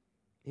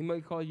 He may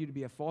call you to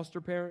be a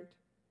foster parent.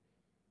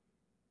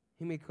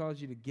 He may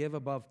cause you to give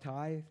above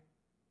tithe.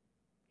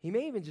 He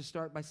may even just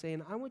start by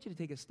saying, I want you to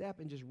take a step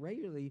and just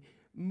regularly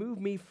move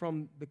me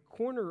from the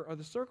corner or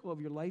the circle of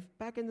your life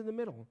back into the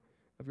middle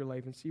of your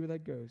life and see where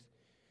that goes.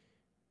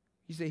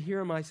 You say, here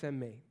am I, send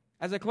me.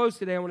 As I close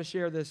today, I want to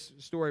share this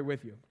story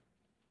with you.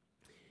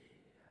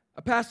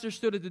 A pastor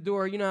stood at the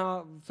door. You know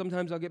how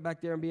sometimes I'll get back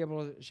there and be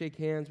able to shake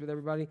hands with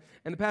everybody?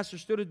 And the pastor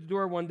stood at the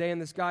door one day,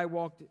 and this guy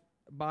walked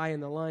by in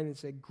the line and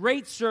said,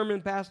 great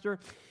sermon, Pastor.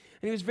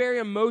 And he was very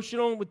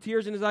emotional with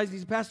tears in his eyes. He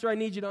said, Pastor, I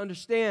need you to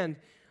understand,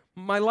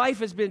 my life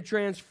has been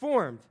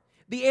transformed.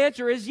 The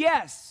answer is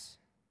yes.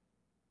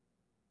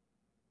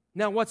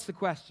 Now, what's the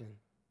question?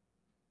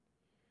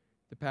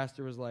 The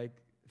pastor was like,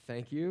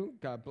 thank you,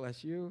 God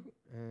bless you,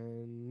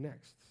 and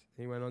next.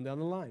 He went on down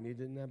the line. He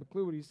didn't have a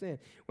clue what he was saying.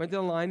 Went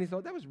down the line. He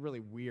thought, that was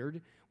really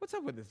weird. What's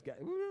up with this guy?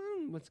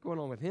 What's going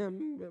on with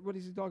him? What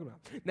is he talking about?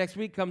 Next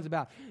week comes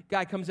about.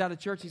 Guy comes out of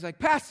church. He's like,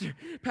 Pastor,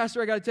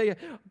 I got to tell you,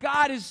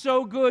 God is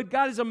so good.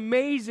 God is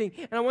amazing.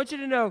 And I want you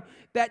to know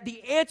that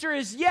the answer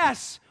is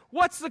yes.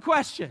 What's the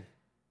question?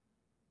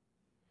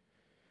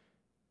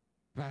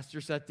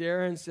 Pastor sat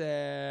there and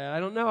said, I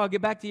don't know. I'll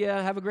get back to you.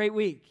 Have a great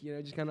week.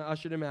 Just kind of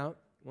ushered him out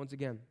once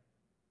again.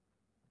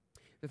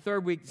 The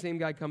third week, the same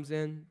guy comes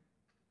in.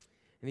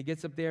 And he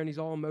gets up there and he's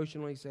all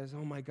emotional. He says,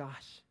 oh my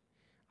gosh,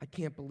 I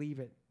can't believe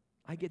it.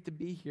 I get to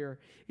be here.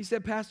 He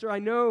said, Pastor, I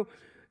know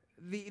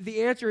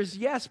the answer is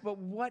yes, but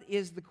what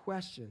is the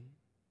question?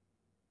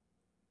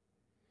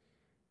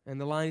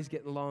 And the line is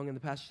getting long, and the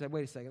pastor said,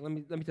 wait a second, let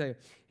me tell you.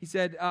 He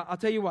said, I'll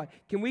tell you what,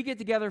 can we get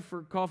together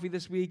for coffee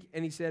this week?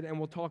 And he said, and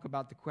we'll talk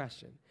about the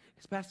question.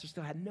 His pastor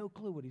still had no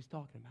clue what he was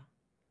talking about.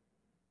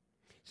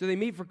 So they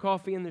meet for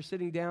coffee, and they're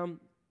sitting down.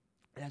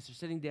 And as they're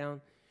sitting down,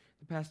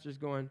 the pastor's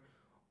going,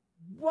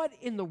 what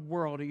in the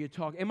world are you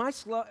talking? Am I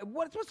slow?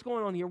 What's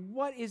going on here?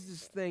 What is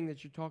this thing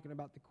that you're talking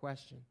about, the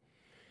question?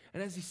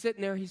 And as he's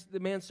sitting there,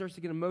 the man starts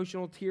to get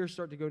emotional. Tears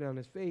start to go down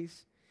his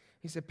face.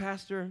 He said,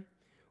 Pastor,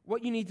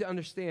 what you need to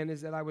understand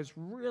is that I was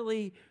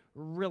really,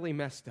 really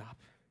messed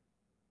up.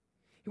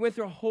 He went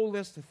through a whole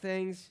list of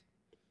things.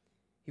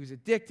 He was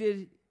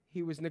addicted.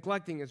 He was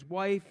neglecting his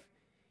wife.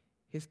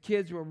 His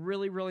kids were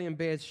really, really in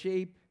bad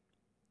shape.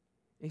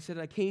 And he said,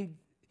 I came,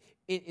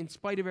 in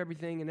spite of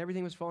everything, and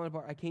everything was falling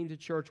apart, I came to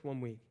church one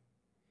week.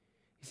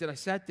 He said, I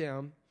sat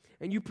down,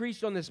 and you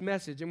preached on this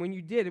message, and when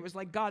you did, it was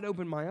like God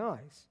opened my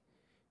eyes.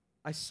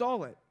 I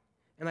saw it,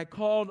 and I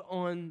called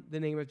on the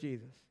name of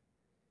Jesus.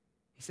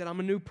 He said,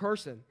 I'm a new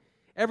person.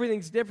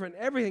 Everything's different.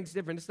 Everything's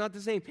different. It's not the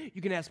same.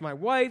 You can ask my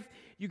wife.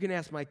 You can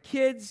ask my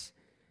kids,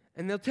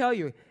 and they'll tell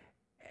you.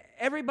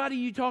 Everybody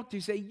you talk to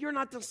say, you're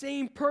not the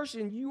same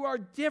person. You are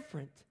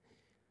different.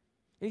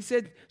 And he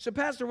said, so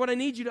Pastor, what I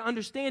need you to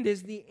understand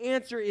is the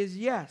answer is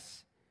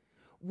yes.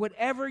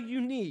 Whatever you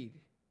need.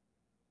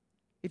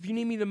 If you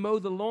need me to mow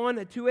the lawn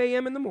at 2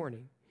 a.m. in the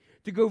morning,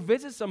 to go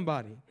visit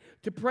somebody,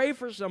 to pray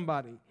for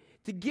somebody,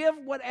 to give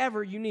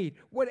whatever you need,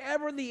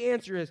 whatever the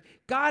answer is,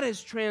 God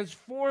has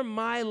transformed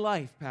my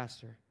life,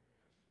 Pastor.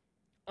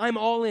 I'm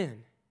all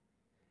in.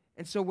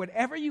 And so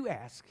whatever you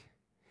ask,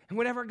 and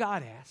whatever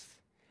God asks,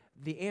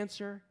 the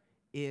answer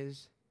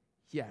is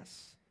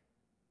yes.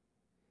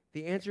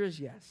 The answer is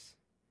yes.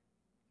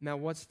 Now,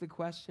 what's the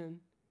question?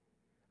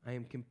 I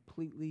am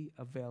completely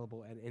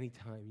available at any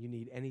time. You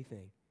need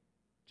anything,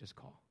 just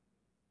call.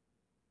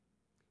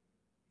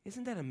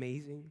 Isn't that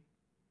amazing?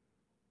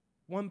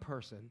 One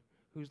person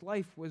whose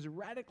life was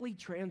radically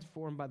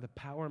transformed by the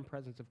power and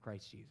presence of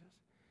Christ Jesus.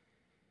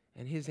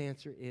 And his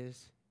answer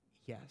is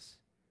yes.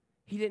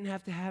 He didn't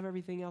have to have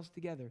everything else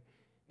together.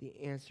 The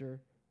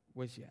answer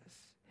was yes.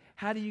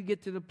 How do you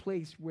get to the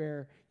place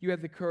where you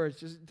have the courage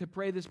just to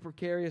pray this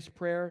precarious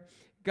prayer?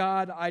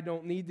 God, I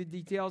don't need the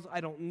details. I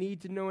don't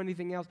need to know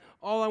anything else.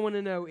 All I want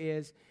to know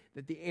is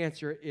that the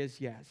answer is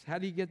yes. How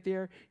do you get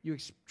there? You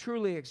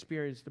truly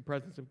experience the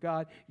presence of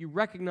God. You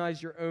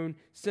recognize your own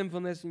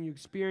sinfulness, and you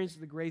experience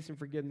the grace and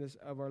forgiveness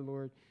of our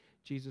Lord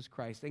Jesus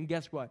Christ. And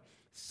guess what?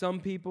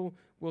 Some people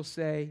will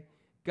say,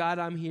 God,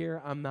 I'm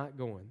here. I'm not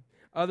going.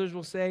 Others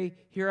will say,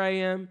 here I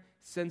am.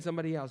 Send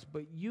somebody else.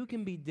 But you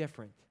can be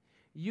different.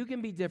 You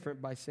can be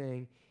different by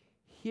saying,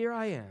 here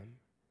I am.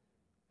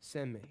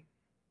 Send me.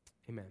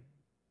 Amen.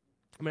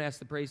 I'm going to ask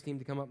the praise team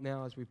to come up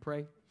now as we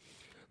pray.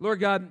 Lord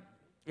God,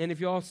 and if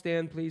you all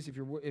stand, please, if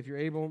you're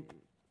able.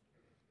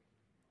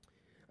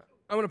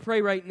 I want to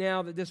pray right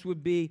now that this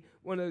would be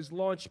one of those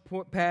launch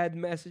pad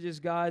messages,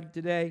 God,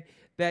 today,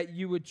 that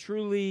you would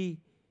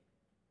truly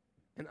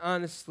and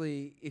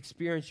honestly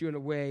experience you in a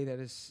way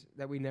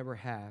that we never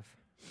have.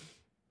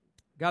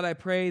 God, I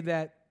pray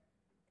that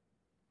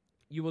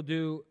you will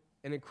do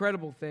an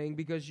incredible thing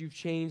because you've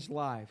changed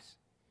lives.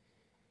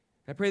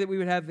 I pray that we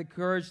would have the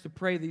courage to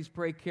pray these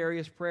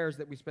precarious prayers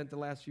that we spent the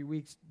last few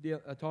weeks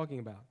talking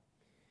about.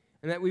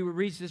 And that we would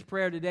reach this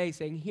prayer today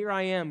saying, here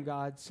I am,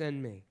 God,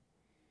 send me.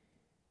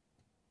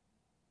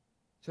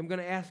 So I'm going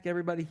to ask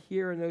everybody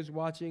here and those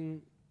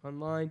watching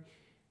online,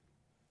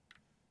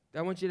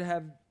 I want you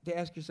to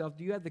ask yourself,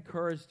 do you have the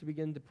courage to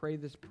begin to pray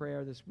this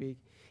prayer this week?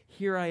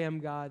 Here I am,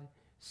 God,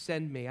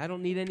 send me. I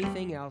don't need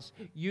anything else.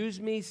 Use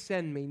me,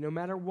 send me, no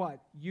matter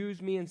what.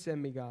 Use me and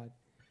send me, God.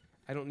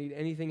 I don't need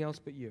anything else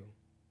but you.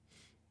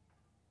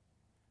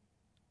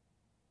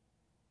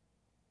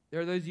 There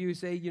are those of you who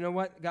say, you know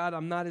what, God,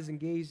 I'm not as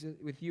engaged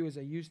with you as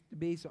I used to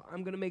be, so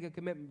I'm going to make a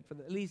commitment for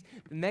at least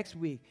the next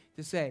week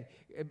to say,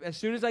 as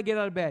soon as I get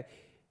out of bed,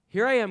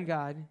 here I am,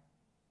 God,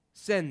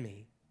 send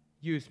me,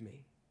 use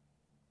me.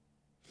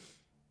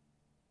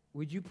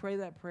 Would you pray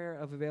that prayer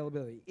of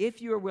availability?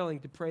 If you are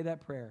willing to pray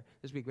that prayer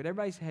this week, with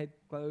everybody's head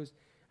closed,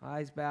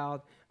 eyes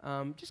bowed,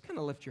 just kind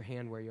of lift your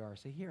hand where you are.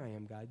 Say, here I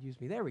am, God,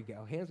 use me. There we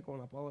go. Hands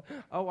going up all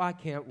over. Oh, I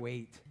can't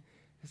wait.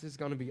 This is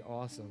going to be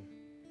awesome.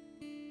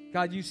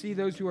 God, you see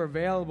those who are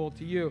available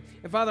to you.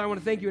 And Father, I want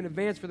to thank you in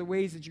advance for the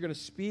ways that you're going to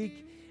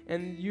speak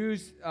and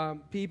use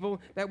people,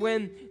 that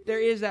when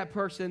there is that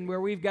person where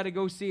we've got to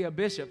go see a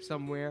bishop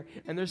somewhere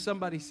and there's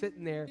somebody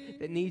sitting there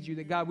that needs you,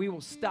 that God, we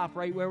will stop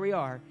right where we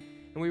are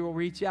and we will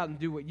reach out and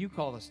do what you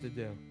call us to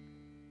do.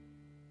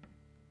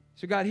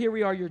 So God, here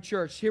we are, your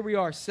church. Here we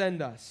are.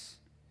 Send us.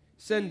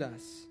 Send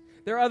us.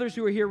 There are others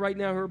who are here right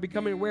now who are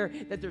becoming aware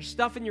that there's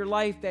stuff in your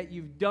life that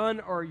you've done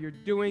or you're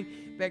doing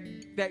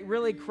that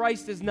really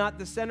Christ is not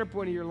the center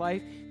point of your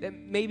life, that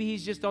maybe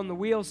he's just on the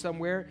wheel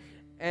somewhere,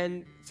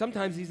 and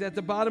sometimes he's at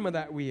the bottom of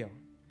that wheel.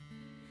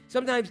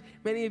 Sometimes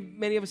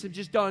many of us have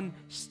just done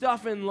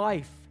stuff in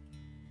life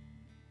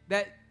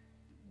that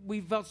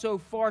we felt so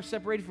far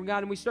separated from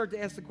God, and we start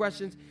to ask the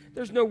questions,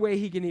 there's no way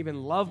he can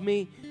even love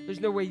me. There's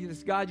no way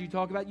this God you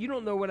talk about, you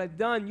don't know what I've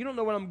done. You don't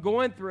know what I'm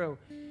going through.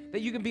 That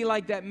you can be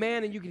like that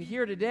man and you can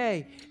hear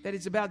today that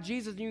it's about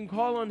Jesus and you can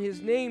call on his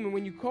name. And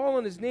when you call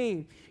on his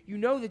name, you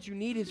know that you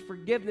need his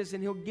forgiveness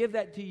and he'll give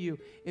that to you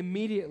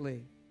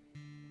immediately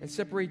and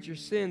separate your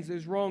sins,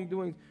 those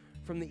wrongdoings,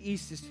 from the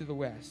east is to the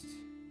west.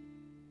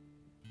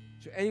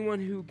 So anyone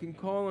who can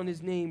call on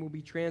his name will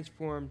be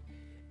transformed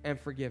and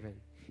forgiven.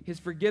 His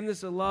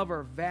forgiveness and love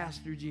are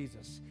vast through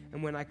Jesus.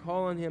 And when I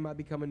call on him, I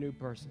become a new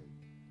person.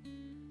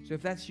 So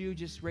if that's you,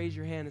 just raise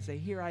your hand and say,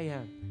 here I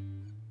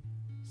am.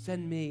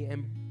 Send me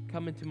and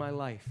come into my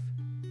life.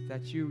 If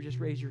that's you, just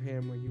raise your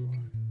hand where you are.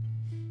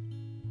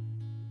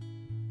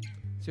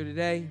 So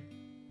today,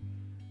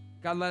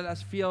 God, let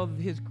us feel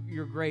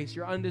your grace,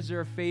 your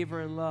undeserved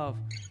favor and love.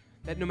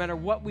 That no matter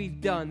what we've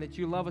done, that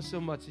you love us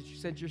so much that you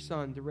sent your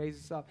Son to raise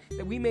us up.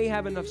 That we may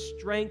have enough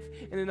strength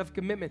and enough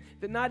commitment.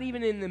 That not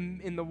even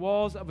in the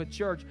walls of a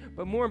church,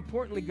 but more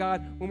importantly,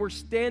 God, when we're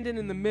standing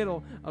in the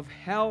middle of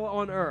hell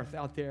on earth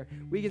out there,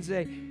 we can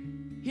say,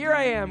 here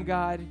I am,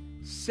 God,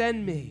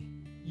 send me,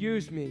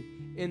 use me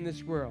in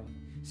this world.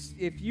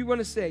 If you want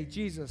to say,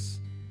 Jesus,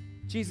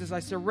 I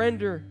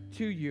surrender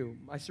to you.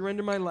 I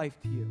surrender my life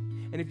to you.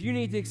 And if you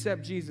need to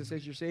accept Jesus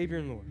as your Savior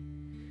and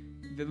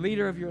Lord, the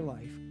leader of your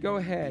life, go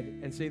ahead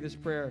and say this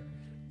prayer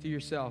to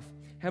yourself.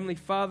 Heavenly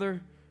Father,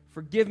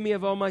 forgive me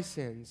of all my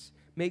sins.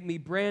 Make me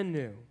brand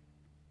new.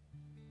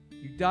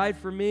 You died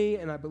for me,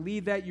 and I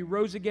believe that you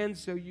rose again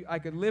so I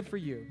could live for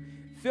you.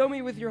 Fill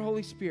me with your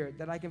Holy Spirit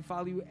that I can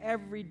follow you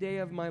every day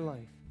of my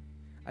life.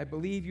 I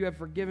believe you have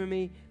forgiven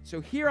me, so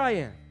here I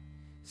am.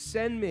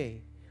 Send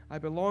me. I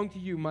belong to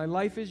you. My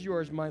life is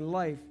yours. My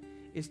life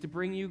is to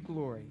bring you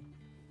glory.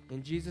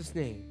 In Jesus'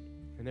 name.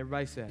 And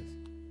everybody says,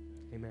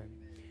 amen.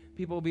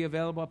 People will be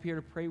available up here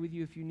to pray with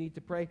you if you need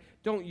to pray.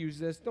 Don't use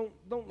this.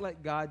 Don't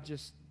let God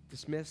just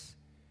dismiss.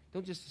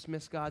 Don't just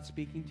dismiss God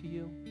speaking to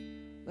you.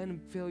 Let him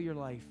fill your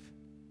life.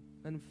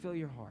 Let him fill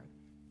your heart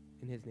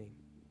in his name.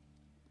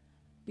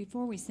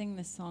 Before we sing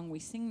this song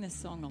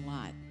a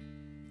lot.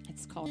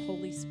 It's called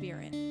Holy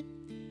Spirit.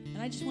 And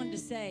I just wanted to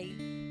say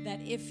that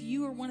if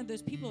you are one of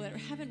those people that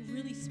haven't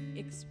really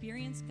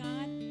experienced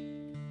God,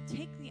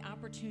 take the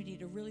opportunity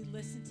to really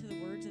listen to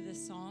the words of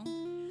this song.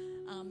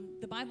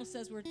 The Bible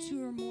says where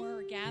two or more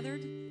are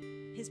gathered,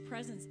 his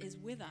presence is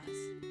with us.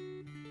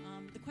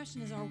 The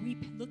question is, are we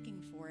looking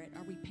for it?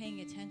 Are we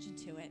paying attention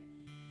to it?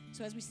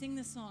 So as we sing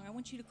this song, I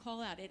want you to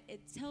call out.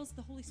 It tells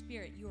the Holy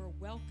Spirit, you are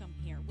welcome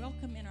here,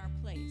 welcome in our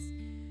place,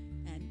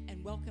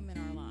 and welcome in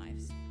our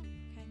lives.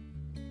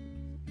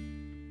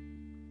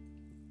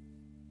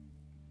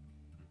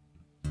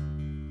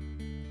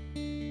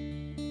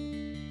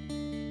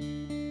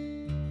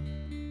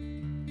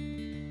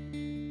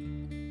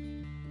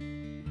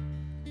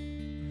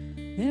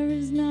 There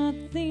is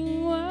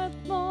nothing worth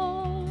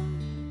more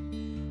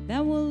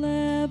that will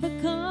ever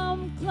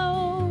come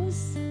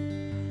close.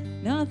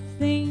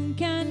 Nothing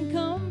can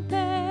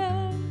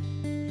compare.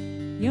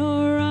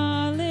 You're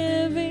our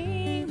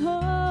living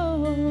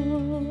hope.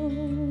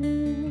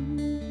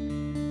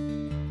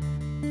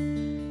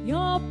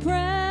 Your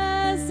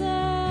presence,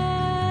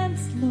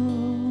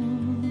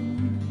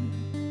 Lord,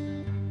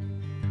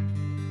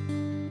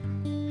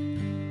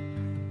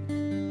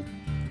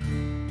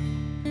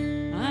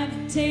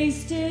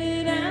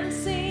 tasted and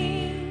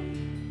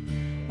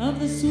seen of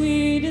the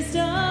sweetest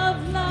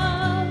of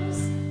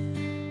loves,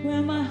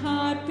 where my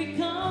heart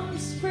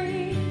becomes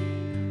free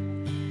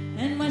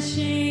and my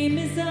shame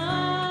is undone.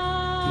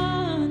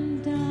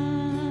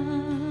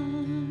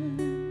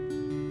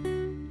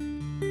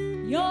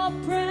 Your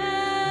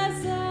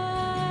presence,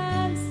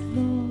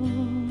 Lord.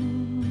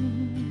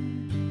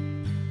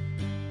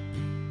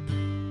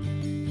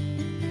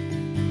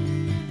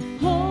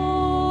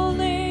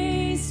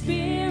 Holy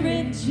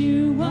Spirit,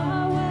 you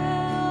are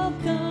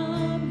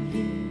welcome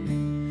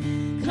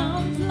here.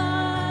 Come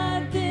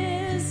flood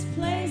this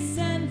place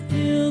and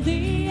fill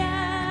the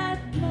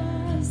atmosphere.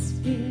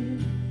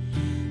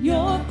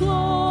 Your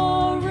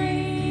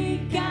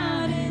glory,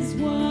 God, is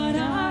what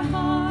our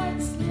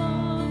hearts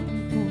long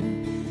for,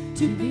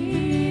 to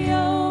be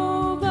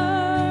overcome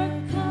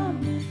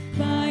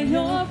by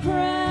your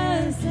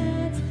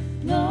presence,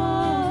 Lord.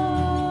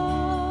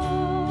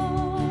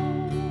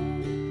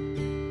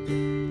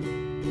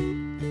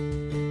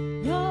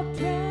 Your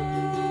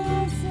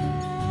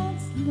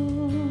presence,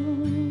 Lord.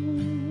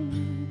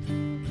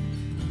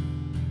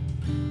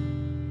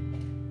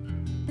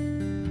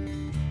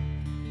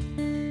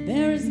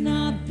 There is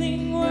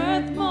nothing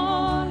worth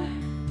more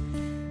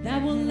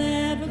that will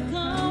ever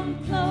come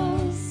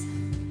close.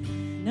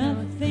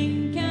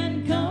 Nothing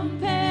can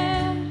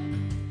compare.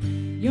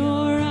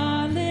 You're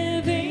our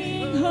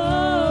living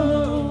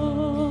hope.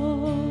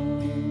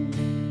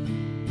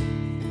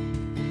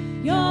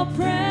 Your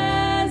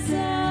presence,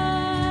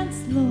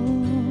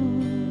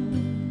 Lord.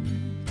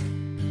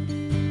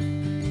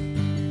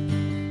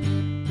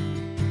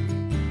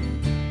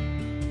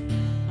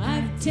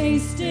 I've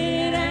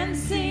tasted and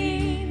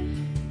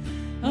seen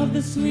of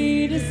the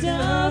sweetest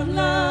of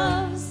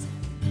loves,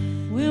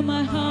 where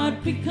my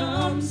heart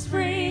becomes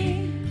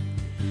free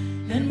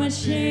and my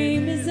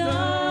shame is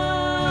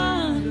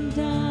undone.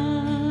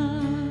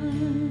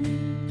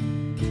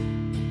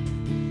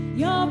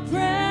 Your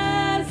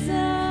presence,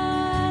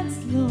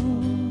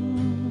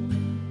 Lord.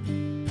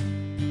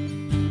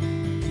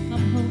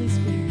 Come, Holy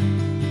Spirit.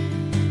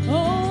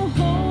 Oh,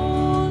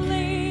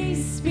 Holy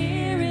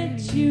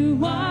Spirit, you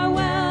are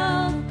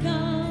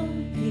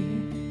welcome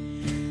here.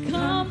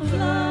 Come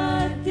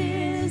flood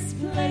this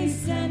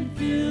place and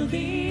fill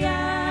the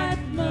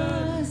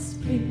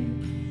atmosphere.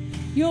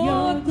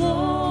 Your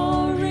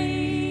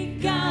glory,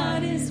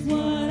 God, is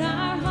what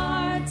our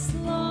hearts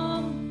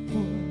long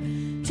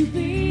for, to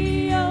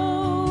be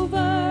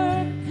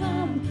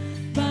overcome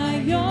by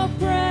your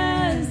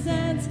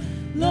presence,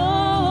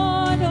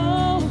 Lord.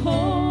 Oh,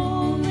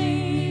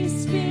 Holy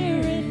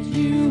Spirit,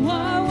 you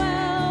are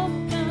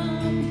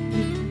welcome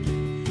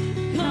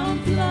here. Come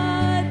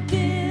flood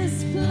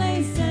this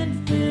place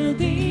and fill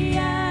the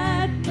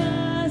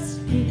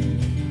atmosphere.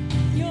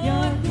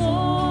 Your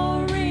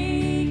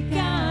glory,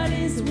 God,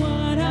 is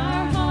what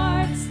our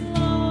hearts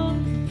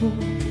long for,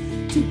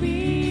 to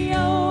be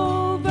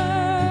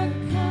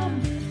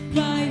overcome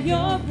by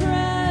your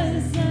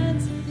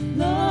presence,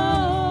 Lord.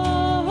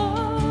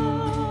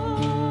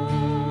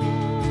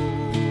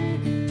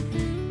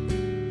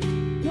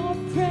 Your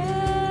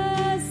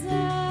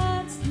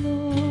presence,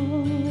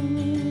 Lord.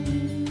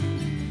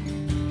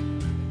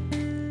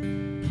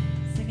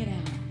 Sing it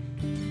out.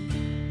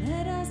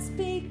 Let us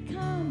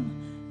become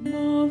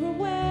more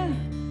aware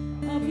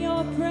of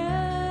your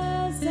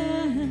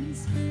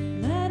presence.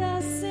 Let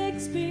us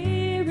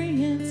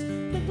experience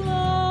the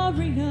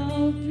glory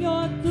of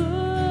your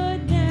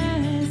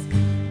goodness.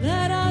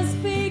 Let us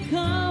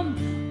become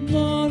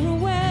more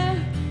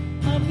aware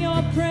of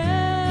your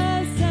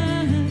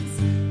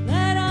presence.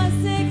 Let us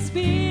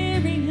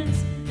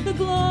experience the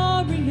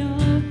glory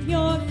of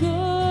your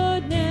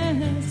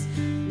goodness.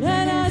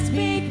 Let us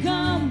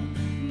become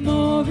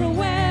more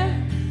aware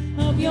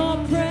of your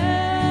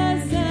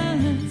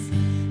presence.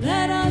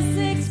 Let us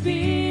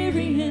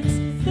experience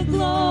the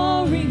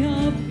glory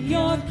of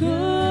your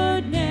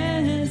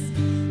goodness.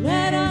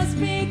 Let us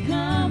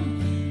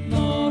become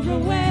more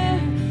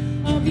aware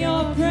of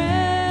your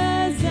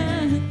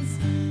presence.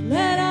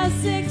 Let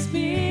us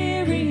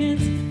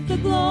experience the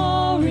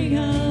glory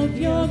of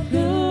your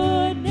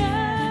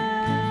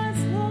goodness,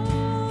 Lord.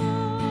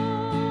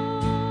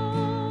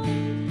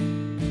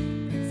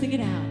 Sing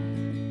it out.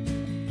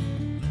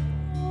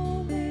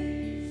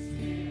 Holy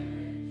Spirit.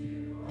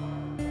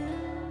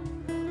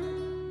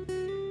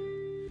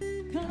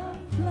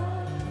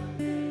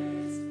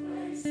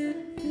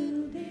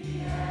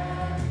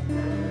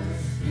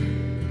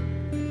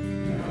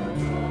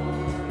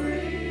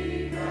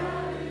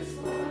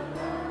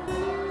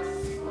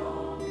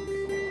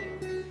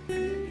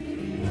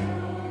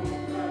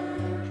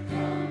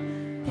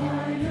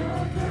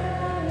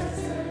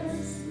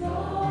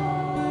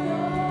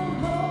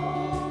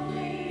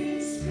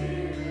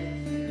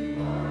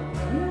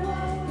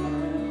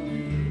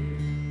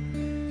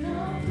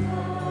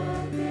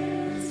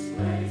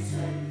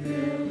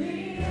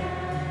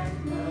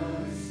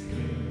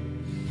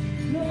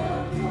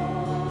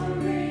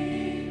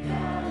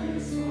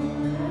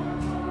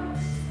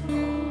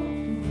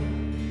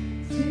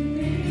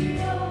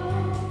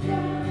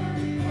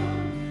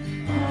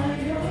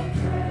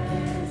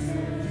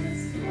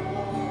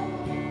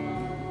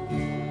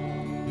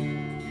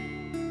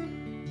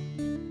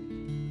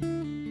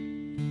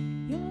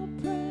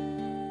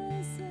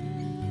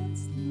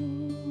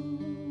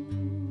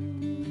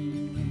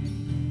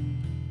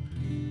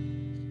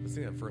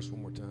 verse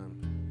one more time.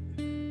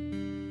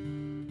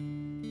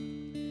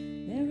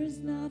 There is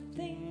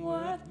nothing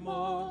worth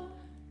more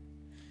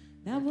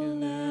that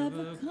will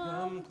ever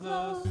come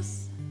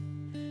close.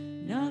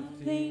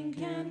 Nothing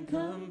can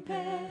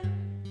compare.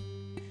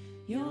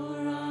 You're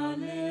our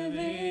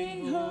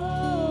living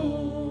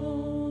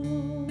hope.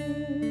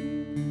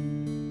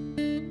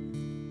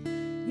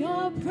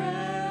 Your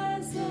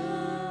presence,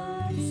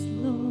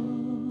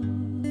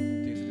 Lord.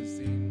 Taste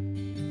and see.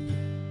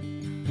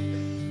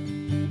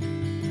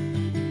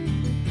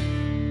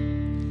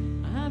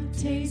 I've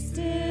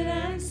tasted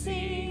and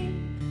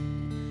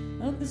seen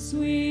of the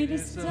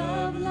sweetest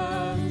of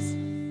loves,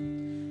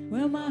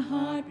 where my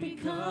heart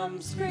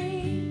becomes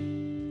free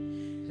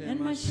and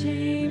my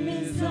shame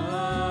is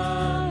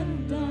undone.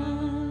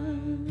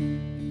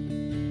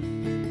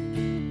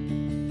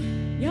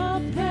 Your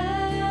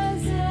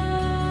presence,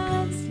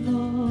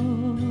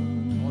 Lord.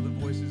 All the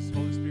voices,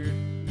 Holy Spirit.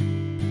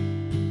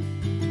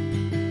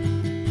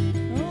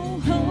 Oh,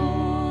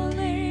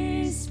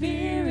 Holy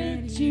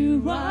Spirit,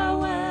 you are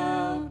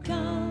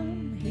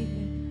welcome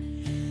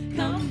here.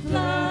 Come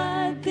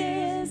flood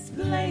this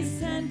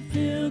place and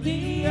fill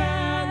the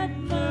atmosphere.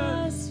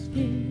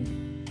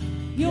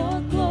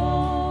 Your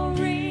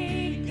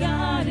glory,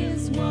 God,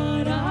 is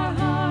what our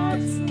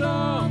hearts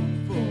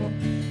long for.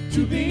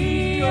 To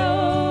be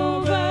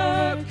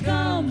overcome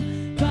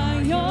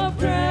by your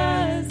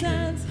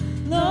presence,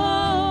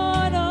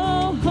 Lord.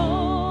 Oh,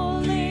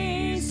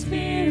 Holy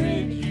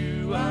Spirit,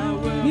 you are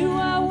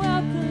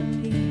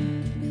welcome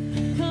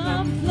here.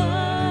 Come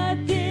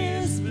flood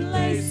this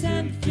place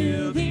and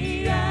fill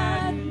the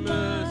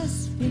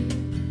atmosphere.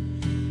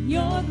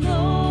 Your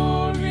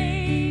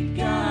glory,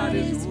 God,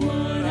 is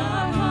what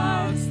our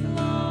hearts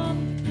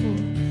long for.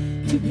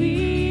 To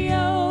be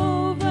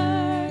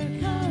overcome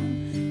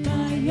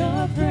by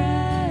your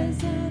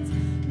presence,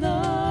 Lord.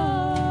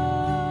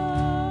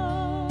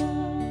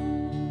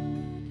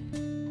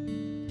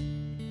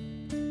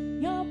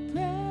 Your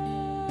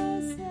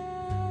presence,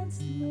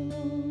 Lord.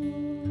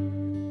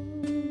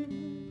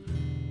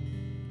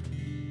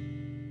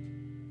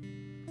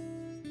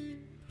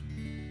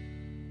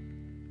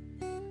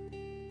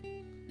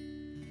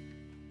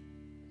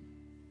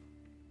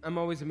 I'm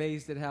always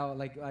amazed at how,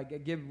 like, I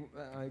give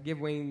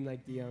Wayne,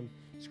 like, the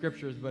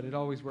scriptures, but it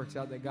always works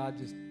out that God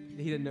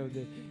he didn't know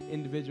the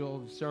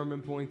individual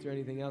sermon points or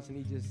anything else, and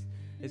he just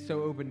is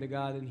so open to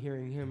God and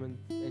hearing him and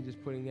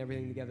just putting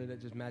everything together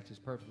that just matches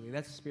perfectly.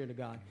 That's the Spirit of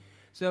God.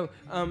 So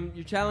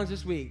your challenge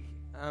this week,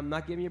 I'm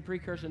not giving you a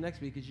precursor next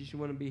week because you should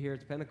want to be here.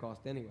 It's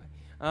Pentecost anyway.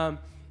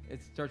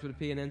 It starts with a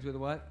P and ends with a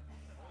what?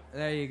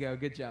 There you go.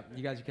 Good job.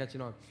 You guys are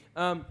catching on.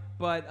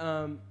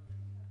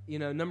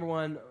 Number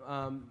one,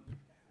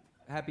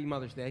 Happy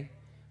Mother's Day,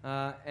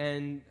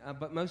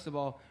 but most of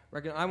all,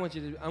 I want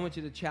you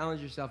to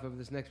challenge yourself over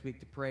this next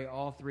week to pray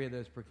all three of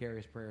those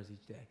precarious prayers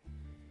each day,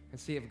 and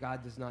see if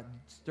God does not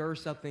stir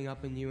something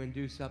up in you and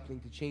do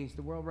something to change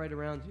the world right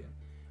around you.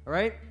 All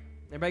right,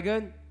 everybody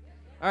good?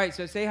 All right,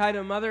 so say hi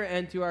to mother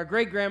and to our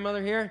great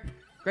grandmother here.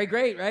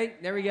 Great, right?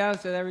 There we go.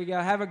 So there we go.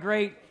 Have a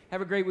great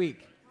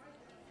week.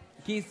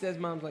 Keith says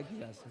mom's like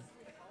yes.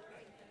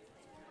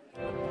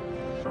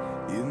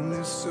 In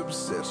this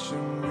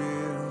obsession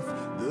with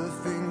the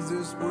things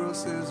this world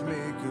says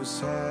make us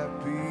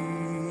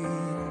happy,